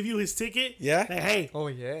would give you his ticket. Yeah. Like, hey, Oh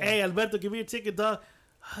yeah. hey, Alberto, give me your ticket, dog.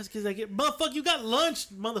 That's because I get, motherfucker, you got lunch,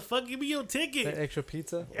 motherfucker. Give me your That ticket. extra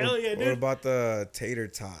pizza. Hell yeah, Or dude. about the tater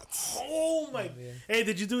tots. Oh my. yeah. Hey,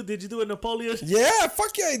 did you do a Napoleon? Yeah,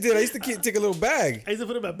 fuck yeah, I did. I used to take a little bag. I used to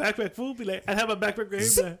put it in my backpack, food. Be like, I'd have my backpack right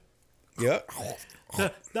here. Be like, Yep.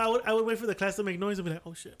 I would wait for the class to make noise and be like,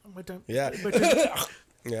 oh shit, my turn. Yeah. My turn.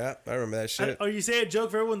 Yeah, I remember that shit. Or you say a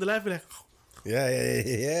joke for everyone to laugh. Be like,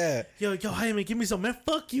 Yeah. yo, Jaime, give me some, man.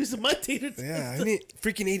 Fuck you, some my taters. Yeah, I need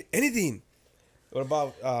freaking eat anything. What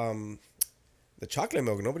about the chocolate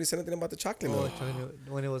milk? Nobody said anything about the chocolate Oh, milk.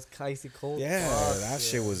 when it was icy cold. Yeah, Fuck, that yeah.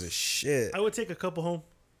 shit was a shit. I would take a couple home.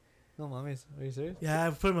 No, mames. Are you serious? Yeah, I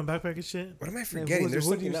would put it in my backpack and shit. What am I Man, forgetting? There's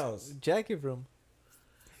who do something you else. jacket from?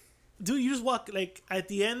 Dude, you just walk like at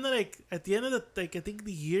the end of the I think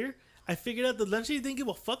the year. I figured out the lunch lady didn't give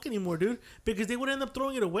a fuck anymore, dude, because they would end up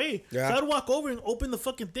throwing it away. Yeah. So I'd walk over and open the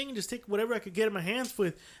fucking thing and just take whatever I could get in my hands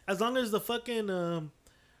with, as long as the fucking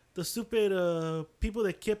the stupid people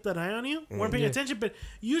that kept an eye on you weren't paying Yeah. attention. But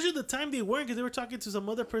usually the time they weren't, because they were talking to some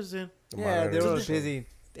other person. Yeah, they were monitors. busy.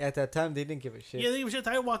 At that time, they didn't give a shit. Yeah, they were just.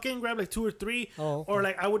 I'd walk in, grab like 2 or 3, Oh, or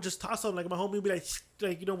like I would just toss them. Like my homie would be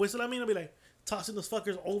like whistle at me, and I'd be like tossing those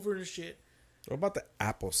fuckers over and shit. What about the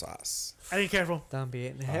applesauce? I didn't care for them.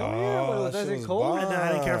 También. Hell Oh, yeah. Well, that that's shit it was cold. bomb. Nah,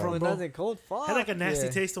 I didn't care for When them, bro. that's it cold, fuck. Had like a nasty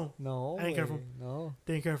yeah. taste to them. No. I didn't care for way. 'em. No.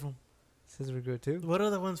 Didn't care for them. Scissors were good too. What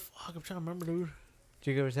other ones? Fuck, I'm trying to remember, dude.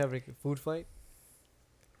 Did you guys have like a food fight?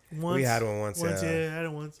 Once. We had one once, Once, yeah. yeah, I had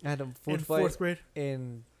it once. I had a In food fight 4th grade.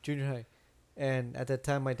 in junior high. And at that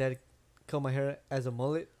time, my dad cut my hair as a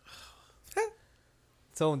mullet.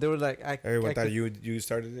 So they were like, Everyone thought you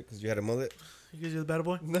started it because you had a mullet. Because you're the better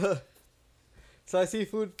boy. No. So I see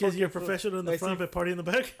food. Because you're fucking professional in the I front, see- but party in the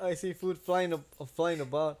back. I see food flying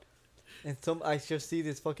about, and I just see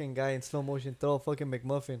this fucking guy in slow motion throw a fucking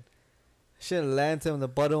McMuffin. Shit lands him on the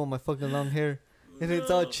bottom of my fucking long hair, and it's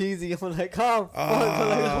all cheesy. I'm like, oh,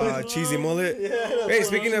 Ah, cheesy mullet. yeah. Hey,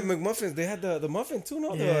 speaking of McMuffins, they had the muffin too,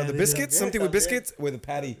 no? Yeah, The they biscuits, did. something Yeah, with también. biscuits with a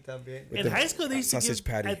patty. También. With In the high school, they used to sausage give,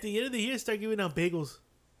 patty. at the end of the year, start giving out bagels.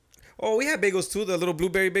 Oh, we had bagels too, the little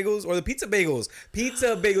blueberry bagels or the pizza bagels.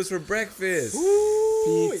 Pizza bagels for breakfast.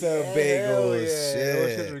 Pizza bagels, shit.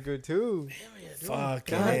 Those shit were good too. Fuck,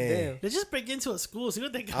 God damn. Let's just break into a school, see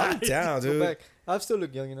what they I'm got. down, Go dude. back. I still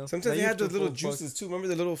look young, you know. Sometimes I they used had those to little fuck- juices too. Remember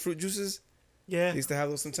the little fruit juices? Yeah. They used to have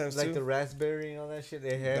those sometimes like too. the raspberry and all that shit.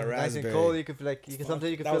 They had The nice and raspberry. cold. You could feel like sometimes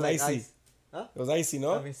you could That feel was like icy. ice. Huh? It was icy,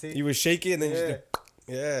 no? Let me see. You would shake it and then you Yeah. just go,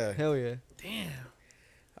 yeah. Hell yeah. Damn.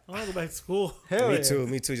 I want to go back to school. Hell Me yeah. too,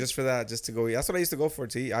 me too. Just for that, just to go eat. That's what I used to go for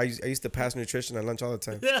to eat. I used to pass nutrition at lunch all the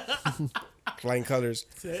time. Flying colors.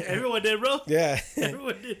 Everyone did, bro. Yeah.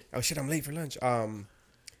 Everyone did. Oh shit, I'm late for lunch. All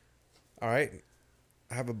right.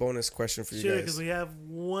 I have a bonus question for you Sure, guys. because we have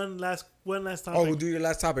one last topic. Oh, we'll do your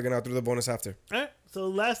last topic and I'll do the bonus after. All right. So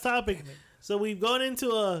last topic. So we've gone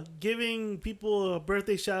into giving people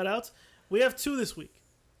birthday shout outs. We have 2 this week.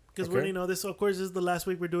 Because Okay. we're, this of course is the last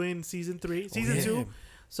week we're doing season yeah. 2.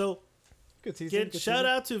 So Good season. get shout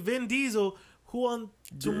out to Vin Diesel, who on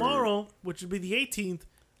tomorrow, which would be the 18th,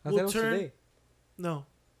 I thought it will was turn. today. No,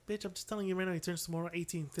 bitch, I'm just telling you right now. He turns tomorrow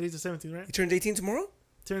 18th. Today's the 17th, right? He turned 18 tomorrow?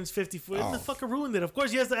 Turns 54. Oh. The fucker ruined it. Of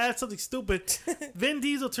course, he has to add something stupid. Vin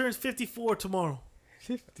Diesel turns 54 tomorrow,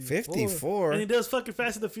 54. and he does fucking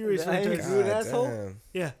Fast and the Furious. I ain't franchise. good asshole. damn.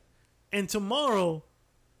 Yeah, and tomorrow,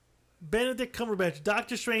 Benedict Cumberbatch,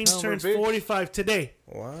 Doctor Strange turns Cumberbatch. 45 today.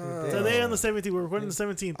 Wow. Today on the 17th. We're recording the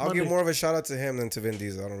 17th. I'll Monday. give more of a shout out to him than to Vin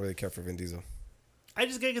Diesel. I don't really care for Vin Diesel. I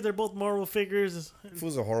just get because they're both Marvel figures.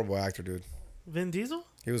 Fool's a horrible actor, dude. Vin Diesel,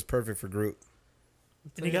 He was perfect for Groot.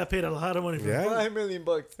 and he got paid a lot of money for it. Yeah. $5 million.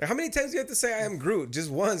 Like, how many times do you have to say I am Groot? Just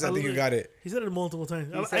once. I think you got it. He said it multiple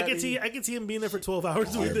times. He I said can see him being there for 12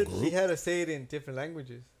 hours with it. He had to say it in different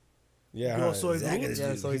languages. Yeah. Yo huh? soy Groot?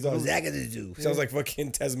 Yeah, soy He's all Groot. Zagadoo. Sounds like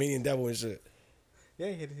fucking Tasmanian devil and shit. Yeah,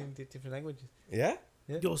 he had it in different languages. Yeah?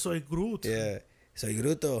 Yo soy Groot. Yeah. Soy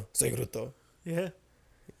Gruto. Soy Gruto. Yeah.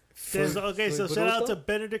 Okay, so Soy shout out Bruto? to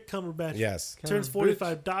Benedict Cumberbatch. Yes. Turns Cumberbatch.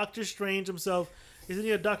 45. Doctor Strange himself. Isn't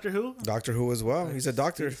he a Doctor Who? Doctor Who as well. He's a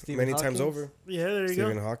doctor Stephen many times Hawkins? over. Yeah, there you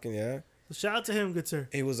Stephen go. Hawking, yeah. So shout out to him, good sir.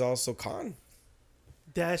 He was also Khan.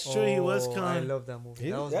 That's true. He was I Khan. love that movie.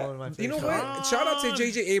 He- That was yeah. one of my You favorites. know what? Shout out to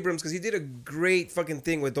J.J. Abrams because he did a great fucking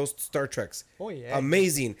thing with those Star Treks. Oh, yeah.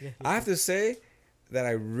 Amazing. Yeah, he I have to say that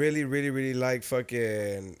I really, really, really like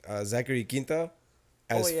fucking Zachary Quinta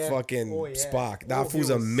as fucking Spock. That he fool's was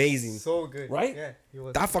amazing. So good. Right? Yeah, he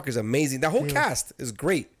was. That fucker's amazing. That whole cast is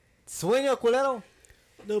great. Sueño, culero.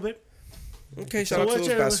 little bit. Okay, shout out to those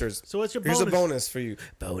bastards. So what's your bonus? Here's a bonus for you.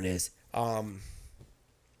 Bonus.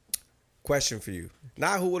 Question for you.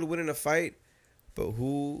 Not who would win in a fight, but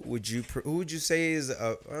who would you say is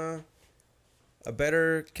a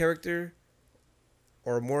better character,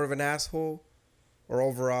 or more of an asshole, or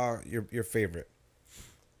overall your favorite?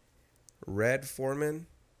 Red Foreman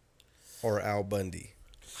or Al Bundy?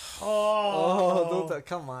 Oh, don't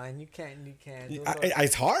come on. You can't.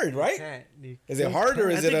 It's hard, right? You Is it hard or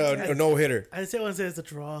is it a no hitter? I say one says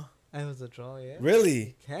it's a draw. It was a draw, yeah.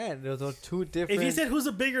 Really? Can't. Those are two different. If you said who's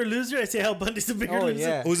a bigger loser, I say Al Bundy's the bigger loser.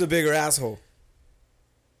 yeah. Who's a bigger asshole?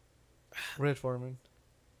 Red Foreman.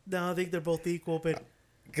 No, I think they're both equal, but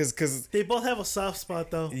Because they both have a soft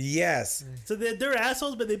spot though. yes, So they're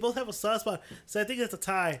assholes, but they both have a soft spot. So I think that's a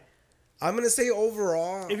tie. I'm gonna say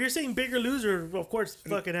overall. If you're saying bigger loser, of course,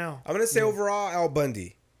 fucking Al. I'm gonna say overall Al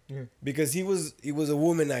Bundy, Yeah. because he was a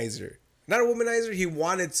womanizer. Not a womanizer. He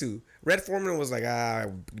wanted to. Red Foreman was like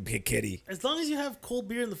big kitty. As long as you have cold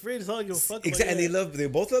beer in the fridge, that's all I give a fuck about. Exactly. Yeah. They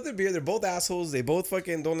both love their beer. They're both assholes. They both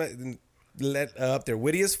fucking don't let up. They're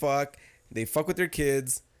witty as fuck. They fuck with their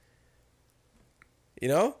kids. You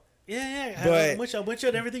know. Yeah. But- I'm with you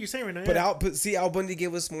on everything you're saying right now. But yeah. Al Bundy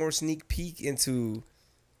gave us more sneak peek into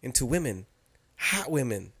women, hot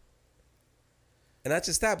women, and not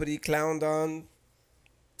just that, but he clowned on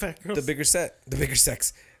Fat girls. the bigger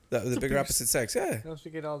sex, The bigger opposite sex. Yeah. I was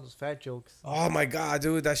get all those fat jokes. Oh my god,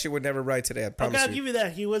 dude, that shit would never write today. I promise Okay, I'll you. give you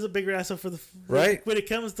that. He was a bigger asshole for the Right? when it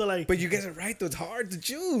comes to like. But you guys are right, though. It's hard to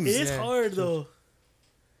choose. It is Yeah, hard though.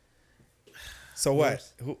 So what?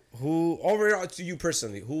 Who overall to you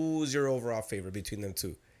personally? Who's your overall favorite between them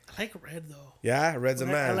two? I like Red though. Yeah, Red's a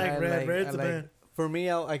man. I like Red. Red's a man. For me,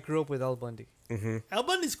 I grew up with Al Bundy. Al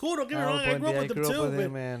Bundy's cool. Don't get me Al wrong. I grew up with him too.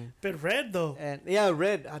 him, man. But Red though. And yeah,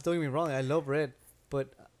 Red. Don't get me wrong. I love Red,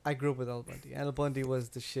 but I grew up with Al Bundy. Al Bundy was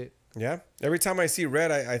the shit. Yeah. Every time I see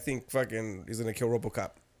Red, I think fucking he's gonna kill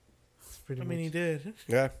RoboCop. Pretty I much. mean, he did.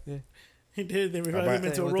 Yeah. He did. They buy- revived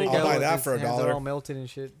him into a With the robot. guy I'll buy with that his for hands $1. are all melted and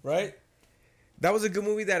shit. Right. That was a good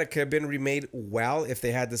movie that it could have been remade well if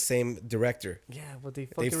they had the same director. Yeah, but they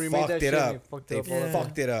They fucking remade that fucked shit. it And up. they fucked They it up. all the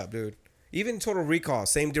fucked it up, dude. Even Total Recall,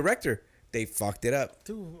 same director. They fucked it up.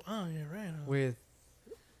 Dude, oh yeah, right. with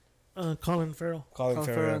Colin Farrell. Colin Colin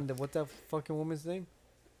Farrell. Farrell and what's that fucking woman's name?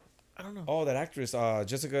 I don't know. Oh, that actress,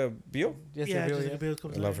 Jessica Biel. Jessica Biel, Jessica yeah. Biel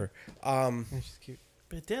comes I love out. her. Yeah, she's cute.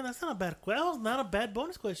 But damn, that's not a bad. That was not a bad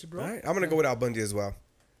bonus question, bro. All right, I'm gonna go with Al Bundy as well,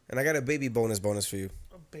 and I got a baby bonus for you.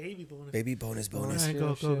 A baby bonus. Baby bonus. All right,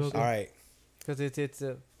 go. All right, Because it's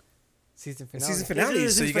a season finale. season finale,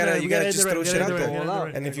 It's so you season finale. gotta We gotta just end it throw right, shit out gotta end it there. right, All gotta out.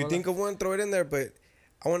 end it And if you All think of one, throw it in there. But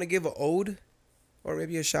I want to give an ode, or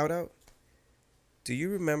maybe a shout out. Do you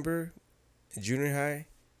remember junior high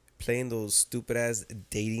playing those stupid ass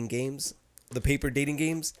dating games, the paper dating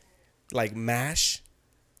games, like MASH,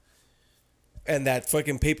 and that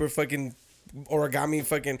fucking paper fucking origami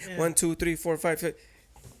fucking Yeah. 1, 2, 3, 4, 5, 6.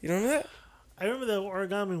 You know that? I remember the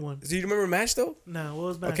origami one. Do you remember MASH though? No, what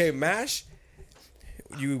was that? Okay, MASH.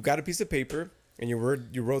 You got a piece of paper and you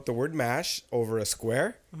wrote the word MASH over a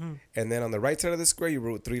square, and then on the right side of the square you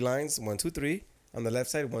wrote 3 lines, 1, 2, 3. On the left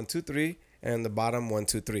side, 1, 2, 3, and on the bottom 1,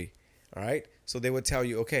 2, 3. All right. So they would tell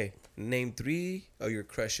you, okay, name 3 of your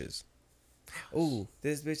crushes. Oh,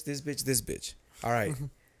 this bitch, this bitch, this bitch. All right.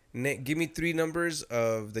 Give me 3 numbers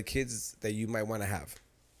of the kids that you might want to have.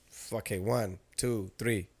 Okay, 1, 2,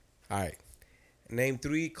 3. All right. Name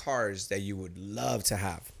 3 cars that you would love to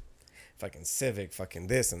have. Fucking Civic, fucking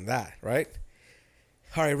this and that, right?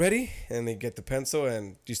 All right, ready? And they get the pencil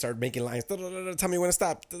and you start making lines. Tell me when to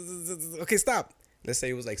stop. Okay, stop. Let's say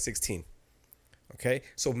it was like 16. Okay,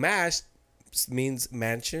 so MASH means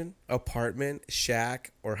mansion, apartment,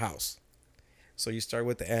 shack, or house. So you start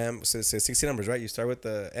with the M. So it's 16 numbers, right? You start with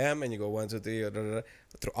the M and you go 1, 2, 3,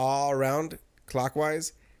 through all around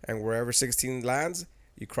clockwise, and wherever 16 lands,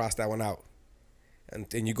 you cross that one out, and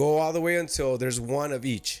you go all the way until there's 1 of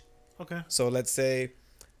each. Okay. So let's say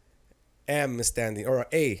M is standing, or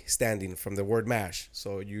A standing from the word MASH.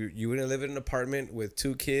 So you're gonna live in an apartment with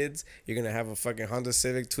 2 kids. You're gonna have a fucking Honda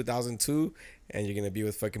Civic 2002, and you're gonna be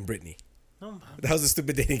with fucking Brittany. No, That was a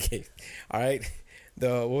stupid dating game. All right.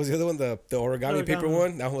 What was the other one? The origami paper Origami.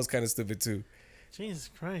 one. That one was kind of stupid too. Jesus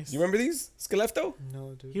Christ. You remember these? Skelefto?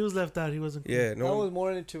 No, dude. He was left out. He wasn't. Cool. Yeah. I No. was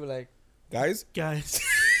more into like Guys. Guys.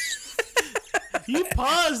 You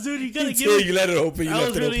paused, dude. You gotta You give did, it. you let it open. You I left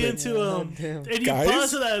was it really open. into Damn. and you Guys?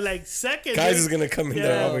 paused for that like second. Guys dude. is gonna come in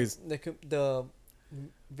there Yeah. always. the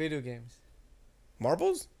video games.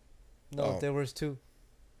 Marbles? No, Oh. there was 2.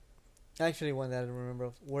 Actually, one that I don't remember.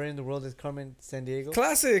 Of. Where in the world is Carmen San Diego?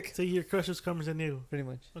 Classic. So your crush was Carmen San Diego. Pretty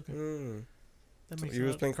much. Okay, Mm. that So makes you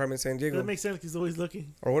was sense. playing Carmen San Diego. That makes sense because he's always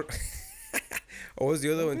looking. Or what? Or what was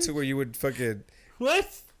the other one too? Where you would fucking What?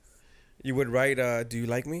 you would write, "Do you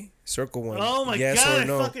like me?" Circle 1. Oh my yes god! or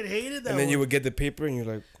no. I fucking hated that. And then you one. would get the paper and you're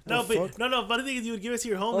like, No, "The but fuck?" no. Funny thing is, you would give it to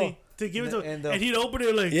your homie to give it to, And and, the- he'd open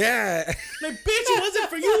it like, Yeah. like, bitch, it wasn't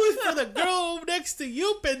for you. It was for the girl next to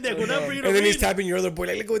you, pendejo. Not for you to And then he's read. tapping your other boy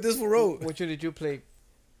like, "Look what this fool wrote." Which one did you play?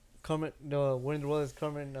 Carmen, Where in the world is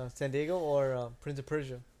Carmen San Diego or Prince of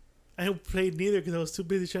Persia? I played neither because I was too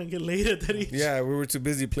busy trying to get laid at that age. Yeah, we were too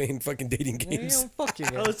busy playing fucking dating games. Yeah, fuck you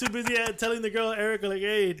I guys. was too busy telling the girl Erica like,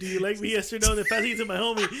 "Hey, do you like me? Yes or no?" And then passing it to my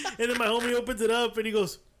homie, and then my homie opens it up and he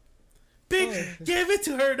goes, "Bitch, give it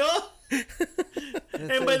to her, no."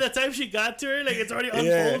 And by the time she got to her, like it's already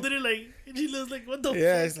Yeah. unfolded it, like and she was like, "What the?"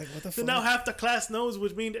 Yeah, fuck? it's like, what the So fuck? now half the class knows,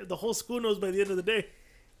 which means the whole school knows by the end of the day.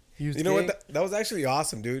 You know what? That was actually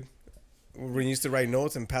awesome, dude. When you used to write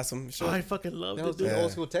notes and pass them. Oh, I fucking loved That it, was dude. the Yeah.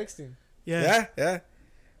 old school texting. Yeah. Yeah.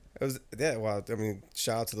 It was, yeah, well, I mean,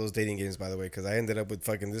 shout out to those dating games, by the way, because I ended up with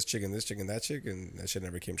fucking this chick and that chick, and that shit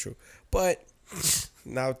never came true. But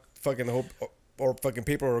now fucking hope or fucking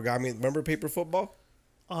paper origami. Remember paper football?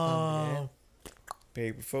 Oh,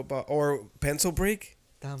 Paper football or pencil break?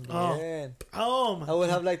 Damn, Oh. man. oh my. I would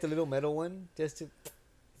have like the little metal one just to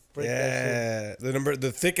break that Yeah,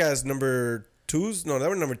 the thick ass number twos. No, they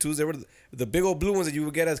were number twos. They were the big old blue ones that you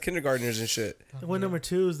would get as kindergartners and shit. They were number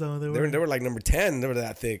twos though. They were like number 10. They were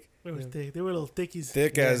that thick. They were thick. They were little thickies.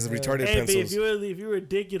 Thick as retarded Hey, pencils. babe, if you were a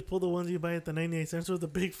dick, you'd pull the ones you buy at the 98 cents with the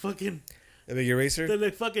big fucking. The big eraser. They're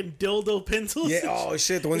like fucking dildo pencils. Yeah. Oh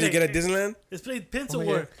shit. The ones you get at Disneyland. It's played pencil Oh,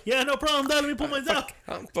 work. Yeah, no problem. Dad, let me pull mine out.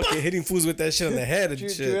 I'm fucking hitting fools with that shit on the head and Do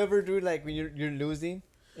shit. you ever do like when you're losing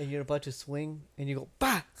and you're about to swing and you go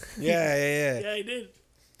bah? Yeah. Yeah, I did.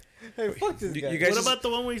 Hey, fuck this You guy. guys What just- about the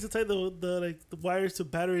one where you used to tie the wires to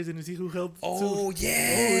batteries and you see who helped? Oh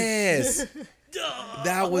yes.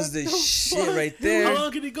 That was the shit right How there.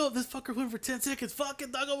 long can he go? This fucker went for 10 seconds.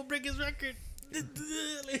 Fucking dog, I'm gonna break his record.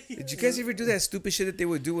 Did you guys ever do that stupid shit that they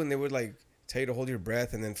would do when they would like tell you to hold your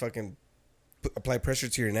breath and then fucking apply pressure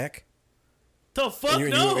to your neck? The fuck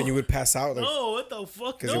And you would pass out like, no, what the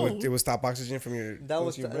fuck? because No. it would stop oxygen from your. That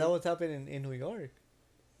was your that brain. was happening in New York.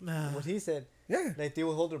 Nah. What he said, Yeah. like they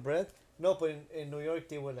would hold their breath. No, but in New York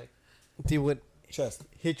they would Chest.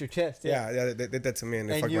 hit your chest. Yeah, they did that to me and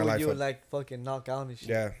they And fucked you my would, life you up. would like fucking knock out and shit.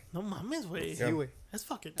 Yeah, No mames, way. Yeah. You would. That's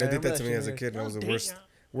fucking. they I did that remember to that me shit as a here. kid. And it was the Oh,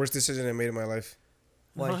 worst decision I made in my life.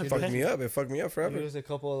 Why? No, You I Fucked bet. me up. It fucked me up forever. lose a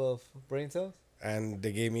couple of brain cells. And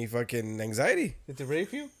they gave me fucking anxiety. Did they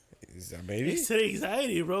rape you? Is that maybe? He said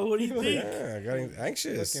anxiety, bro. What do you think? Yeah, I got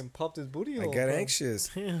anxious. Fucking popped his booty I hole. got bro. anxious.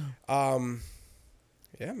 Damn.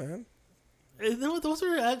 Yeah, man. No, those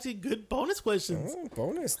were actually good bonus questions. Oh,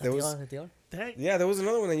 bonus. There was. That, Yeah, there was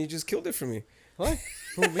another one and you just killed it for me. What?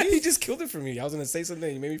 Who, me? You just killed it for me. I was gonna say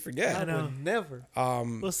something. You made me I forget. know. Would never.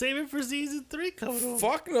 We'll save it for season 3 coming on.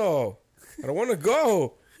 Fuck no. I don't want to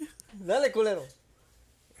go. Dale, culero.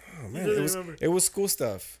 Oh man, doesn't remember. it was school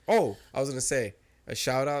stuff. Oh, I was gonna say a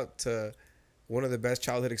shout out to one of the best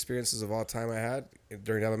childhood experiences of all time I had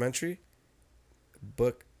during elementary.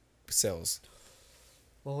 Book sales.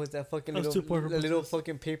 What was that fucking Those little, two poor the little books.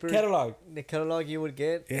 fucking paper? Catalog. The catalog you would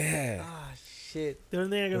get. Yeah. Ah, shit. The only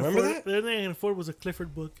thing I can Remember afford. that? The only thing I can afford was a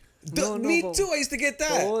Clifford book. Me but- too. I used to get But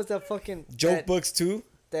that. what was that fucking Joke that, books too.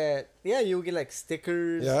 That you would get like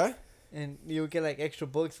stickers. Yeah. And you would get like extra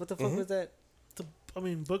books. What the fuck was that?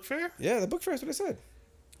 Book fair? Yeah, the book fair. That's what I said.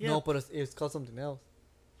 Yeah. No, but it's called something else.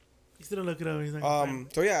 He's gonna look it up. He's like,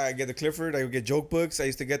 So yeah, I get the Clifford. I would get joke books. I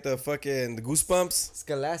used to get the Goosebumps.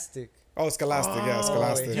 Scholastic. Oh, Scholastic. Yeah,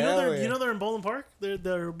 Scholastic. you yeah. know Hell you yeah. know they're in Bowling Park.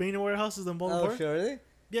 Their main warehouse is in Bowling Oh, Park. sure, are they?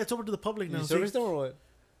 Yeah, it's open to the public now. You So service them or what?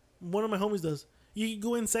 one of my homies does. You can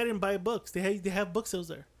go inside and buy books. They have book sales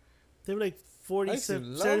there. They were like 40, I used to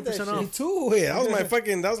love 70% that shit. Me off. too. Wait, that was my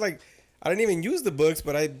fucking. That was like, I didn't even use the books,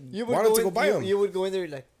 but I You would wanted to in- go buy you, them. You would go in there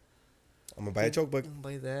like, I'm gonna buy a joke book.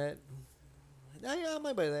 buy that. Yeah, I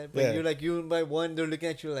might buy that. But Yeah. you're like, you buy one, they're looking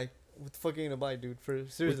at you like, what the fuck are you gonna buy, dude? For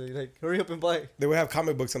seriously, like, hurry up and buy. They would have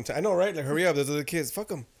comic books sometimes. I know, right? Like, hurry up, there's other kids. Fuck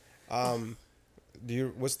them.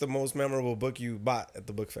 What's the most memorable book you bought at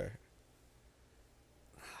the book fair?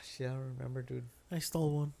 Ah, shit, I don't remember, dude. I stole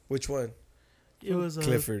one. Which one? It was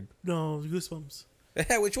Clifford. No, Goosebumps.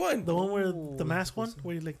 Which one? The one where Ooh, the mask one,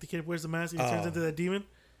 where like the kid wears the mask and he turns Oh. into that demon.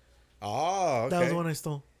 Oh, okay. That was the one I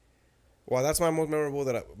stole. Well, that's my most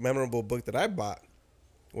memorable book that I bought.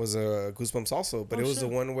 Was Goosebumps also, but Oh, it was shit. the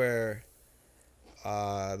one where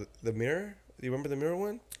the mirror. Do you remember the mirror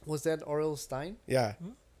one? Was that R.L. Stein? Yeah.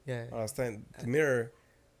 Yeah. The mirror.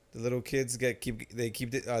 The little kids they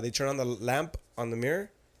turn on the lamp on the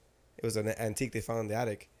mirror. It was an antique they found in the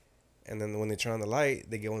attic, and then when they turn on the light,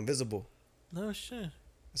 they go invisible. No shit.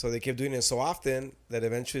 So they kept doing it so often that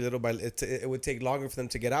eventually, little by it would take longer for them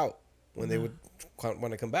to get out when they would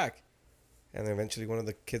want to come back, and then eventually one of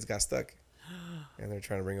the kids got stuck, and they're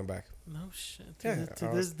trying to bring him back. No shit. Yeah, To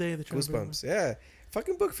this day, they're trying to bring Goosebumps. Yeah,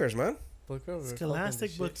 fucking book fairs, man. Book fair were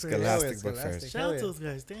Scholastic fucking book shit. fair. Hell yeah, Scholastic book fairs. Scholastic. Shout Hell out to yeah. those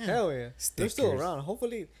guys. Damn. Hell yeah. They're still Stickers. around.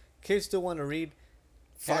 Hopefully, kids still want to read.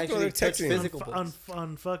 Fuck no, actually they're touch texting. physical on, books.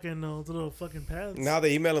 on fucking those little fucking pads. Now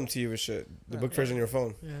they email them to you and shit. The book fairs on your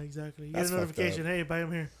phone. Yeah, exactly. You That's get a fucked notification. Hey, buy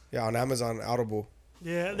them here. Yeah, on Amazon, Audible.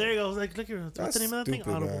 Yeah, there you go. I was like, look here. What's That's the name of that stupid,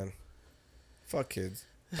 thing? Audible. man. Fuck kids.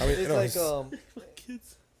 I mean, It's no, like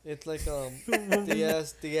Kids. it's like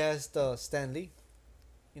they asked Stan Lee,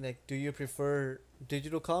 like, do you prefer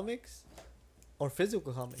digital comics or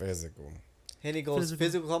physical comics? physical. And he goes, Physical.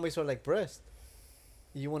 physical comics are like breasts.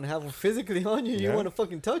 You want to have them physically on you. You Yeah. want to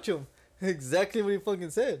fucking touch them. Exactly what he fucking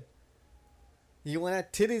said. You want to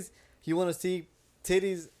have titties. You want to see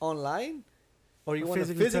titties online, or you Or want to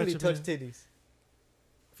physically physically touch 'em, touch titties.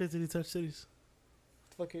 Physically touch cities.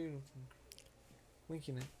 What the fuck are you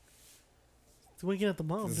winking at? It's winking at the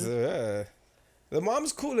mom, dude. Yeah. The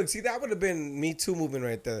mom's cool. Look, see, that would have been Me Too movement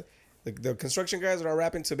right there. The construction guys that are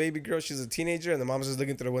rapping to baby girl. She's a teenager, and the mom's just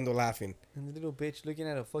looking through the window laughing And the little bitch looking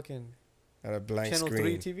at a fucking at a blank Channel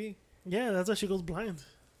screen. 3 TV. Yeah, that's why she goes blind.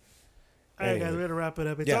 All right, guys, Anyway. we gotta wrap it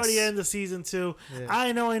up. It's Yes. already end of season 2. Yeah.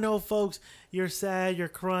 I know, folks. You're sad. You're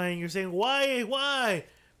crying. You're saying why?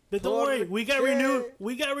 But don't worry, we got renewed.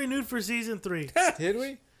 We got renewed for season 3. Did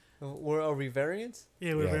we? Are we variants?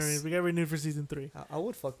 Yeah, we're Yes. very. We got renewed for season 3. I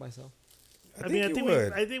would fuck myself. I think you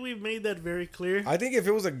would. I think we've made that very clear. I think if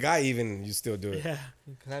it was a guy, even you still do it. Yeah,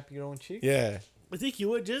 You clap your own cheek. Yeah. I think you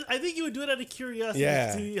would. I think you would do it out of curiosity. Yeah.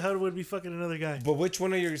 To see how it would be fucking another guy. But which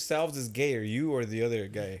one of yourselves is gay? Are you or the other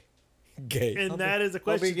guy? Gay. And that is the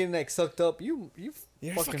I'll be question. getting like sucked up. You You're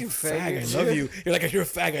a fucking fucking fag. faggot. I love you. You're like, you're a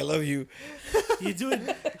fag. I love you. You do it.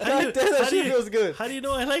 God damn, that shit feels good. How do you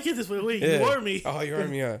know I like it this way? Wait, Yeah. you are me. Oh, you are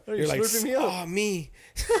me. Oh, You're you're like, slurping me up. oh, me.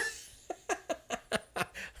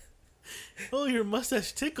 Oh, your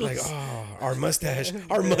mustache tickles. Like, oh, our mustache.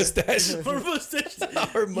 Our mustache. Our mustache.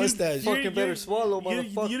 Our mustache. Fucking better swallow,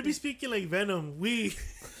 motherfucker. You'd be speaking like Venom. We.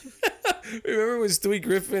 Remember when Stewie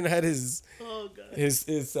Griffin had his Oh god. his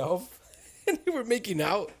self and they were making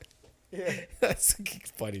out? Yeah. That's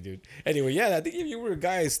funny, dude. Anyway, yeah, I think if you were a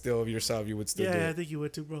guy still of yourself, you would still do Yeah, I it. think you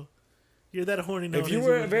would too, bro. You're that horny If nowadays. you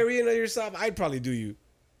were a would. variant of yourself, I'd probably do you.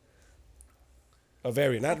 A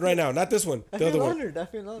variant. Not right now. Not this one. I The other feel one. honored. I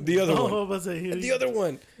feel honored. The other Oh, one. I was about to say, The other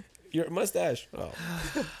one. Your mustache. Oh.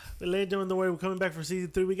 But ladies and gentlemen, don't worry, we're coming back for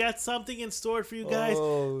season 3. We got something in store for you guys.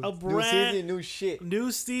 Oh, A new brand season, new shit.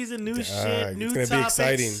 new season, new it's shit, new gonna be topics.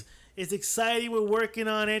 exciting. It's exciting. We're working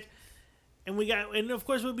on it, and of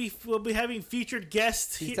course we'll be having featured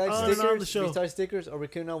guests Besides on the stickers, show. besides stickers, are we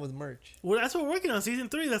coming out with merch? Well, that's what we're working on. Season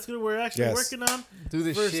 3. That's what we're actually Yes. working on Do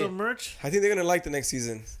this for shit. some merch. I think they're gonna like the next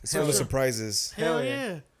season. It's full Hell of yeah. surprises. Hell Hell yeah!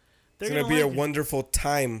 yeah. They're It's gonna be a like it. wonderful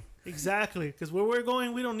time. Exactly, because where we're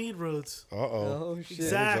going, we don't need roads. Uh oh. Oh shit.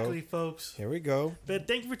 Exactly, folks. Here we go. But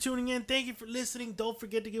thank you for tuning in. Thank you for listening. Don't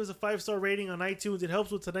forget to give us a 5-star rating on iTunes. It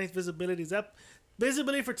helps with tonight's visibility.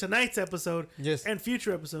 Visibility for tonight's episode Yes. and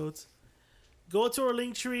future episodes. Go to our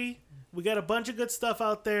link tree. We got a bunch of good stuff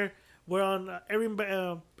out there. We're on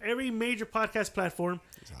every major podcast platform.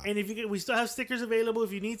 And if we still have stickers available.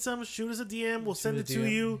 If you need some, shoot us a DM. We'll send it to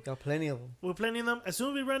you. Got plenty of them. We're planning them. As soon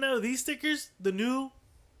as we run out of these stickers, the new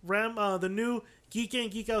Geek In,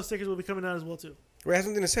 Geek Out stickers will be coming out as well too. We have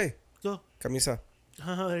something to say. Go. Camisa.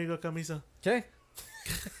 There you go, Camisa. Okay.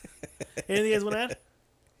 Anything you guys want to add?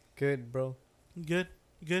 Good, bro. Good.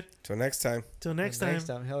 Till next time. Till next Next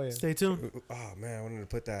time. time, hell yeah. Stay tuned. Oh man, I wanted to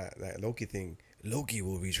put that Loki thing. Loki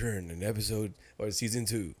will return in episode or season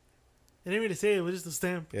 2. They didn't really say it. It was just a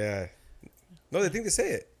stamp. Yeah. No, they think they say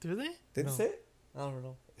it. Do they? Did No. they say it? I don't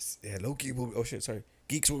know. Yeah, Loki will. Oh shit, sorry.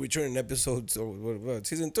 Geeks will return in episodes or what,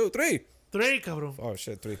 season 2, 3. 3, cabrón. Oh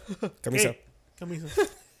shit, 3. Camisa. Hey, Camisa.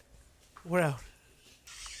 We're out.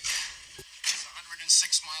 It's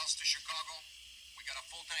 106 miles to Chicago. We got a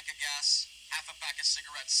full tank of gas, half a pack of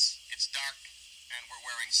cigarettes. It's dark, and we're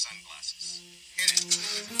wearing sunglasses. Hit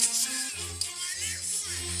it.